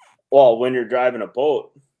 Well, when you're driving a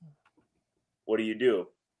boat, what do?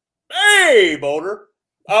 Hey, boater.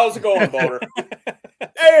 How's it going, boater?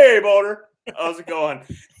 Hey, boater. How's it going?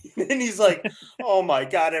 And he's like, oh, my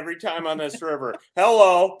God, every time on this river.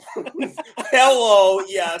 Hello. Hello.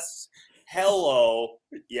 Yes. Hello.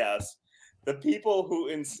 Yes. The people who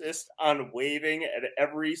insist on waving at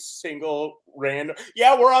every single random.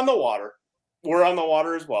 Yeah, we're on the water. We're on the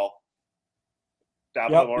water as well. Yep,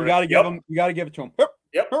 you got to give them. You got to give it to them.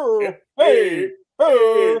 Yep. Hey.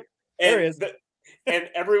 There he is. And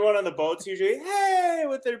everyone on the boat's usually, hey,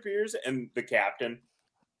 with their beers, and the captain.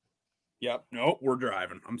 Yep. Nope, we're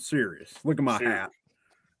driving. I'm serious. Look at my hat.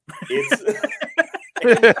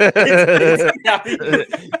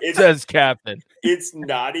 It says captain. It's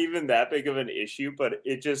not even that big of an issue, but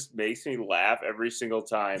it just makes me laugh every single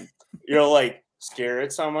time. Like stare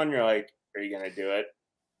at someone. You're like, are you going to do it?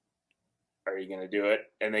 Are you going to do it?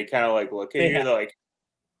 And they kind of like look at you. They're like,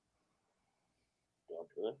 don't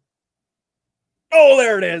do it. Oh,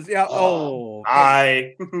 there it is. Yeah. Well,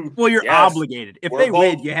 you're obligated. If they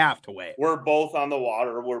wave, you have to wave. We're both on the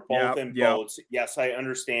water. We're both in boats. Yes, I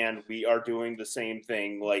understand. We are doing the same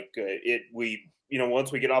thing. Like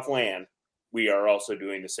once we get off land, we are also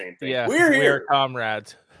doing the same thing. Yeah, we're here. We're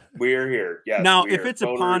comrades. We're here. Yes. Now, if it's a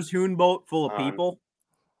pontoon boat full of people,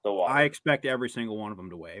 the water, I expect every single one of them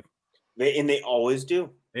to wave. They always do.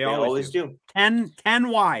 They always do. 10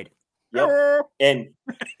 wide. Yep. And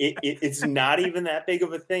it's not even that big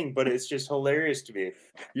of a thing, but it's just hilarious to me.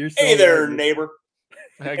 Hey there, neighbor.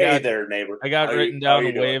 Hey there, neighbor. I got written down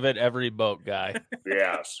to wave at every boat guy.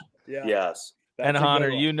 Yes. Yeah. Yes. And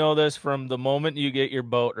Hahner, you know this from the moment you get your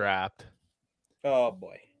boat wrapped. Oh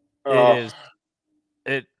boy.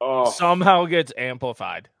 It somehow gets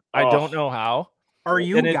amplified. I don't know how. Are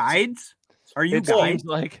you guides?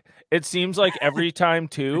 It seems like every time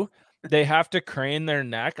too, they have to crane their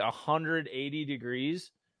neck 180 degrees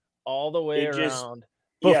all the way around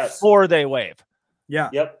before they wave. Yeah.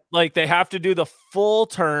 Yep. Like they have to do the full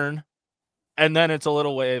turn and then it's a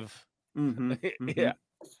little wave. Mm-hmm. Yeah.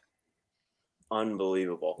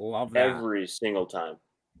 Unbelievable. Love that. Every single time.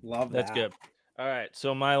 Love that. That's good. All right.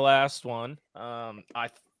 So my last one, I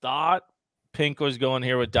thought Pink was going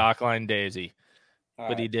here with Dockline Daisy,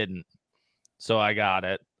 but he didn't. So I got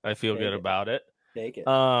it. I feel good about it. Take it.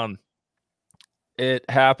 It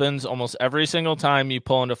happens almost every single time you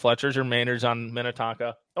pull into Fletcher's or Maynard's on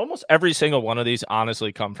Minnetonka. Almost every single one of these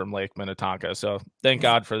honestly come from Lake Minnetonka. So thank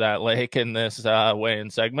God for that lake in this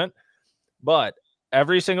weigh-in segment. But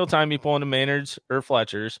every single time you pull into Maynard's or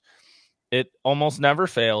Fletcher's, it almost never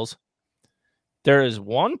fails. There is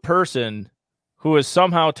one person who is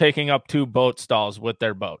somehow taking up 2 boat stalls with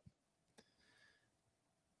their boat.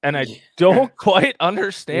 And I don't quite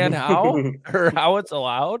understand how or how it's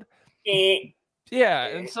allowed. Yeah,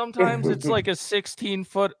 and sometimes it's like a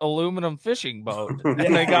 16-foot aluminum fishing boat.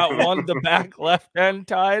 And they got one the back left end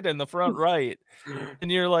tied and the front right.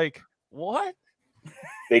 And you're like, what?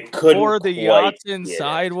 They couldn't. Or the yacht's in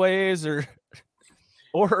sideways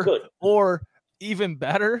or even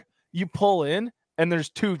better, you pull in and there's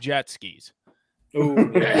 2 jet skis. Ooh.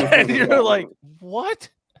 And you're like, what?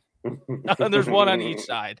 And there's one on each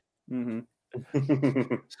side.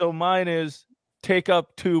 Mm-hmm. So mine is take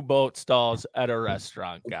up 2 boat stalls at a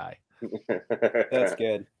restaurant guy. That's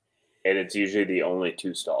good. And it's usually the only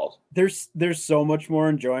 2 stalls. There's so much more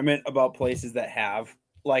enjoyment about places that have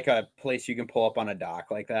like a place you can pull up on a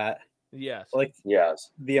dock like that. Yes. Like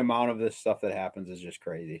yes. The amount of this stuff that happens is just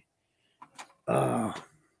crazy. God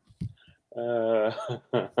damn.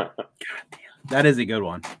 That is a good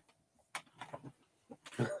one.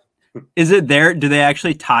 Is it there? Do they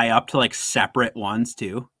actually tie up to like separate ones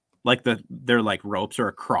too? Like they're like ropes are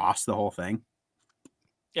across the whole thing?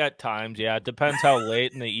 At times, yeah. It depends how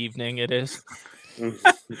late in the evening it is.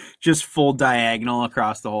 Just full diagonal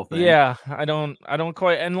across the whole thing. Yeah, I don't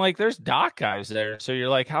quite. And like, there's dock guys there, so you're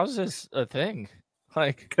like, how's this a thing?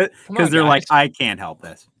 Like, because they're like, I can't help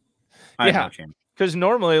this. Yeah, because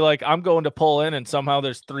normally, like, I'm going to pull in, and somehow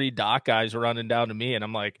there's 3 dock guys running down to me, and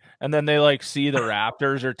I'm like, and then they like see the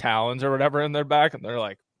Raptors or Talons or whatever in their back, and they're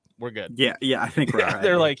like, we're good. Yeah, I think we're all right.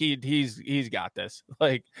 They're like, he's got this.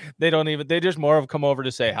 Like, they just more of come over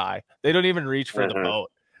to say hi. They don't even reach for the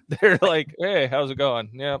boat. They're like, hey, how's it going?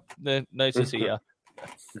 Yep, nice to see you.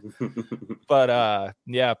 But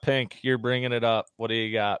yeah, Pink, you're bringing it up. What do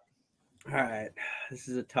you got? All right, this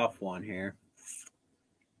is a tough one here.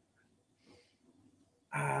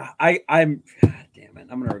 I'm damn it,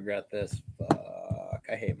 I'm gonna regret this. Fuck,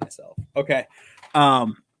 I hate myself. Okay,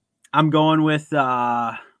 I'm going with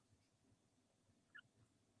I'm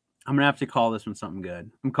gonna have to call this one something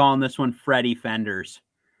good. I'm calling this one Freddie Fenders.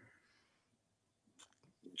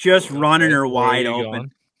 Just running her wide open.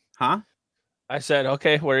 Going? Huh? I said,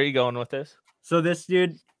 okay, where are you going with this? So this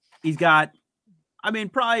dude, he's got, I mean,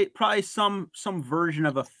 probably some version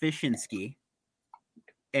of efficiency.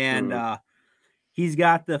 And he's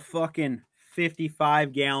got the fucking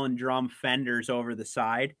 55-gallon drum fenders over the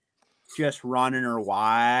side, just running her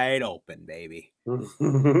wide open, baby.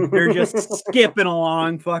 They're just skipping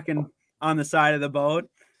along fucking on the side of the boat.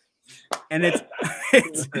 And it's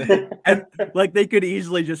and like they could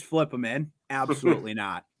easily just flip them in. Absolutely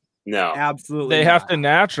not. No, absolutely. They have to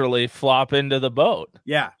naturally flop into the boat.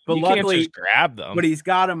 Yeah, but you luckily, can't just grab them. But he's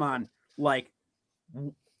got them on like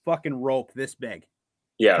fucking rope this big.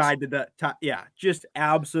 Yeah, tied to the top. Yeah, just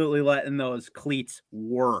absolutely letting those cleats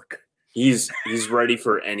work. He's ready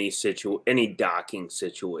for any docking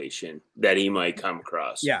situation that he might come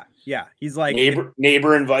across. Yeah. He's like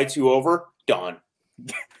neighbor invites you over. Done.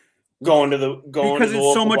 Because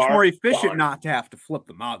it's so much more efficient not to have to flip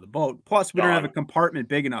them out of the boat. Plus, we don't have a compartment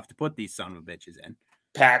big enough to put these son of bitches in.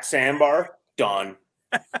 Pack sandbar, done.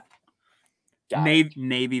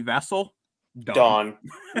 Navy vessel, done.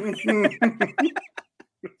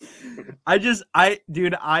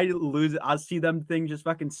 I lose it. I'll see them things just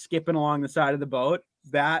fucking skipping along the side of the boat.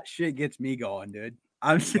 That shit gets me going, dude.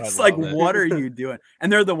 I'm just like, what are you doing?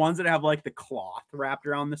 And they're the ones that have like the cloth wrapped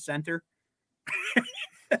around the center.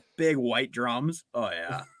 Big white drums. Oh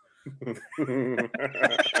yeah.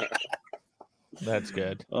 That's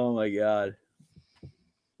good. Oh my god.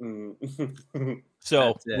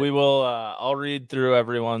 So we will I'll read through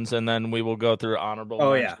everyone's and then we will go through honorable.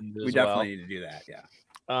 Oh yeah. We definitely need to do that. Yeah.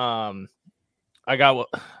 I got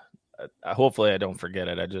hopefully I don't forget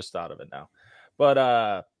it. I just thought of it now.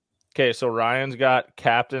 But okay, so Ryan's got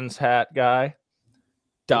captain's hat guy,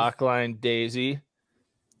 dockline Daisy,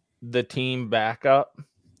 the team backup,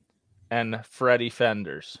 and Freddie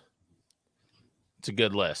Fenders. It's a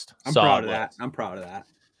good list. I'm proud of that. I'm proud of that.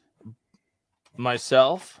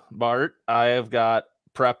 Myself, Bart, I have got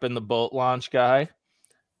prep in the boat launch guy,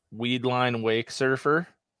 weed line wake surfer,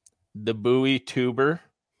 the buoy tuber,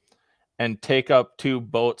 and take up 2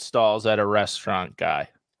 boat stalls at a restaurant guy.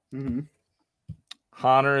 Mm-hmm.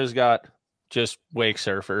 Hahner has got just wake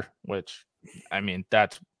surfer, which I mean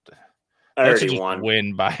that's already just won.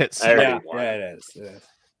 Win by itself. Yeah, it is.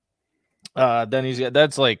 Then he's got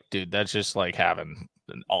that's like, dude, that's just like having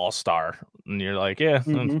an all-star, and you're like, yeah,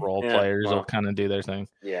 role players will kind of do their thing.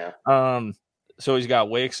 Yeah. So he's got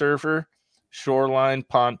wake surfer, shoreline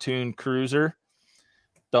pontoon cruiser,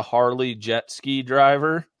 the Harley jet ski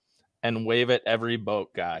driver, and wave at every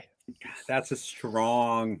boat guy. That's a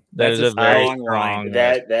strong. That is a very strong.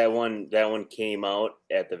 That one came out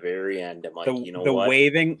at the very end. I'm like, you know the what?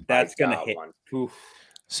 Waving that's gonna hit. Oof.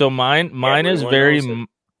 So mine is very.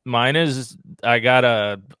 Mine is, I got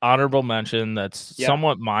a honorable mention that's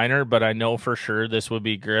somewhat minor, but I know for sure this would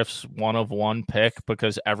be Griff's 1 of 1 pick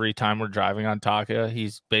because every time we're driving on Taka,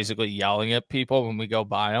 he's basically yelling at people when we go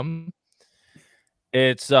by him.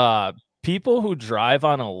 It's people who drive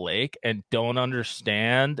on a lake and don't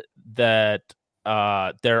understand that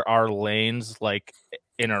there are lanes like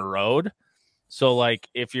in a road. So like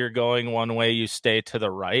if you're going one way, you stay to the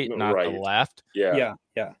right, not the left. Yeah.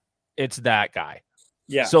 It's that guy.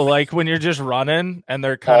 Yeah. So like when you're just running and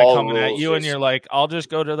they're kind of coming at you and you're like, I'll just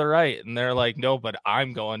go to the right. And they're like, no, but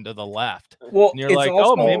I'm going to the left. Well, and you're like,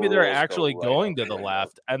 oh, maybe they're actually going to the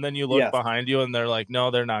left. And then you look behind you and they're like,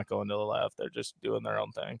 no, they're not going to the left. They're just doing their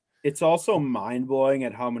own thing. It's also mind blowing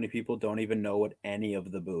at how many people don't even know what any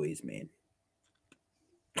of the buoys mean.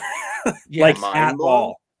 Like at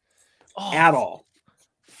all. Oh, at all.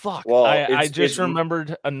 Fuck. Well, I just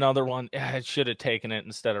remembered another one. I should have taken it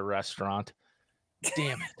instead of restaurant.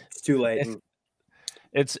 Damn it. It's too late.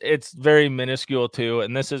 It's very minuscule too,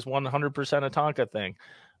 and this is 100% a Tonka thing.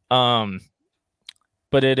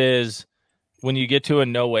 But it is when you get to a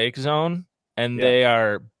no wake zone and they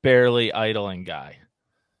are barely idling guy.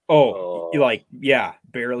 Barely. Yeah,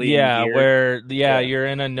 in gear. where you're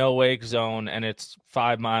in a no wake zone and it's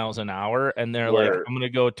 5 miles an hour, and they're like, I'm gonna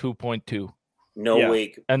go 2.2. No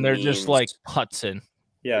wake, and they're just like putzing.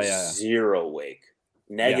 Zero wake,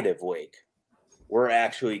 negative wake. We're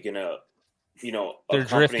actually gonna, they're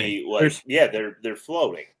drifting. They're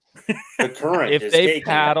floating. The current. If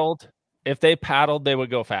they paddled, they would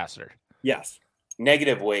go faster. Yes.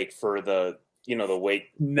 Negative wake for the the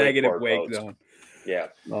wake. Negative wake zone. Yeah.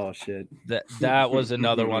 Oh shit. That was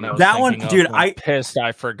another one. I'm pissed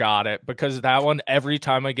I forgot it, because that one, every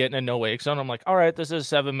time I get in a no wake zone, I'm like, all right, this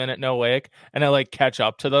is a 7-minute no wake, and I like catch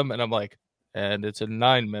up to them, and I'm like, and it's a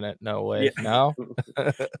 9-minute no wake now.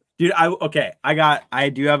 Dude, I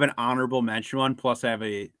do have an honorable mention one. Plus, I have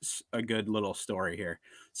a good little story here.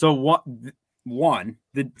 So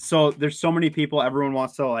so there's so many people. Everyone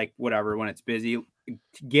wants to like whatever when it's busy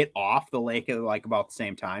get off the lake at like about the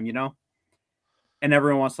same time, and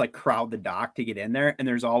everyone wants to like crowd the dock to get in there. And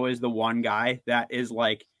there's always the one guy that is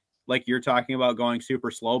like you're talking about, going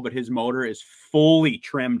super slow, but his motor is fully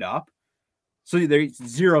trimmed up. So there's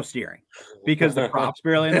zero steering because the prop's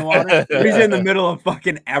barely in the water. He's in the middle of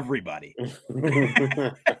fucking everybody.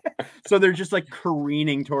 So they're just like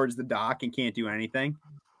careening towards the dock and can't do anything.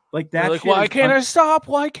 Like that. Like, why can't I stop?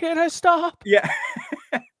 Why can't I stop? Yeah.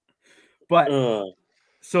 But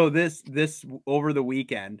so this over the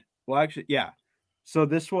weekend, well, actually, yeah. So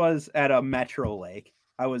this was at a metro lake.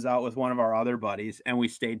 I was out with one of our other buddies, and we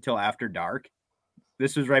stayed till after dark.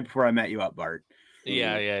 This was right before I met you up, Bart.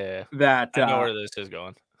 Yeah. That I know where this is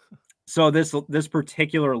going. So this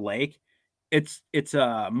particular lake, it's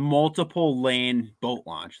a multiple lane boat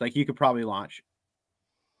launch. Like you could probably launch.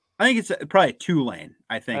 I think it's probably a 2-lane.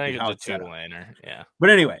 I think it's a 2-laner. Yeah.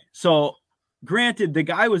 But anyway, so granted, the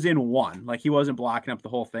guy was in one. Like he wasn't blocking up the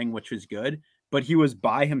whole thing, which was good. But he was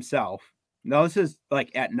by himself. Now this is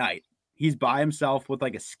like at night. He's by himself with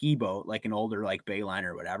like a ski boat, like an older like Bayliner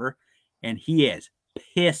or whatever, and he is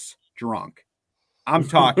piss drunk. I'm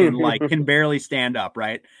talking like can barely stand up,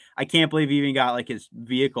 right? I can't believe he even got like his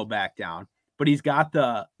vehicle back down, but he's got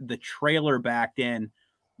the trailer backed in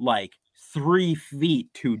like 3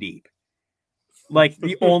 feet too deep. Like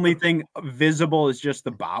the only thing visible is just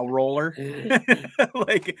the bow roller,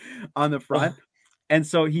 like on the front. And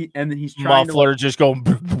so he's trying muffler just going.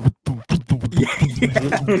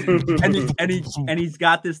 And he's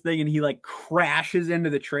got this thing, and he like crashes into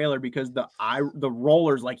the trailer because the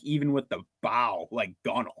roller's like even with the bow like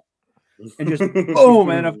gunnel, and just boom.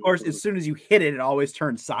 And of course, as soon as you hit it, it always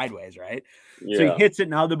turns sideways, right? Yeah. So he hits it,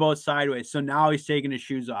 now the boat's sideways. So now he's taking his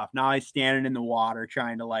shoes off. Now he's standing in the water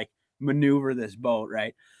trying to like maneuver this boat,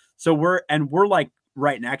 right? So we're like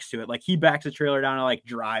right next to it. Like he backs the trailer down to like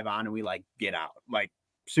drive on, and we like get out like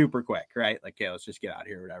super quick, right? Like, okay, let's just get out of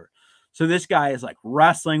here, or whatever. So this guy is like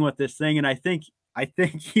wrestling with this thing, and I think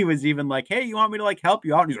he was even like, "Hey, you want me to like help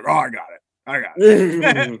you out?" And he's like, "Oh, I got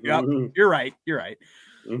it. Yep, you're right.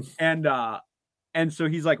 And so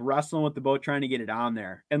he's like wrestling with the boat, trying to get it on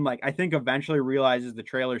there, and like I think eventually realizes the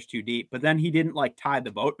trailer's too deep. But then he didn't like tie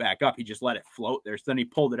the boat back up; he just let it float there. So then he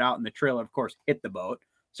pulled it out, and the trailer, of course, hit the boat,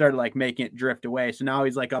 started like making it drift away. So now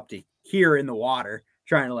he's like up to here in the water,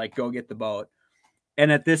 trying to like go get the boat. And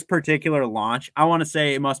at this particular launch, I want to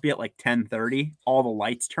say it must be at like 10:30. All the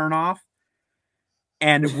lights turn off,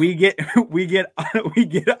 and we get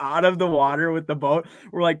out of the water with the boat.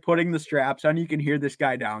 We're like putting the straps on. You can hear this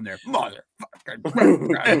guy down there, and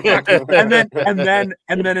then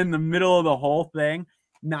in the middle of the whole thing,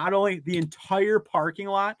 not only the entire parking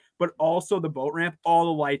lot, but also the boat ramp, all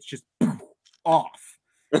the lights just off.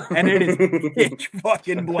 And it is pitch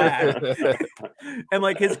fucking black. And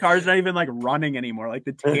like his car's not even like running anymore. Like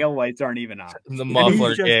the tail lights aren't even on. The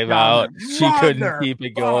muffler gave out. She couldn't keep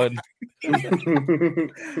it going.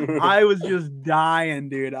 I was just dying,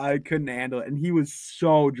 dude. I couldn't handle it. And he was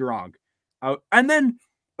so drunk. And then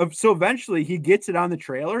so eventually he gets it on the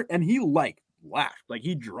trailer, and he like left. Like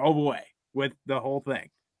he drove away with the whole thing.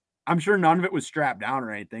 I'm sure none of it was strapped down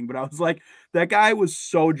or anything, but I was like, that guy was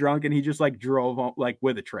so drunk, and he just like drove home, like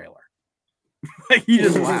with a trailer. Like he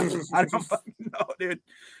just laughed. I don't fucking know, dude.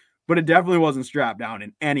 But it definitely wasn't strapped down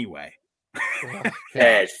in any way.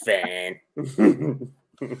 That's fan.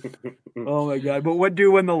 Oh my god! But what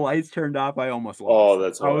do when the lights turned off? I almost lost. Oh,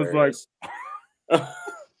 that's hilarious. I was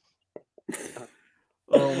like,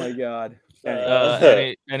 oh my god.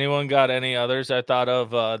 Anyone got any others? I thought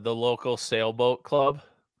of the local sailboat club.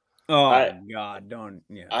 Oh God! Don't.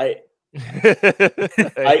 Yeah.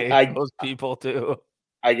 I hate those people too.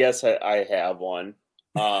 I guess I have one.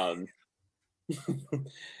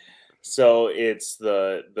 So it's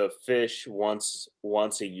the fish once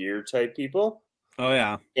a year type people. Oh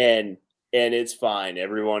yeah. And it's fine.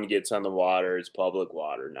 Everyone gets on the water. It's public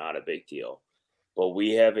water, not a big deal. But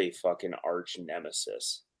we have a fucking arch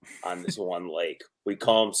nemesis on this one lake. We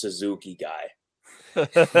call him Suzuki Guy.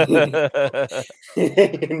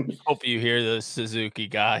 Hope you hear this, Suzuki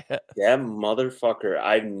Guy. That motherfucker.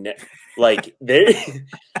 I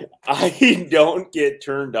don't get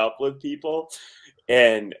turned up with people,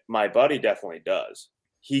 and my buddy definitely does.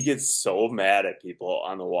 He gets so mad at people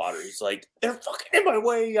on the water. He's like, they're fucking in my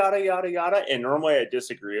way, yada yada yada. And normally I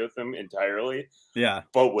disagree with him entirely. Yeah.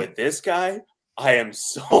 But with this guy, I am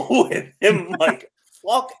so with him. Like,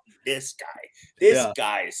 fuck this guy. This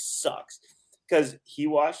guy sucks. Because he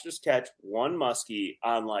watched us catch one muskie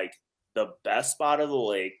on like the best spot of the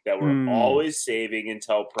lake that we're always saving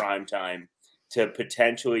until prime time to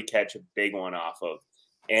potentially catch a big one off of.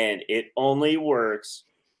 And it only works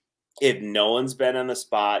if no one's been on the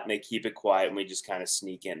spot and they keep it quiet and we just kind of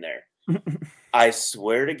sneak in there. I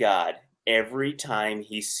swear to God, every time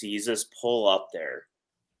he sees us pull up there,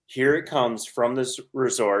 here it comes from this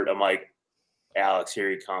resort. I'm like, Alex, here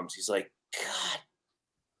he comes. He's like, God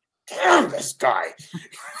damn, this guy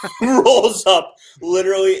rolls up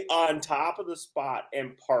literally on top of the spot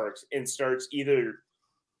and parks and starts either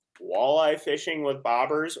walleye fishing with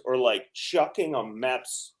bobbers or like chucking a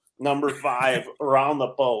Mepps number 5 around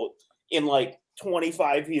the boat in like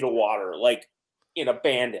 25 feet of water, like in a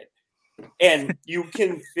bandit. And you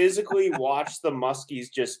can physically watch the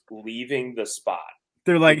muskies just leaving the spot.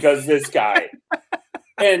 They're like, because this guy,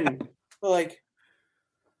 and like,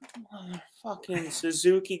 motherfucking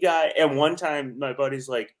Suzuki Guy. And one time my buddy's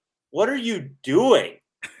like, what are you doing?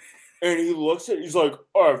 And he looks at, he's like,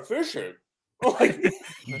 oh, I'm fishing. Like,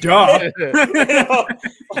 duh.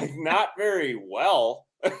 Like, not very well.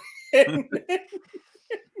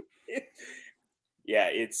 Yeah,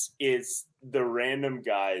 it's the random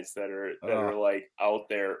guys that are like out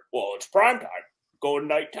there. Well, it's prime time. Go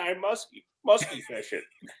nighttime muskie fishing.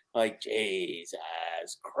 Like, Jesus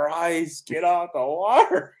Christ, get out the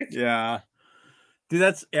water. Yeah, dude,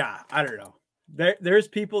 I don't know. There's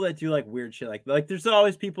people that do like weird shit like there's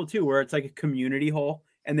always people too where it's like a community hole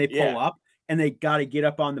and they pull up and they got to get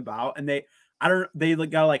up on the bow and they gotta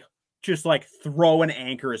like just like throw an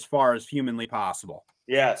anchor as far as humanly possible.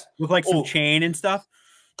 Yes, with like some chain and stuff.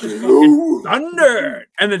 Thunder,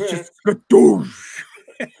 and it's just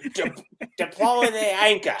deploy the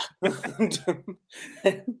anchor.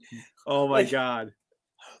 Oh my God!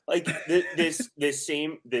 Like this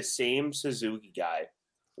same Suzuki guy.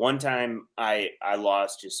 One time I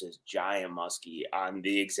lost just this giant muskie on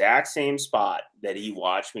the exact same spot that he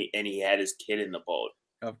watched me, and he had his kid in the boat.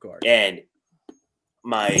 Of course. And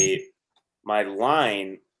my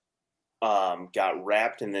line got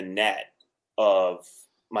wrapped in the net of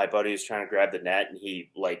my buddy was trying to grab the net, and he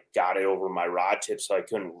like got it over my rod tip so I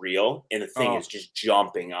couldn't reel, and the thing is just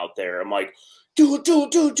jumping out there. I'm like, dude,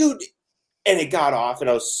 and it got off, and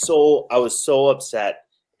I was so upset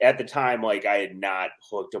at the time. Like, I had not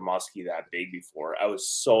hooked a muskie that big before. I was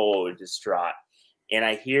so distraught, and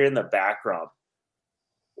I hear in the background,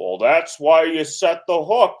 well, that's why you set the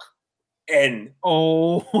hook. And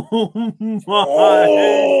I'm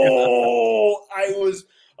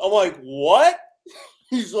like, what?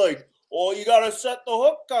 He's like, oh, you gotta set the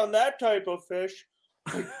hook on that type of fish.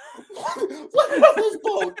 Like, let me off this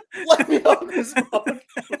boat. Let me off this boat.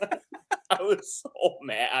 I was so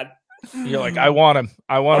mad. You're like, I want him.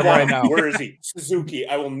 I want him right now. Where is he? Suzuki.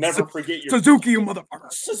 I will never forget your Suzuki, you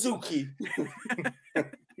motherfucker. Suzuki.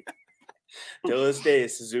 Till this day,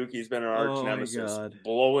 Suzuki's been an arch nemesis,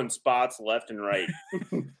 blowing spots left and right.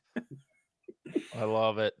 I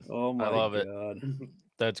love it. Oh my God. It.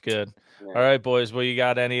 That's good. Yeah. All right, boys. Well, you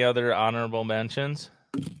got any other honorable mentions?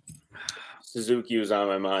 Suzuki was on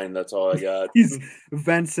my mind. That's all I got.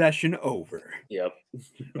 Event session over. Yep.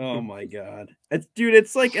 Oh my God.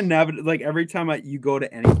 It's like inevitable. Like every time you go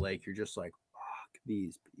to any lake, you're just like, fuck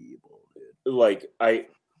these people, dude. Like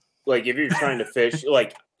if you're trying to fish,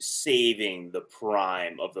 like saving the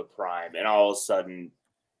prime of the prime, and all of a sudden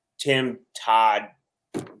Tim, Todd,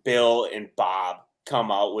 Bill, and Bob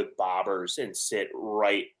come out with bobbers and sit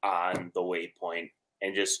right on the waypoint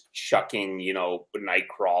and just chucking, night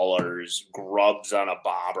crawlers, grubs on a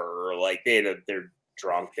bobber. Like they're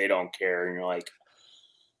drunk, they don't care, and you're like,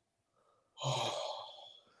 oh,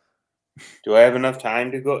 do I have enough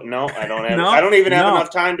time to go? No, I don't have. I don't even have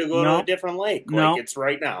enough time to go to a different lake. Like it's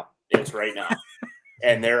right now. It's right now,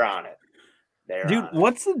 and they're on it. Dude,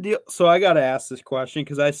 what's the deal? So I got to ask this question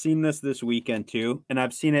because I've seen this weekend too, and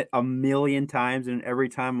I've seen it a million times, and every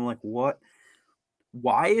time I'm like, what?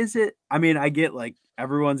 Why is it? I mean, I get like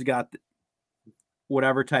everyone's got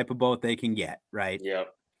whatever type of boat they can get, right?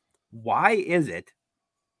 Yep. Why is it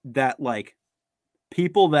that like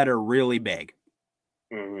people that are really big,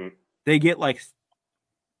 they get like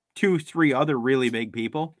 2-3 other really big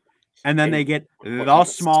people, and then they get the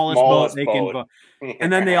smallest boat they can go,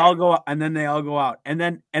 and then they all go out,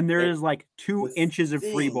 and there is like 2 inches of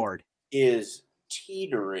freeboard is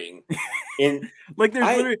teetering in like there's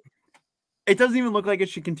literally, it doesn't even look like it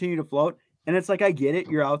should continue to float, and it's like I get it,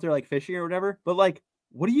 you're out there like fishing or whatever, but like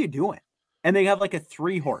what are you doing? And they have like a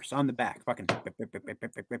 3-horse on the back, fucking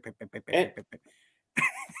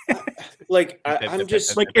like I'm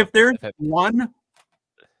just like if there's one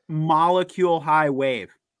molecule high wave,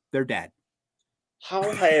 they're dead. How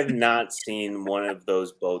I have not seen one of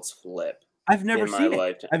those boats flip. I've never seen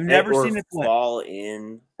it. I've never seen it flip. Fall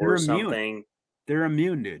in or something. They're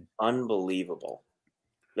immune, dude. Unbelievable.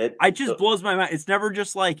 I just blows my mind. It's never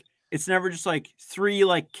just like 3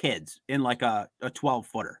 like kids in like a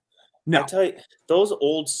 12-footer. No, I tell you, those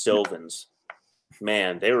old Sylvans,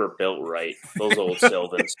 man, they were built right. Those old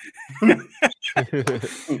Sylvans. But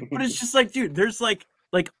it's just like, dude, there's like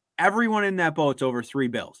everyone in that boat's over 3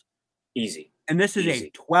 bills. Easy. And this is a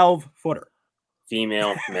 12-footer.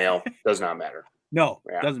 Female, male, does not matter. No,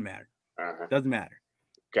 doesn't matter. Doesn't matter.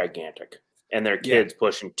 Gigantic. And their kid's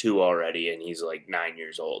pushing 2 already, and he's like 9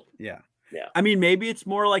 years old. Yeah. Yeah. I mean, maybe it's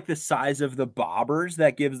more like the size of the bobbers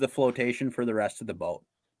that gives the flotation for the rest of the boat.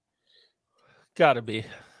 Gotta be.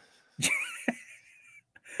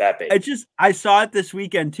 That big. I saw it this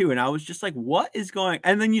weekend too, and I was just like, what is going?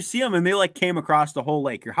 And then you see them, and they like came across the whole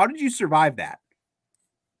lake. How did you survive that?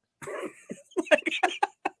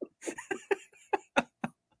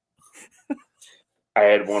 I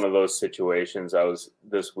had one of those situations. I was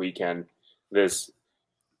this weekend.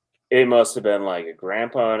 It must have been like a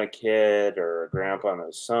grandpa and a kid, or a grandpa and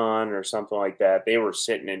a son, or something like that. They were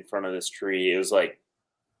sitting in front of this tree. It was like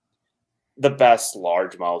the best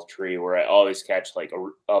largemouth tree where I always catch like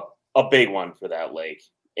a big one for that lake.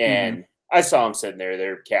 And I saw them sitting there.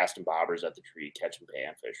 They're casting bobbers at the tree, catching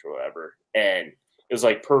panfish or whatever. And it was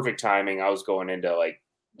like perfect timing. I was going in to like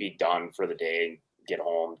be done for the day and get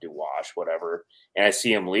home, do wash, whatever. And I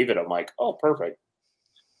see him leave it. I'm like, oh, perfect.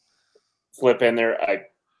 Flip in there. I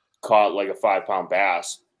caught like a 5-pound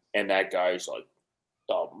bass. And that guy's like,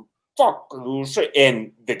 fuck you.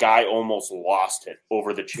 And the guy almost lost it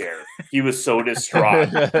over the chair. He was so distraught.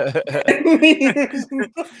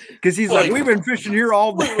 Because he's like, we've been fishing here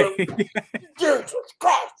all day. Jesus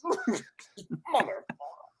Christ.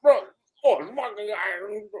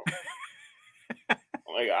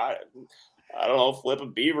 Like, I don't know, flip a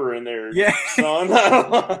beaver in there, son.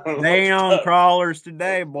 They ain't on crawlers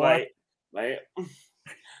today, boy. Right.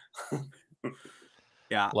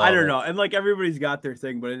 Yeah, I don't know. And like everybody's got their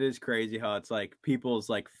thing, but it is crazy how it's like people's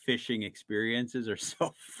like fishing experiences are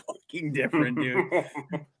so fucking different, dude.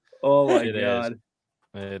 Oh my God.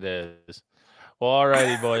 It is. Well, all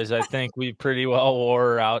righty, boys. I think we pretty well wore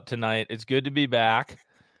her out tonight. It's good to be back.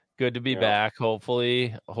 Good to be back.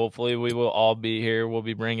 Hopefully we will all be here. We'll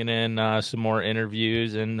be bringing in some more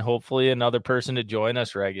interviews and hopefully another person to join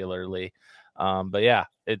us regularly. But yeah,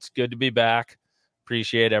 it's good to be back.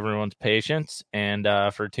 Appreciate everyone's patience and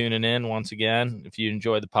for tuning in once again. If you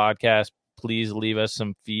enjoy the podcast, please leave us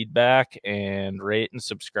some feedback and rate and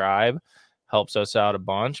subscribe. Helps us out a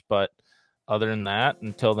bunch. But other than that,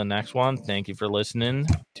 until the next one, thank you for listening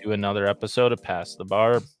to another episode of Past the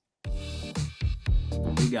Barb.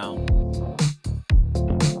 We gone.